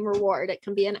in-game reward. It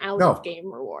can be an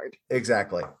out-of-game reward.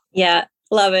 Exactly. Yeah,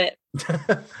 love it.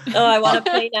 I want to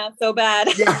play now so bad.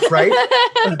 Yeah, right?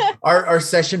 Our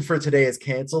session for today is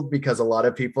canceled because a lot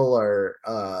of people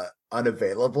are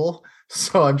unavailable.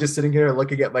 So I'm just sitting here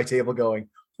looking at my table going,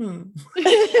 D&D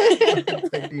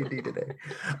today.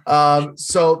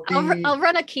 So I'll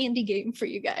run a candy game for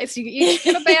you guys. You each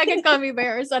get a bag of gummy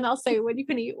bears, and I'll say when you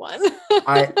can eat one.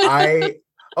 I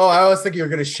was thinking you were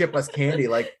going to ship us candy.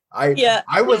 Like,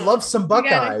 I would love some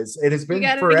Buckeyes. It has been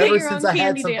forever since I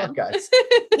had some Buckeyes.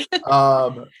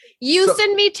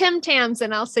 Send me Tim Tams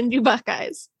and I'll send you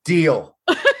Buckeyes. Deal.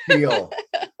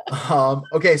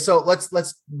 Okay, so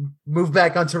let's move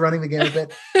back onto running the game a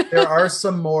bit. There are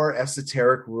some more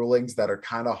esoteric rulings that are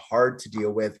kind of hard to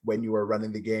deal with when you are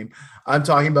running the game. I'm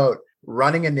talking about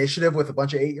running initiative with a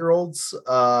bunch of 8-year-olds,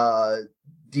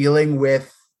 dealing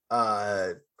with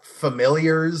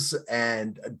familiars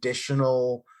and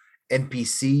additional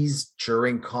NPCs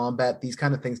during combat. These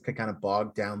kind of things can kind of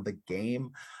bog down the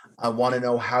game. I want to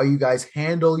know how you guys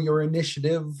handle your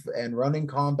initiative and running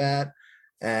combat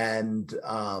and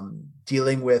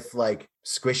dealing with like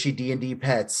squishy D&D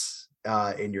pets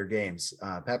in your games.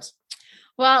 Peps?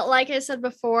 Well, like I said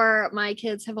before, my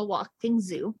kids have a walking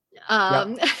zoo.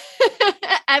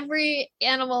 Every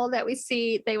animal that we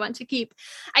see, they want to keep.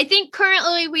 I think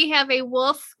currently we have a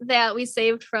wolf that we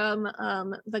saved from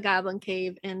the Goblin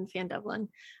Cave in Fandevlin,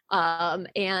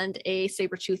 and a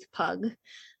saber-toothed pug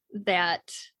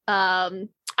that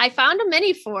I found a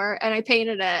mini for, and I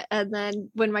painted it. And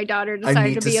then when my daughter decided I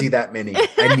need to see that mini.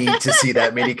 I need to see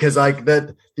that mini, because like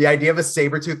the idea of a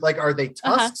saber tooth, like, are they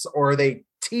tusks or are they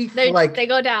teeth? Like, they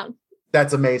go down.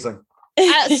 That's amazing.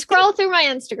 Scroll through my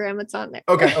Instagram; it's on there.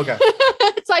 Okay.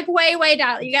 It's like way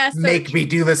down. You guys make me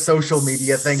do the social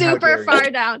media thing. Super far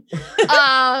down.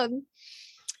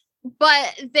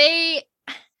 But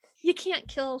you can't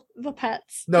kill the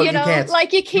pets. No, you can't.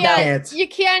 Like you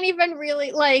can't even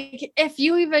really, like, if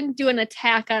you even do an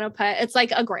attack on a pet, it's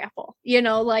like a grapple,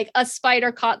 like a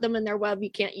spider caught them in their web, you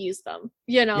can't use them,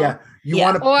 Yeah.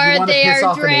 Or they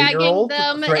are dragging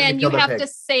them and you have to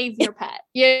save your pet.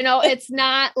 It's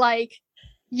not like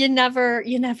you never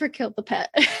kill the pet.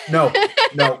 No.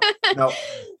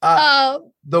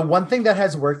 The one thing that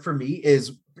has worked for me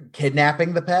is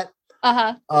kidnapping the pet.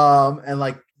 And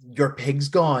like, your pig's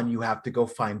gone, you have to go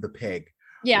find the pig.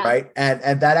 Yeah. Right.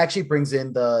 And that actually brings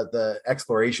in the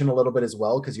exploration a little bit as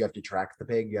well, because you have to track the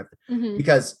pig. You have to,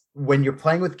 because when you're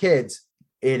playing with kids,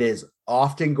 it is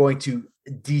often going to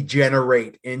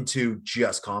degenerate into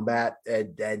just combat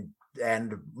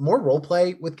and more role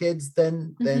play with kids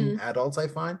than adults, I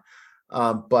find.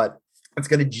 But it's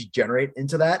going to degenerate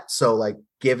into that. So like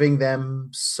giving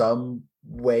them some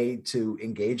way to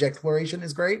engage exploration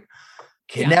is great.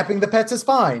 Kidnapping the pets is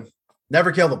fine.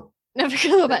 Never kill them. Never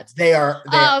kill the pets. They are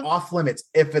off limits.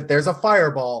 If there's a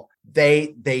fireball,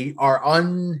 they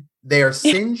are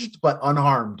singed but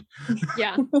unharmed.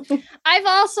 Yeah. I've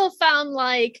also found,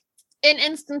 like, in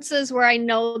instances where I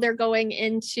know they're going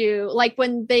into, like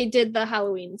when they did the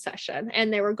Halloween session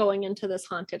and they were going into this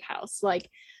haunted house, like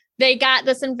they got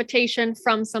this invitation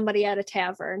from somebody at a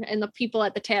tavern, and the people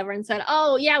at the tavern said,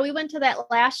 "Oh yeah, we went to that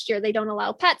last year. They don't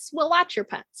allow pets. We'll watch your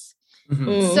pets."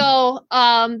 So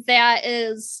that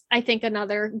is, I think,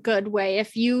 another good way.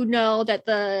 If you know that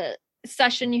the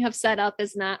session you have set up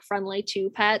is not friendly to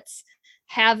pets,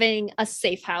 having a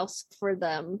safe house for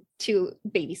them to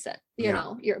babysit,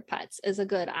 your pets is a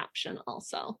good option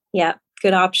also. Yeah,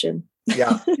 good option.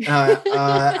 Yeah.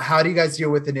 How do you guys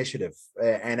deal with initiative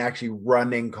and actually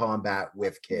running combat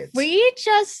with kids? We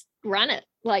just run it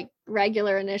like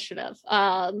regular initiative.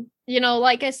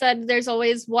 Like I said, there's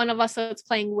always one of us that's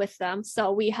playing with them.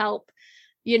 So we help,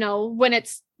 when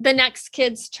it's the next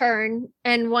kid's turn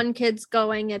and one kid's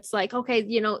going, it's like, okay,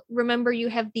 remember you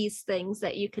have these things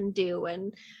that you can do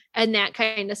and that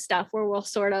kind of stuff, where we'll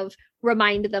sort of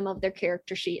remind them of their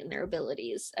character sheet and their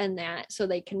abilities and that, so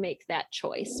they can make that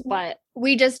choice. But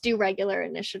we just do regular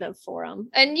initiative for them.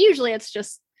 And usually it's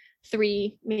just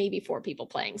 3, maybe 4 people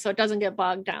playing, so it doesn't get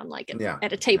bogged down like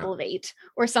at a table of 8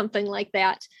 or something like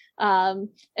that.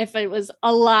 If it was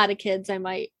a lot of kids, I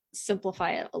might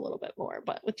simplify it a little bit more,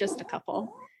 but with just a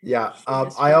couple.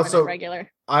 I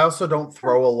also don't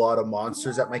throw a lot of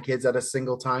monsters at my kids at a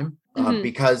single time,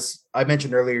 because I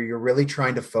mentioned earlier, you're really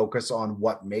trying to focus on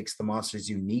what makes the monsters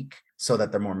unique so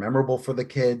that they're more memorable for the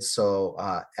kids. So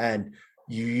and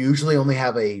you usually only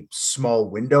have a small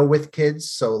window with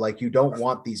kids. So like, you don't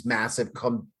want these massive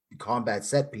combat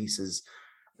set pieces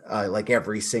like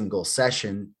every single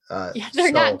session.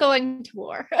 They're not going to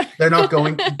war. they're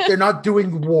not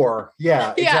doing war.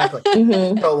 Yeah, exactly.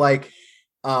 So like,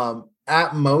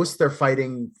 at most they're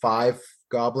fighting 5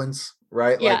 goblins,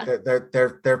 right? Yeah. Like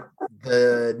they're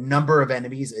the number of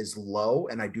enemies is low,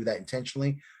 and I do that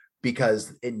intentionally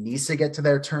because it needs to get to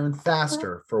their turn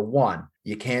faster. For one,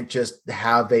 you can't just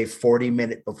have a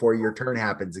 40-minute before your turn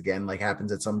happens again, like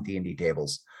happens at some D&D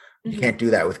tables. You can't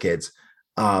do that with kids.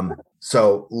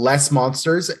 So less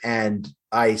monsters, and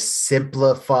I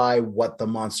simplify what the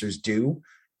monsters do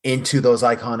into those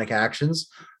iconic actions,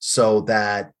 so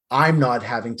that I'm not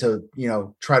having to,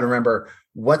 try to remember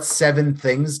what 7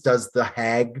 things does the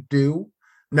hag do.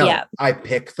 No, I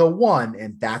pick the one,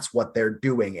 and that's what they're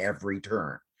doing every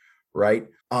turn. Right.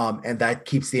 And that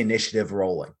keeps the initiative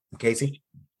rolling. Casey?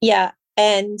 Yeah.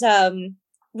 And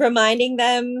reminding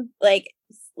them, like,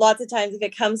 lots of times if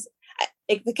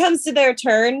it comes to their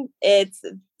turn, it's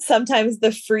sometimes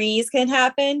the freeze can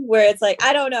happen where it's like,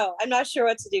 I don't know, I'm not sure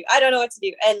what to do. I don't know what to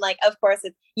do. And like, of course,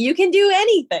 you can do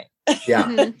anything.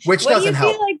 Yeah. Which doesn't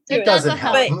help. Like it doesn't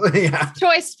help. Yeah.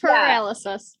 Choice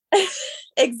paralysis.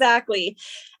 Exactly.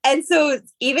 And so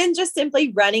even just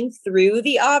simply running through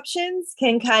the options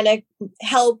can kind of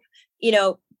help,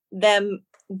 them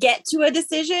get to a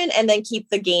decision and then keep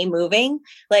the game moving.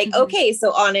 Like, okay,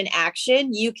 so on an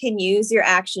action, you can use your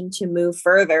action to move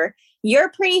further. You're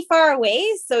pretty far away,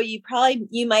 so you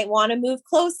might want to move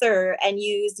closer and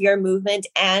use your movement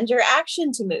and your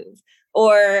action to move.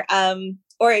 Or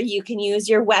you can use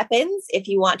your weapons if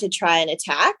you want to try an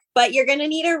attack, but you're going to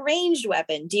need a ranged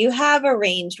weapon. Do you have a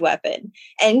ranged weapon?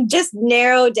 And just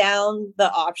narrow down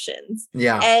the options.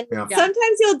 And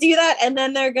sometimes you'll do that, and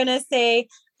then they're going to say,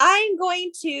 I'm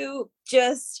going to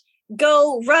just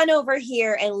go run over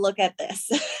here and look at this.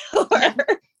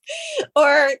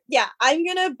 Or I'm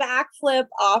going to backflip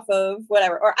off of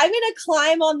whatever. Or I'm going to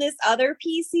climb on this other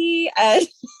PC.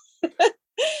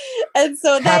 And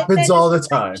so that happens all the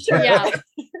time. Sure. Yeah.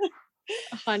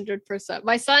 100%.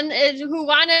 My son who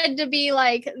wanted to be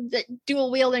like the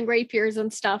dual wielding rapiers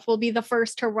and stuff will be the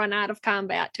first to run out of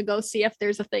combat to go see if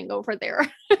there's a thing over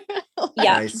there.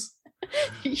 Nice.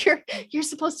 You're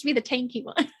supposed to be the tanky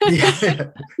one.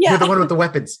 You're the one with the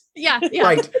weapons.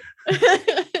 Right.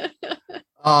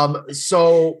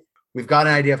 So we've got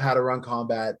an idea of how to run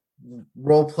combat.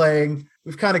 Role playing,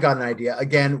 we've kind of got an idea.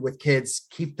 Again, with kids,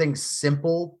 keep things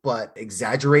simple but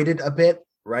exaggerated a bit,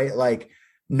 right? Like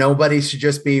nobody should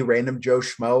just be random Joe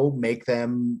Schmo. Make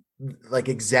them like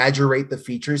exaggerate the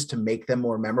features to make them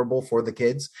more memorable for the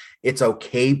kids. It's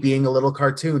okay being a little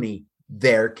cartoony.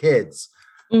 They're kids.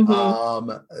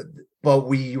 But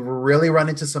we really run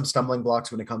into some stumbling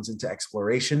blocks when it comes into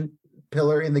exploration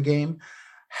pillar in the game.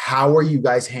 How are you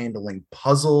guys handling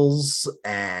puzzles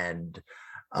and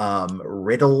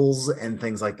riddles and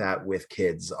things like that with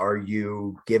kids? Are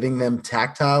you giving them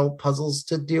tactile puzzles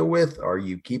to deal with? Are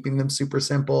you keeping them super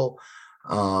simple?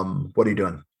 What are you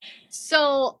doing?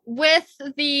 So when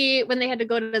they had to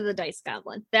go to the Dice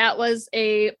Goblin, that was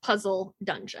a puzzle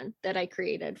dungeon that I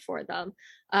created for them.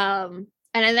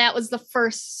 And that was the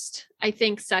first, I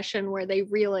think, session where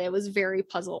it was very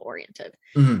puzzle oriented.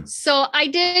 So I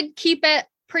did keep it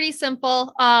pretty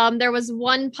simple. There was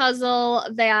one puzzle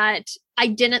that I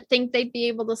didn't think they'd be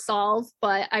able to solve,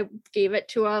 but I gave it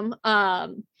to them.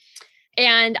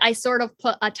 And I sort of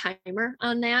put a timer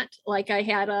on that. Like I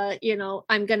had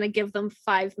I'm going to give them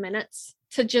 5 minutes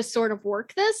to just sort of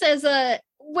work this as a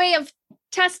way of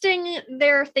testing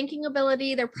their thinking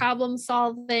ability, their problem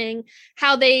solving,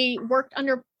 how they worked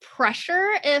under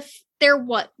pressure if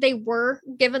they were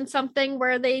given something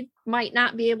where they might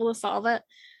not be able to solve it.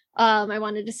 I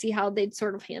wanted to see how they'd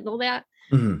sort of handle that.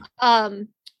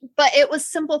 But it was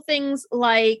simple things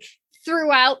like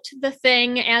throughout the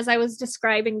thing, as I was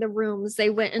describing the rooms, they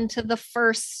went into the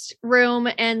first room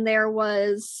and there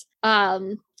was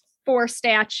 4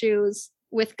 statues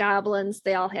with goblins.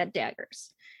 They all had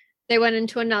daggers. They went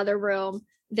into another room.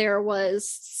 There was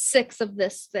 6 of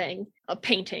this thing of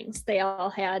paintings. They all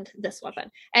had this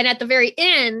weapon. And at the very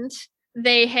end,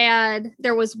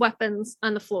 there was weapons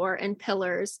on the floor and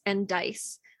pillars and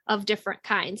dice of different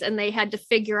kinds. And they had to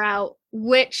figure out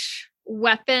which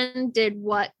weapon did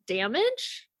what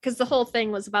damage, because the whole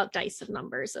thing was about dice and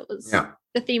numbers. It was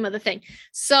the theme of the thing.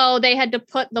 So they had to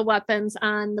put the weapons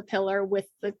on the pillar with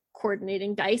the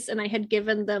coordinating dice. And I had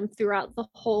given them throughout the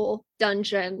whole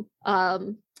dungeon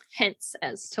hints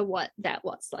as to what that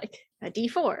was. Like a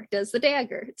D4 does the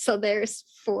dagger. So there's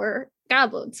 4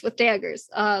 goblins with daggers.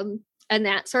 And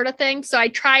that sort of thing. So I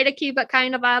try to keep it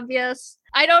kind of obvious.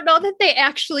 I don't know that they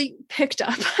actually picked up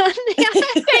on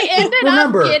that. They ended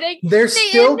Remember, up getting. They're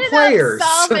still players.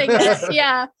 Solving it.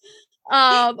 Yeah.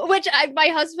 Which my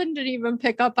husband didn't even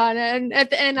pick up on it. And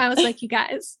at the end, I was like, you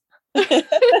guys. Yeah.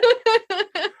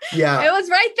 It was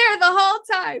right there the whole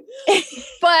time.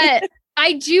 But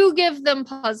I do give them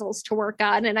puzzles to work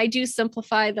on, and I do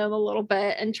simplify them a little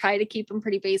bit and try to keep them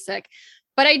pretty basic.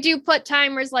 But I do put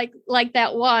timers like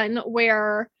that one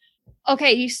where,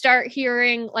 okay, you start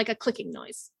hearing like a clicking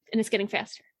noise and it's getting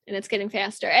faster and it's getting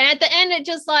faster. And at the end, it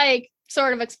just like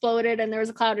sort of exploded and there was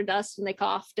a cloud of dust and they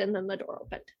coughed and then the door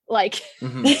opened. Like,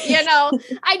 I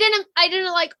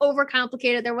didn't like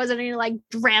overcomplicate it. There wasn't any like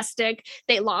drastic,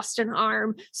 they lost an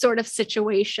arm sort of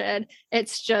situation.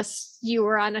 It's just you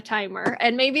were on a timer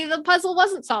and maybe the puzzle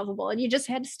wasn't solvable and you just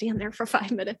had to stand there for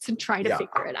 5 minutes and try to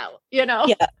figure it out,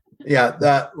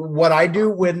 Yeah, what I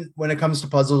do when it comes to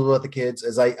puzzles with the kids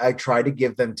is I try to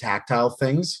give them tactile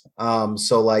things.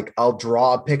 So like I'll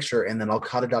draw a picture and then I'll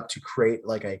cut it up to create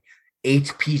like a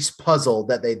 8-piece puzzle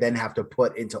that they then have to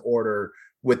put into order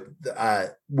with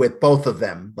both of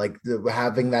them, like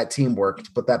having that teamwork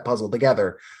to put that puzzle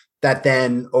together. That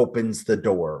then opens the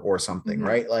door or something,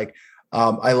 right? Like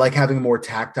I like having more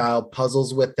tactile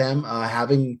puzzles with them,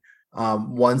 having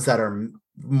ones that are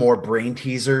more brain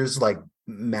teasers, like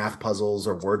math puzzles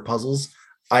or word puzzles.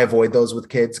 I avoid those with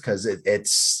kids because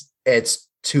it's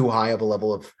too high of a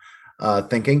level of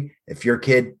thinking. If your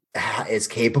kid is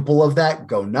capable of that,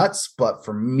 go nuts. But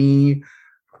for me,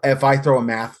 if I throw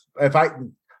math,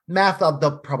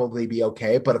 they'll probably be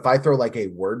okay. But if I throw like a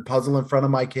word puzzle in front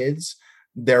of my kids,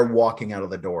 they're walking out of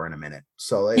the door in a minute.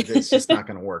 So it's just not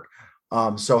going to work.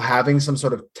 So having some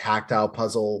sort of tactile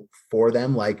puzzle for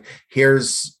them, like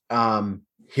here's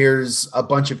a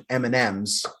bunch of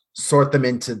M&Ms, sort them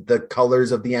into the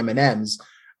colors of the M&Ms.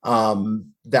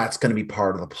 That's going to be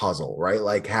part of the puzzle, right?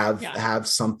 Like have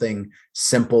something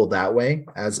simple that way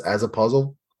as a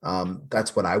puzzle.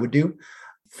 That's what I would do.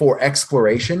 For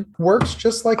exploration, works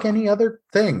just like any other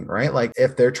thing, right? Like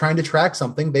if they're trying to track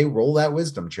something, they roll that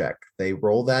wisdom check, they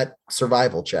roll that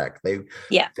survival check. They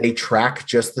track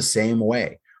just the same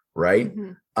way, right?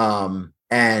 Mm-hmm.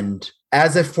 And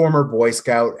as a former Boy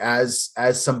Scout, as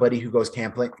somebody who goes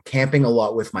camping a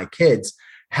lot with my kids,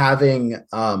 having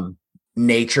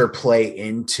nature play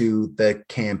into the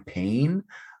campaign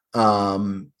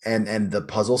and the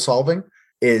puzzle solving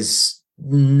is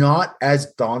not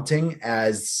as daunting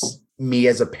as me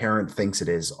as a parent thinks it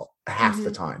is half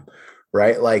the time,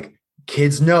 right? Like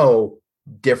kids know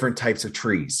different types of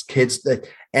trees. You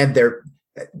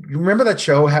remember that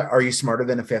show, Are You Smarter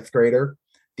Than a Fifth Grader?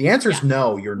 The answer is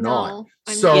no, you're not.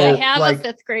 I have a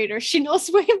fifth grader. She knows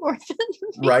way more than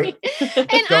me. Right. And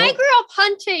I grew up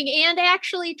hunting and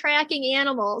actually tracking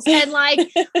animals. And like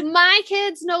my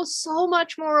kids know so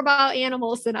much more about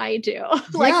animals than I do.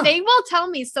 Like they will tell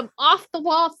me some off the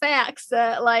wall facts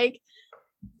that like,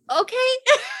 okay,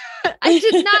 I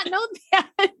did not know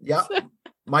that. Yeah.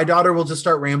 My daughter will just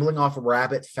start rambling off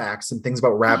rabbit facts and things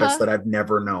about rabbits that I've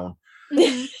never known.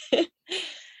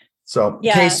 So,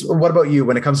 Case, what about you?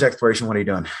 When it comes to exploration, what are you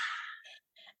doing?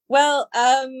 Well,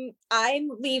 I'm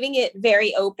leaving it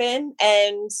very open,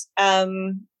 and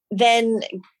then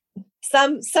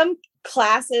some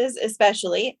classes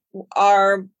especially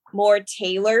are more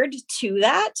tailored to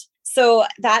that. So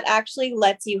that actually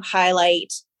lets you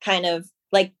highlight kind of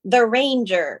like the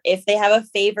ranger if they have a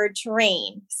favored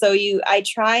terrain. So I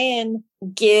try and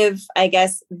give, I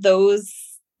guess, those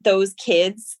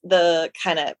kids the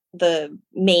kind of the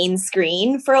main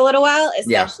screen for a little while,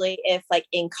 especially if like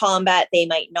in combat they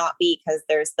might not be because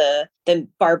there's the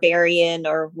barbarian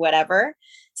or whatever.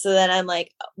 So then I'm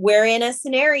like, we're in a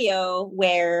scenario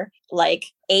where like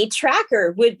a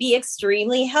tracker would be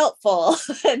extremely helpful.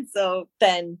 And so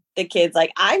then the kid's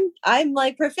like, I'm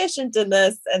like proficient in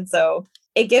this. And so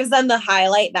it gives them the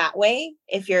highlight that way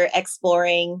if you're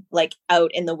exploring like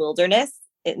out in the wilderness.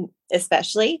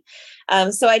 Especially.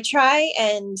 So I try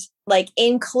and like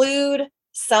include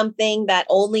something that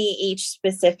only each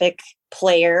specific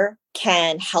player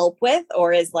can help with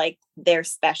or is like their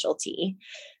specialty.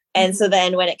 And so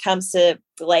then when it comes to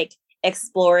like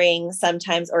exploring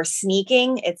sometimes or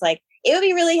sneaking, it's like, it would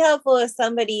be really helpful if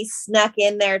somebody snuck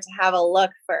in there to have a look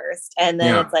first. And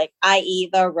then it's like, i.e.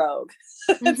 the rogue.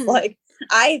 It's like,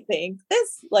 I think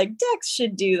this like Dex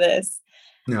should do this.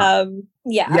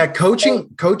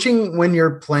 Coaching when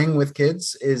you're playing with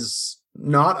kids is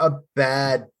not a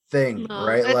bad thing,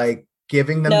 right? Like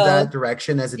giving them that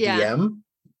direction as a DM.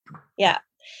 Yeah.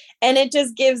 And it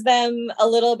just gives them a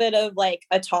little bit of like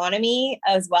autonomy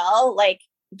as well. Like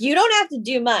you don't have to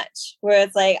do much where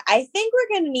it's like, I think we're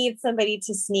going to need somebody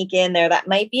to sneak in there. That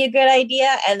might be a good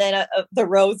idea. And then the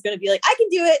rogue's going to be like, I can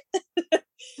do it.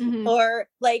 Or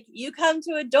like you come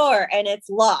to a door and it's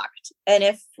locked. And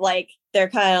if like, they're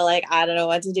kind of like, I don't know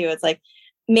what to do. It's like,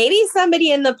 maybe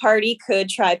somebody in the party could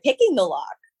try picking the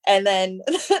lock. And then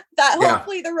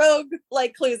hopefully the rogue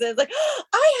like clues in. It's like,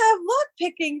 I have luck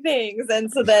picking things.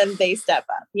 And so then they step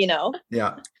up, you know?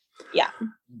 Yeah. Yeah.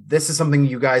 This is something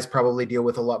you guys probably deal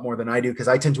with a lot more than I do because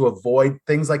I tend to avoid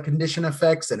things like condition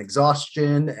effects and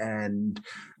exhaustion and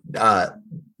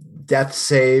death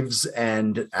saves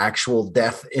and actual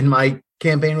death in my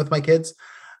campaign with my kids.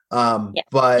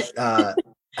 But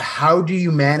how do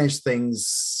you manage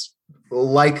things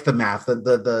like the math,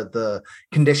 the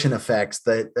condition effects,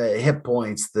 the hit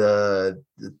points, do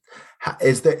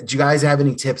you guys have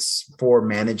any tips for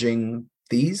managing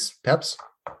these peps?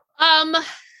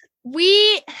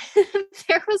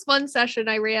 There was one session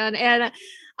I ran and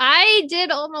I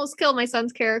did almost kill my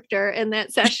son's character in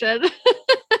that session.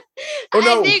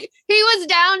 I think he was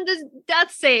down to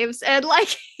death saves and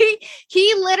like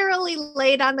he literally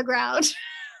laid on the ground.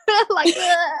 like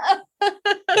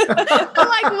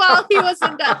while he was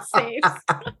in death saves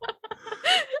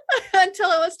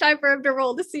until it was time for him to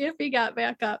roll to see if he got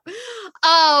back up.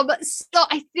 So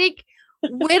I think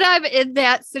when I'm in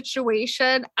that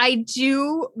situation, I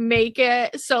do make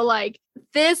it so like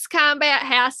this combat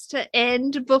has to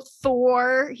end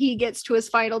before he gets to his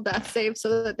final death save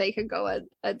so that they can go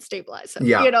and stabilize him.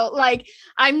 Yeah. You know, like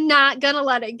I'm not gonna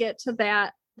let it get to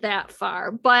that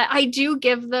far, but I do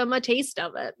give them a taste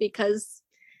of it because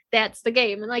that's the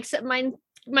game. And like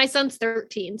my son's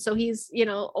 13, so he's, you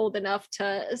know, old enough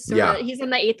to sort of, he's in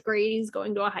the 8th grade, he's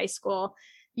going to a high school,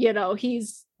 you know,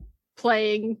 he's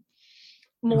playing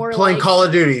Call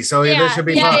of Duty, so this should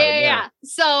be fine. Yeah.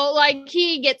 So like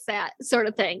he gets that sort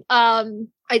of thing. I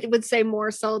would say more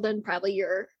so than probably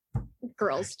your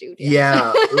girls do.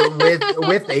 Yeah,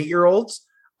 with 8-year-olds,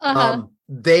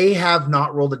 they have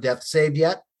not rolled a death save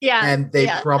yet. Yeah, and they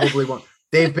probably won't.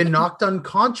 They've been knocked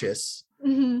unconscious,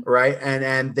 right?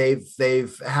 And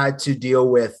they've had to deal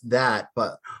with that.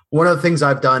 But one of the things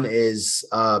I've done is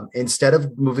instead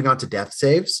of moving on to death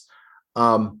saves,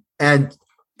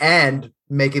 and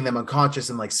making them unconscious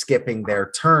and like skipping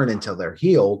their turn until they're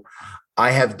healed,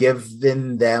 I have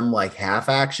given them like half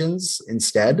actions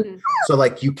instead. So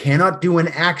like you cannot do an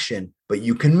action, but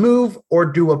you can move or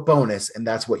do a bonus, and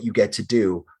that's what you get to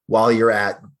do while you're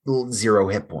at 0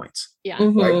 hit points. Yeah.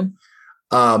 Right?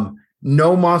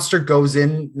 No monster goes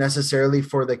in necessarily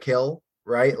for the kill,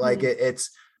 right? Like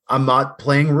I'm not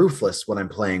playing ruthless when I'm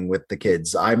playing with the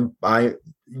kids.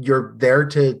 You're there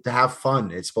to have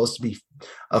fun. It's supposed to be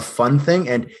a fun thing.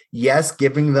 And yes,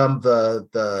 giving them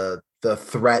the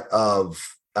threat of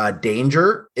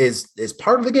danger is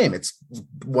part of the game. It's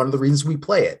one of the reasons we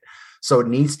play it. So it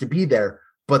needs to be there,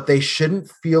 but they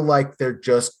shouldn't feel like they're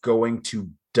just going to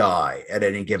die at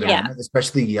any given moment,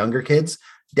 especially younger kids.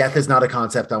 Death is not a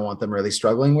concept I want them really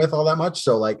struggling with all that much.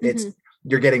 So like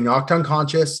you're getting knocked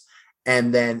unconscious.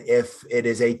 And then if it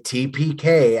is a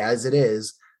TPK, as it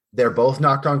is, they're both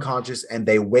knocked unconscious and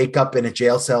they wake up in a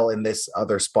jail cell in this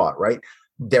other spot, right?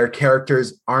 Their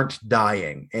characters aren't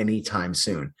dying anytime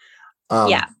soon.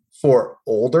 For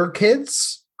older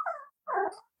kids,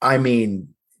 I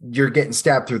mean, you're getting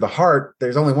stabbed through the heart.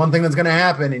 There's only one thing that's going to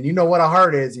happen, and you know what a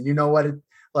heart is, and you know what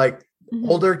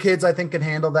older kids, I think, can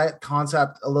handle that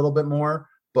concept a little bit more.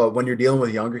 But when you're dealing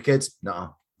with younger kids,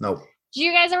 no. Do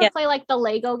you guys ever play like the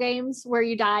Lego games where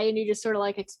you die and you just sort of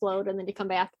like explode and then you come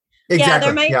back?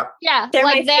 Exactly. They're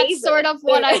like that's favorite. Sort of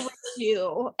what I would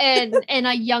do in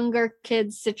a younger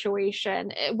kid's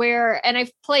situation and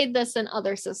I've played this in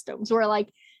other systems where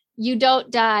like you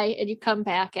don't die and you come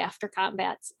back after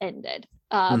combat's ended.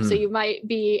 So you might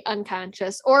be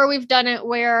unconscious, or we've done it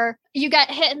where you got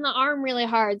hit in the arm really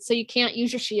hard, so you can't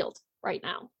use your shield right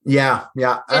now. Yeah.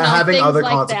 Having other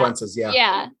like consequences. That.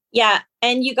 Yeah.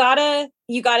 And you gotta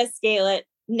scale it.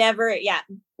 Never. Yeah.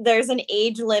 There's an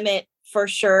age limit for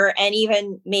sure. And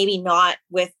even maybe not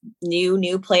with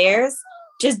new players,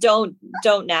 just don't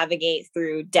navigate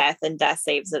through death and death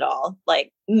saves at all.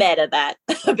 Like meta that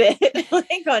a bit,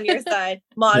 like on your side,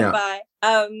 modify.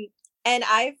 And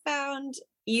I found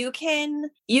you can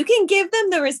give them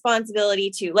the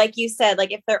responsibility to, like you said,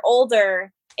 like if they're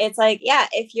older, it's like,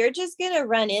 if you're just going to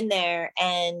run in there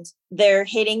and they're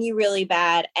hitting you really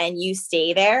bad and you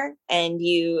stay there and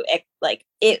you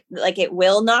it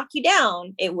will knock you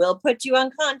down. It will put you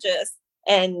unconscious,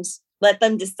 and let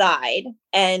them decide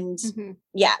and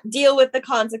deal with the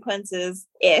consequences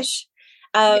ish.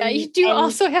 You do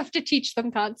also have to teach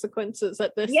them consequences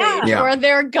at this age, or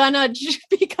they're gonna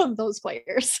become those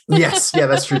players. Yes,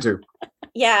 that's true too.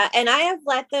 Yeah, and I have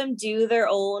let them do their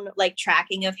own like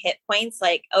tracking of hit points.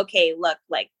 Like, okay, look,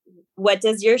 like what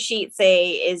does your sheet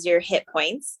say is your hit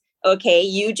points? Okay,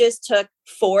 you just took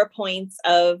 4 points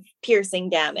of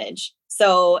piercing damage.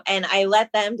 So, and I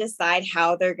let them decide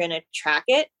how they're going to track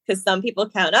it, because some people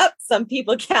count up, some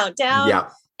people count down. Yeah.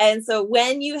 And so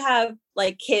when you have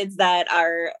like kids that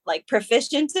are like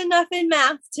proficient enough in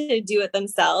math to do it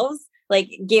themselves,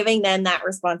 like giving them that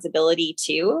responsibility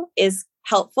too is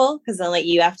helpful, because then like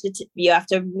you have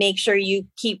to make sure you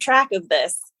keep track of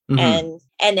this.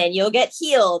 And then you'll get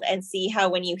healed and see how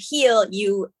when you heal,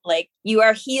 you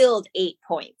are healed 8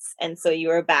 points. And so you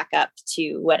are back up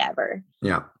to whatever.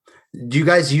 Yeah. Do you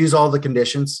guys use all the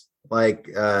conditions like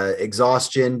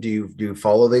exhaustion? Do you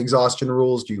follow the exhaustion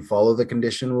rules? Do you follow the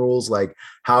condition rules? Like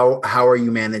how are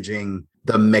you managing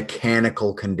the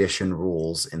mechanical condition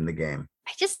rules in the game?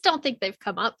 I just don't think they've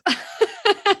come up.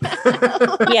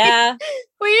 Yeah.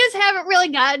 We just haven't really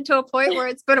gotten to a point where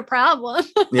it's been a problem.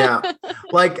 Yeah.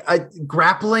 Like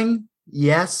grappling,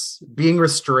 yes. Being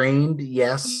restrained,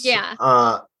 yes. Yeah.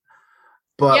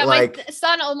 But like my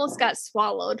son almost got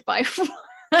swallowed by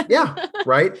yeah,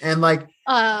 right. And like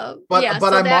but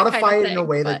I modify it in a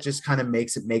way that just kind of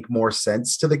makes it make more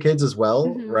sense to the kids as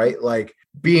well, right? Like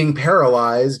being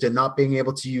paralyzed and not being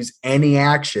able to use any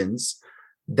actions,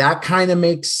 that kind of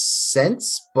makes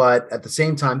sense, but at the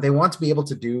same time, they want to be able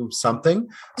to do something.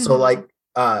 So like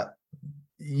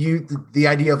the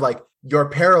idea of like you're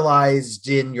paralyzed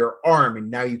in your arm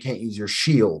and now you can't use your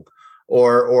shield,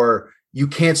 or you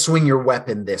can't swing your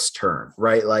weapon this turn,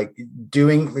 right? Like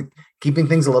keeping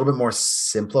things a little bit more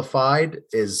simplified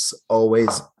is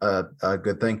always a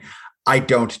good thing. I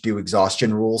don't do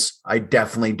exhaustion rules. I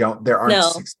definitely don't. There aren't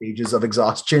 6 stages of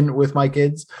exhaustion with my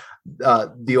kids.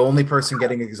 The only person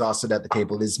getting exhausted at the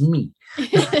table is me.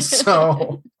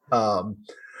 So,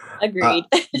 agreed.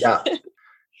 Yeah.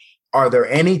 Are there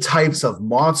any types of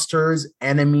monsters,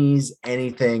 enemies,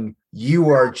 anything you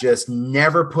are just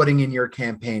never putting in your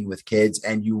campaign with kids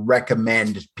and you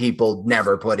recommend people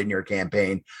never put in your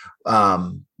campaign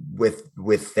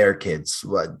with their kids?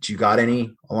 What, do you got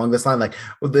any along this line? Like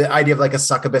the idea of like a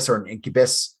succubus or an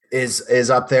incubus is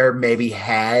up there, maybe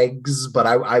hags, but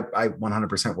I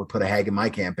 100% would put a hag in my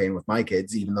campaign with my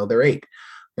kids, even though they're 8.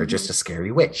 They're just a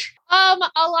scary witch. A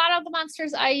lot of the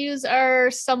monsters I use are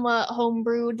somewhat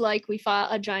homebrewed, like we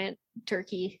fought a giant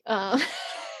turkey.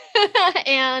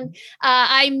 And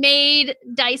I made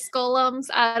dice golems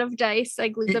out of dice. I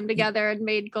glued them together and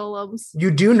made golems.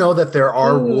 You do know that there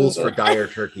are rules for dire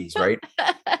turkeys, right?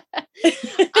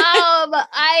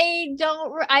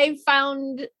 I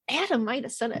found Adam might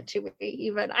have sent it to me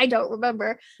even. I don't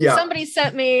remember. Yeah. Somebody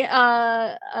sent me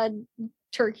a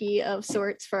turkey of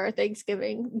sorts for our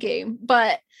Thanksgiving game,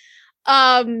 but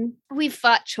we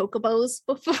fought chocobos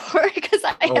before because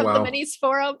I have the minis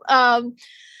for them.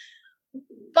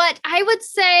 But I would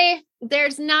say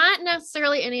there's not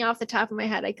necessarily any off the top of my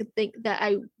head I could think that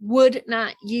I would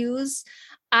not use.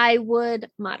 I would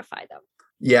modify them.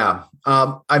 Yeah.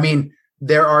 I mean,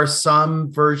 there are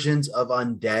some versions of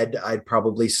undead I'd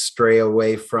probably stray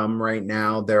away from right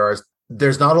now. There's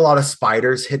not a lot of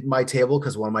spiders hitting my table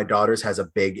because one of my daughters has a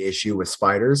big issue with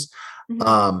spiders.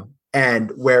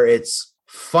 And where it's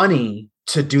funny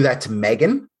to do that to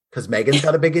Megan, because Megan's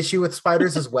got a big issue with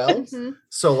spiders as well.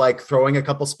 So like throwing a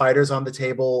couple spiders on the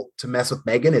table to mess with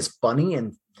Megan is funny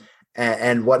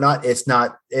and whatnot. It's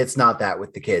not that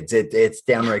with the kids. It's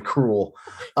downright cruel.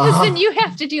 Because then you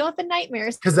have to deal with the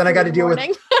nightmares. Because then I got to deal with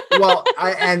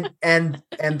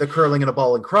and the curling in a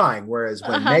ball and crying. Whereas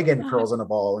when Megan curls in a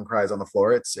ball and cries on the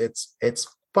floor, it's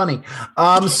funny.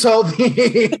 So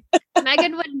the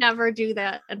Megan would never do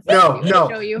that.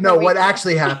 No. What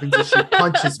actually happens is she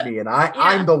punches me, and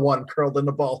I'm the one curled in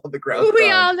the ball on the ground. We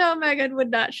all know Megan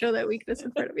would not show that weakness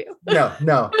in front of you.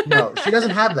 No. She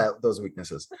doesn't have those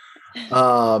weaknesses.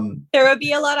 There would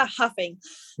be a lot of huffing.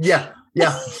 Yeah.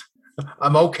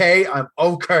 I'm okay.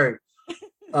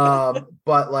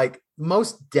 But like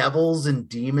most devils and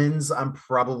demons, I'm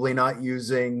probably not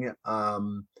using. I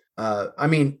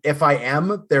mean, if I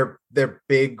am, they're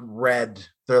big red.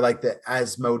 They're like the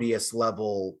Asmodeus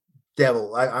level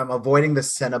devil. I'm avoiding the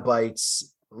Cenobites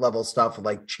level stuff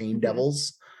like chain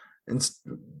devils. And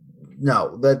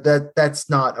no, that's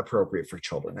not appropriate for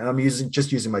children. And I'm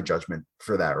using my judgment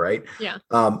for that, right? Yeah.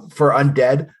 For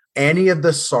undead, any of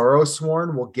the Sorrow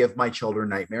Sworn will give my children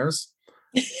nightmares.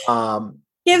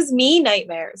 Gives me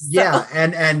nightmares. Yeah,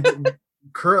 and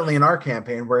currently in our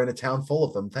campaign, we're in a town full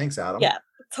of them. Thanks, Adam. Yeah.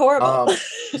 It's horrible.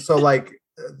 So like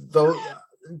those,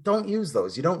 don't use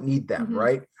those. You don't need them,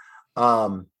 right?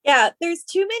 Yeah, there's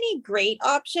too many great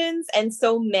options and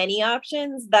so many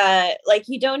options that like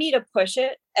you don't need to push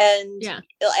it. And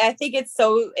I think it's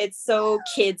so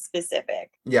kid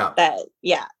specific. Yeah.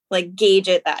 Like gauge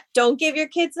it that. Don't give your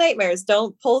kids nightmares.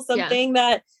 Don't pull something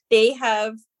that they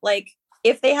have like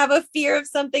if they have a fear of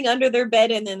something under their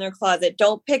bed and in their closet,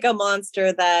 don't pick a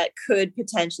monster that could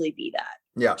potentially be that.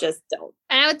 Yeah. Just don't.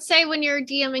 And I would say when you're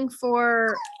DMing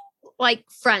for like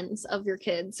friends of your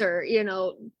kids or,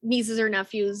 nieces or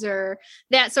nephews or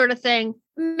that sort of thing,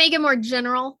 make it more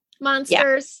general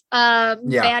monsters,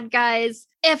 bad guys.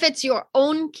 If it's your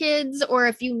own kids or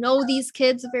if you know these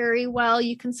kids very well,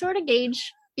 you can sort of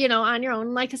gauge, on your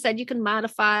own. Like I said, you can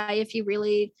modify if you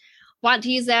really want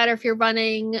to use that, or if you're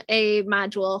running a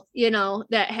module,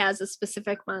 that has a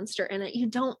specific monster in it. You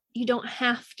don't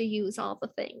have to use all the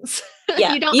things.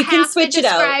 Yeah, you don't you have can switch to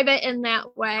describe it in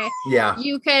that way. Yeah.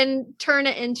 You can turn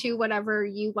it into whatever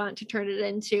you want to turn it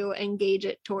into and gauge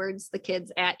it towards the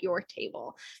kids at your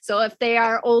table. So if they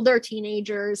are older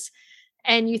teenagers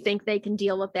and you think they can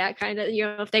deal with that kind of,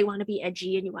 if they want to be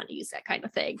edgy and you want to use that kind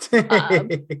of thing,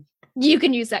 you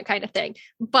can use that kind of thing.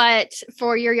 But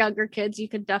for your younger kids, you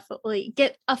can definitely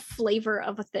get a flavor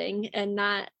of a thing and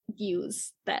not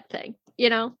use that thing,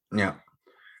 Yeah.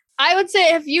 I would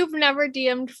say if you've never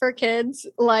DM'd for kids,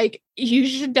 like you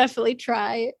should definitely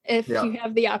try if you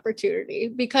have the opportunity,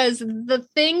 because the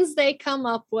things they come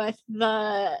up with,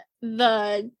 the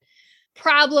the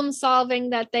problem solving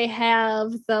that they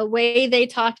have, the way they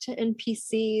talk to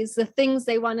NPCs, the things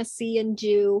they want to see and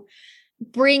do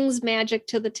brings magic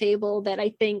to the table that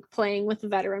I think playing with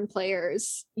veteran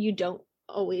players you don't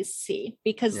always see,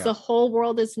 because the whole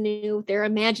world is new. Their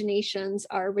imaginations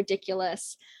are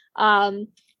ridiculous.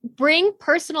 Bring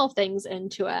personal things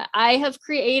into it. I have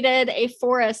created a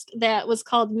forest that was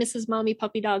called Mrs. Mommy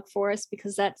Puppy Dog Forest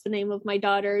because that's the name of my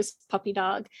daughter's puppy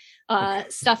dog,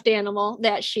 stuffed animal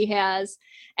that she has.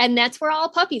 And that's where all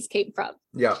puppies came from.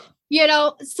 Yeah. You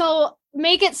know, so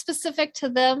make it specific to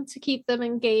them to keep them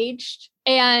engaged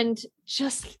and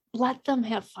just let them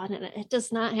have fun in it. It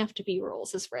does not have to be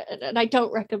rules as written. And I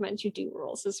don't recommend you do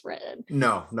rules as written.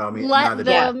 No, I mean, let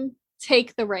them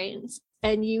take the reins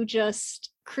and you just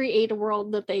create a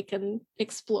world that they can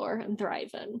explore and thrive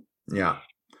in. Yeah.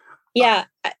 Yeah.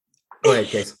 Go ahead,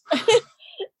 Case.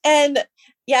 And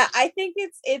yeah, I think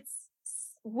it's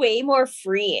way more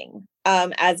freeing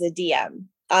as a DM.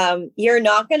 You're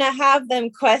not going to have them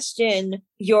question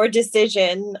your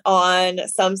decision on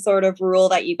some sort of rule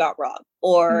that you got wrong,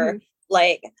 or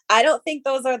like, I don't think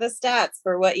those are the stats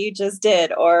for what you just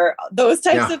did, or those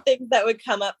types of things that would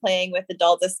come up playing with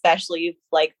adults, especially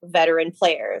like veteran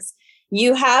players.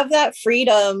 You have that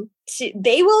freedom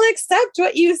they will accept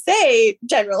what you say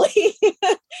generally.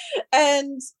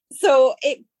 And so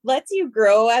it lets you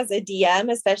grow as a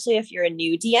DM, especially if you're a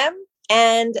new DM.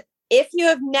 And if you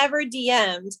have never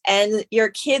DM'd and your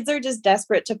kids are just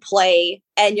desperate to play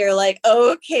and you're like,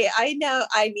 oh, okay, I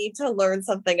need to learn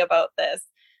something about this.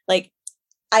 Like,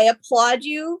 I applaud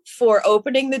you for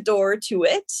opening the door to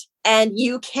it, and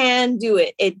you can do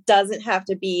it. It doesn't have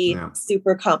to be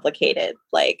super complicated.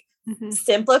 Like,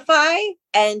 simplify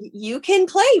and you can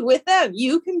play with them.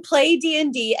 You can play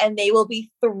D&D and they will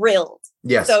be thrilled.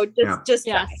 Yes. So just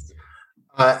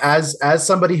as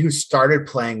somebody who started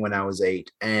playing when I was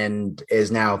 8 and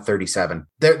is now 37,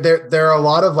 there are a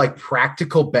lot of like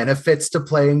practical benefits to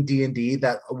playing D&D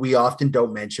that we often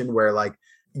don't mention, where like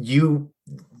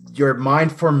your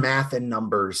mind for math and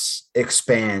numbers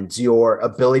expands, your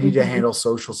ability to handle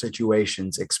social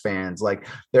situations expands. Like,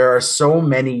 there are so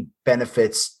many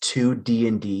benefits to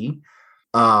D&D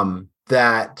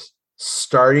that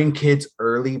starting kids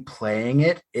early playing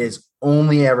it is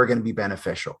only ever going to be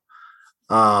beneficial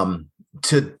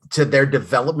to their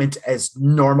development as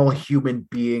normal human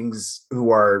beings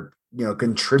who are,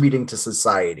 contributing to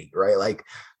society, right? Like,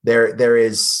 there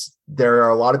are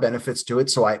a lot of benefits to it.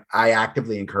 So I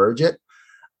actively encourage it.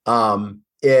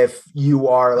 If you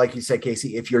are, like you said,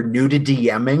 Casey, if you're new to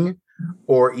DMing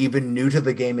or even new to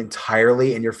the game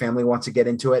entirely and your family wants to get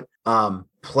into it,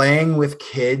 playing with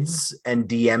kids and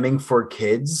DMing for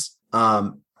kids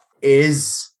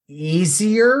is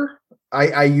easier.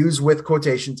 I use with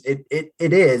quotations. It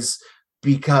is,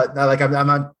 because like,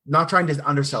 I'm not trying to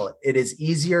undersell it. It is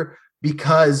easier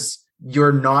because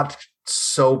you're not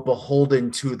so beholden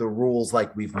to the rules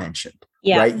like we've mentioned,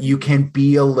 right? You can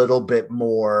be a little bit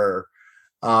more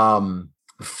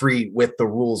free with the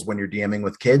rules when you're DMing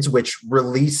with kids, which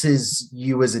releases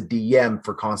you as a DM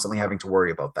for constantly having to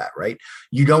worry about that, right?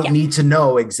 You don't need to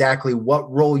know exactly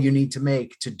what role you need to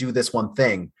make to do this one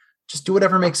thing. Just do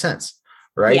whatever makes sense,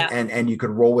 right? And you could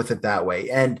roll with it that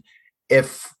way. And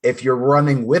if you're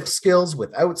running with skills,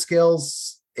 without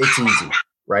skills, it's easy,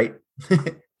 right?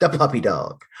 The puppy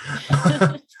dog.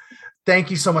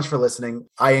 Thank you so much for listening.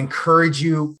 I encourage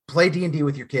you, play D&D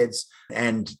with your kids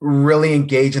and really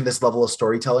engage in this level of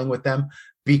storytelling with them,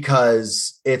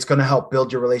 because it's going to help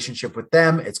build your relationship with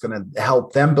them. It's going to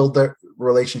help them build their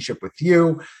relationship with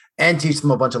you and teach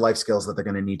them a bunch of life skills that they're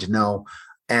going to need to know.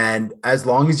 And as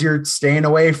long as you're staying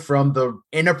away from the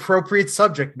inappropriate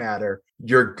subject matter,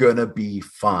 you're going to be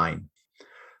fine.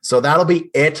 So that'll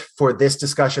be it for this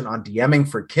discussion on DMing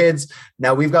for kids.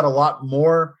 Now, we've got a lot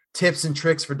more tips and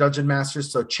tricks for Dungeon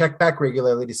Masters, so check back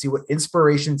regularly to see what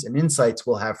inspirations and insights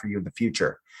we'll have for you in the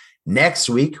future. Next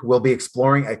week, we'll be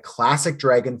exploring a classic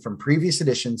dragon from previous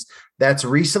editions that's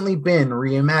recently been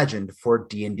reimagined for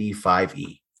D&D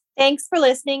 5e. Thanks for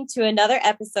listening to another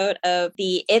episode of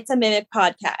the It's a Mimic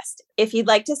podcast. If you'd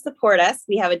like to support us,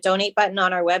 we have a donate button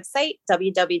on our website,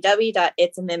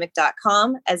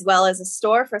 www.itsamimic.com, as well as a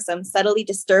store for some subtly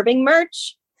disturbing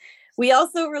merch. We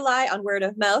also rely on word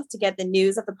of mouth to get the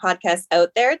news of the podcast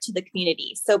out there to the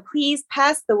community. So please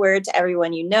pass the word to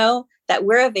everyone you know that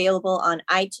we're available on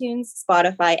iTunes,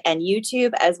 Spotify, and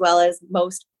YouTube, as well as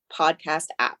most podcast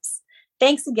apps.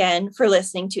 Thanks again for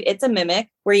listening to It's a Mimic,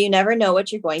 where you never know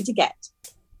what you're going to get.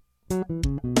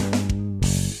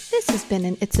 This has been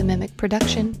an It's a Mimic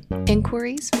production.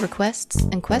 Inquiries, requests,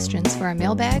 and questions for our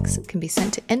mailbags can be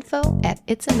sent to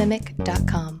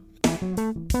info@itsamimic.com.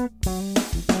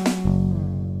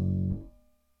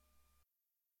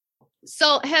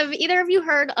 So, have either of you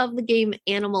heard of the game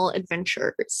Animal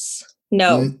Adventures?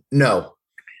 No. No.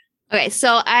 Okay,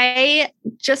 so I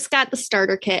just got the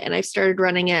starter kit and I started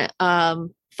running it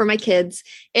for my kids.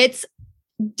 It's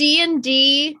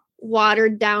D&D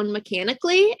watered down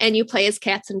mechanically, and you play as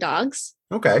cats and dogs.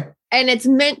 Okay. And it's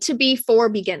meant to be for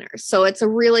beginners. So it's a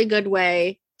really good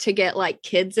way to get like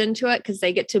kids into it because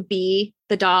they get to be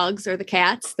the dogs or the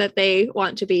cats that they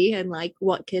want to be. And like,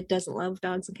 what kid doesn't love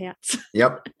dogs and cats?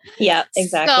 Yep. Yeah,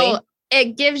 exactly. So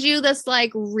it gives you this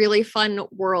like really fun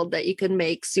world that you can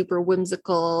make super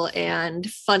whimsical and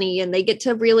funny. And they get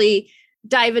to really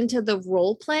dive into the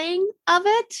role playing of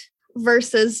it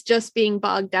versus just being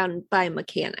bogged down by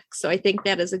mechanics. So I think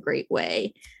that is a great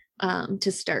way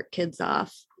to start kids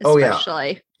off.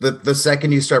 Especially. Oh, yeah. The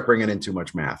second you start bringing in too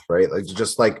much math, right? Like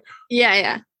just like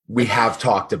we have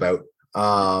talked about.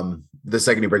 The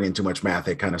second you bring in too much math,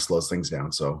 it kind of slows things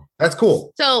down. So that's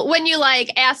cool. So when you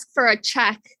like ask for a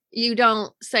check, you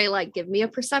don't say like, give me a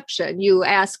perception. You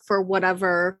ask for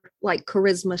whatever like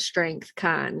charisma, strength,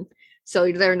 con.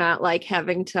 So they're not like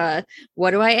having to,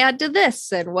 what do I add to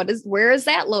this? And where is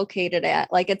that located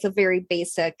at? Like it's a very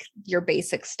basic, your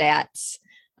basic stats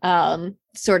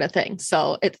sort of thing.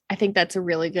 So I think that's a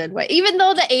really good way, even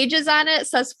though the ages on it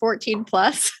says 14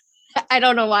 plus. I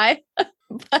don't know why.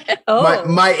 But,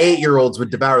 my 8-year-olds would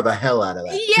devour the hell out of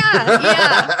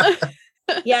that.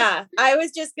 Yeah. Yeah. I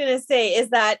was just going to say,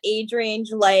 is that age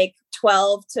range like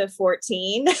 12 to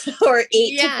 14 or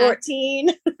 8 to 14?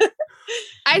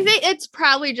 I think it's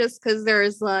probably just because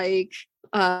there's like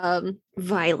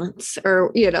violence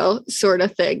or, sort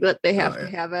of thing that they have to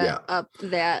have it up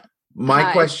that.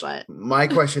 My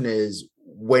question is,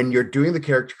 when you're doing the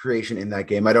character creation in that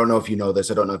game, I don't know if you know this,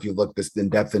 I don't know if you looked this in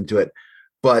depth into it,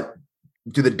 but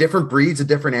do the different breeds of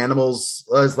different animals,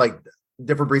 like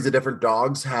different breeds of different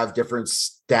dogs, have different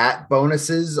stat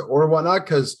bonuses or whatnot?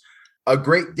 Because a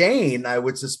Great Dane, I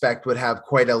would suspect, would have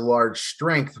quite a large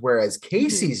strength, whereas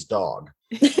Casey's dog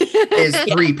is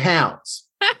 3 pounds.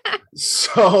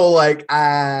 So, like,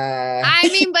 I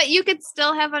mean, but you could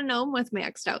still have a gnome with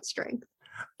maxed out strength.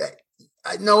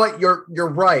 I know what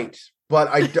you're right, but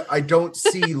I don't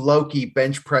see Loki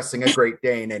bench pressing a Great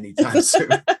Dane anytime soon.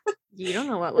 You don't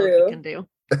know what Loki can do.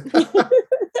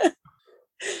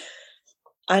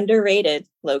 Underrated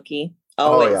Loki.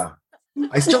 Always. Oh yeah.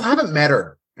 I still haven't met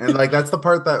her. And like that's the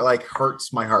part that like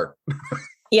hurts my heart.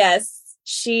 Yes,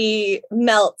 she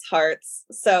melts hearts.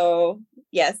 So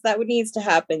yes, that needs to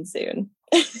happen soon.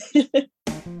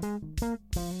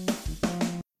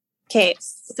 Okay.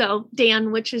 So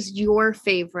Dan, which is your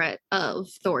favorite of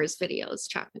Thor's videos,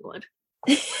 chopping wood?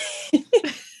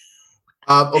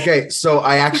 Okay, so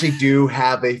I actually do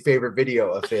have a favorite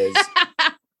video of his.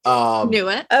 Knew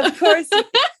it. Of course.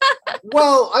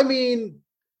 Well, I mean,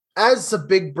 as a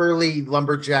big burly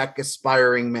lumberjack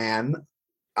aspiring man,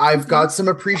 I've got some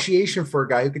appreciation for a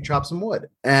guy who can chop some wood.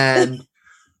 And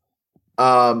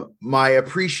my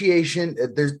appreciation,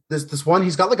 there's this one,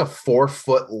 he's got like a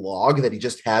 4-foot log that he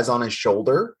just has on his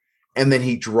shoulder, and then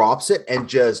he drops it and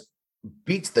just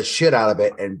beats the shit out of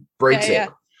it and breaks it.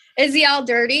 Is he all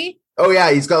dirty? Oh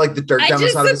yeah, he's got like the dirt down the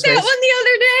side of his face. I just did that one the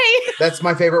other day. That's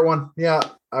my favorite one. Yeah,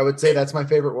 I would say that's my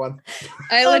favorite one.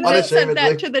 I legit sent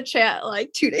that to the chat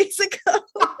like 2 days ago.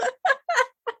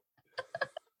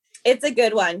 It's a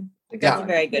good one. It's a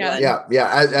very good one. Yeah.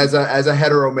 As a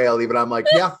hetero male, even I'm like,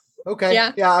 yeah, okay,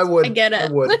 yeah, I would. I get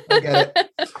it. I get it.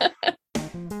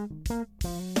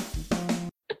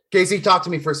 Casey, talk to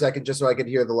me for a second, just so I could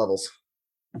hear the levels.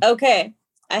 Okay.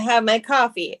 I have my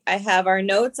coffee. I have our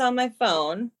notes on my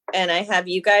phone, and I have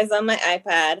you guys on my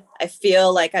iPad. I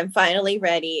feel like I'm finally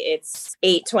ready. It's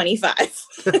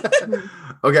 8:25.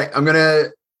 Okay, I'm gonna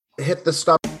hit the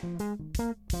stop.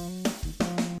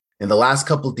 In the last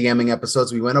couple DMing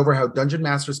episodes, we went over how dungeon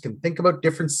masters can think about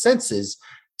different senses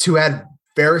to add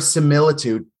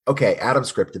verisimilitude. Okay, Adam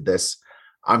scripted this.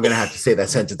 I'm gonna have to say that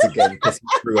sentence again because he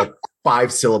threw a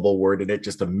 5-syllable word in it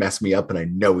just to mess me up, and I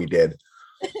know he did.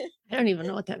 I don't even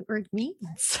know what that word means.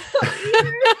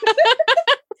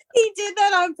 He did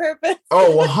that on purpose.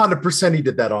 Oh, 100% he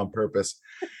did that on purpose.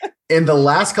 In the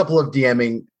last couple of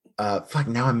DMing,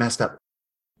 now I'm messed up.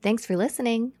 Thanks for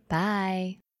listening.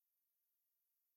 Bye.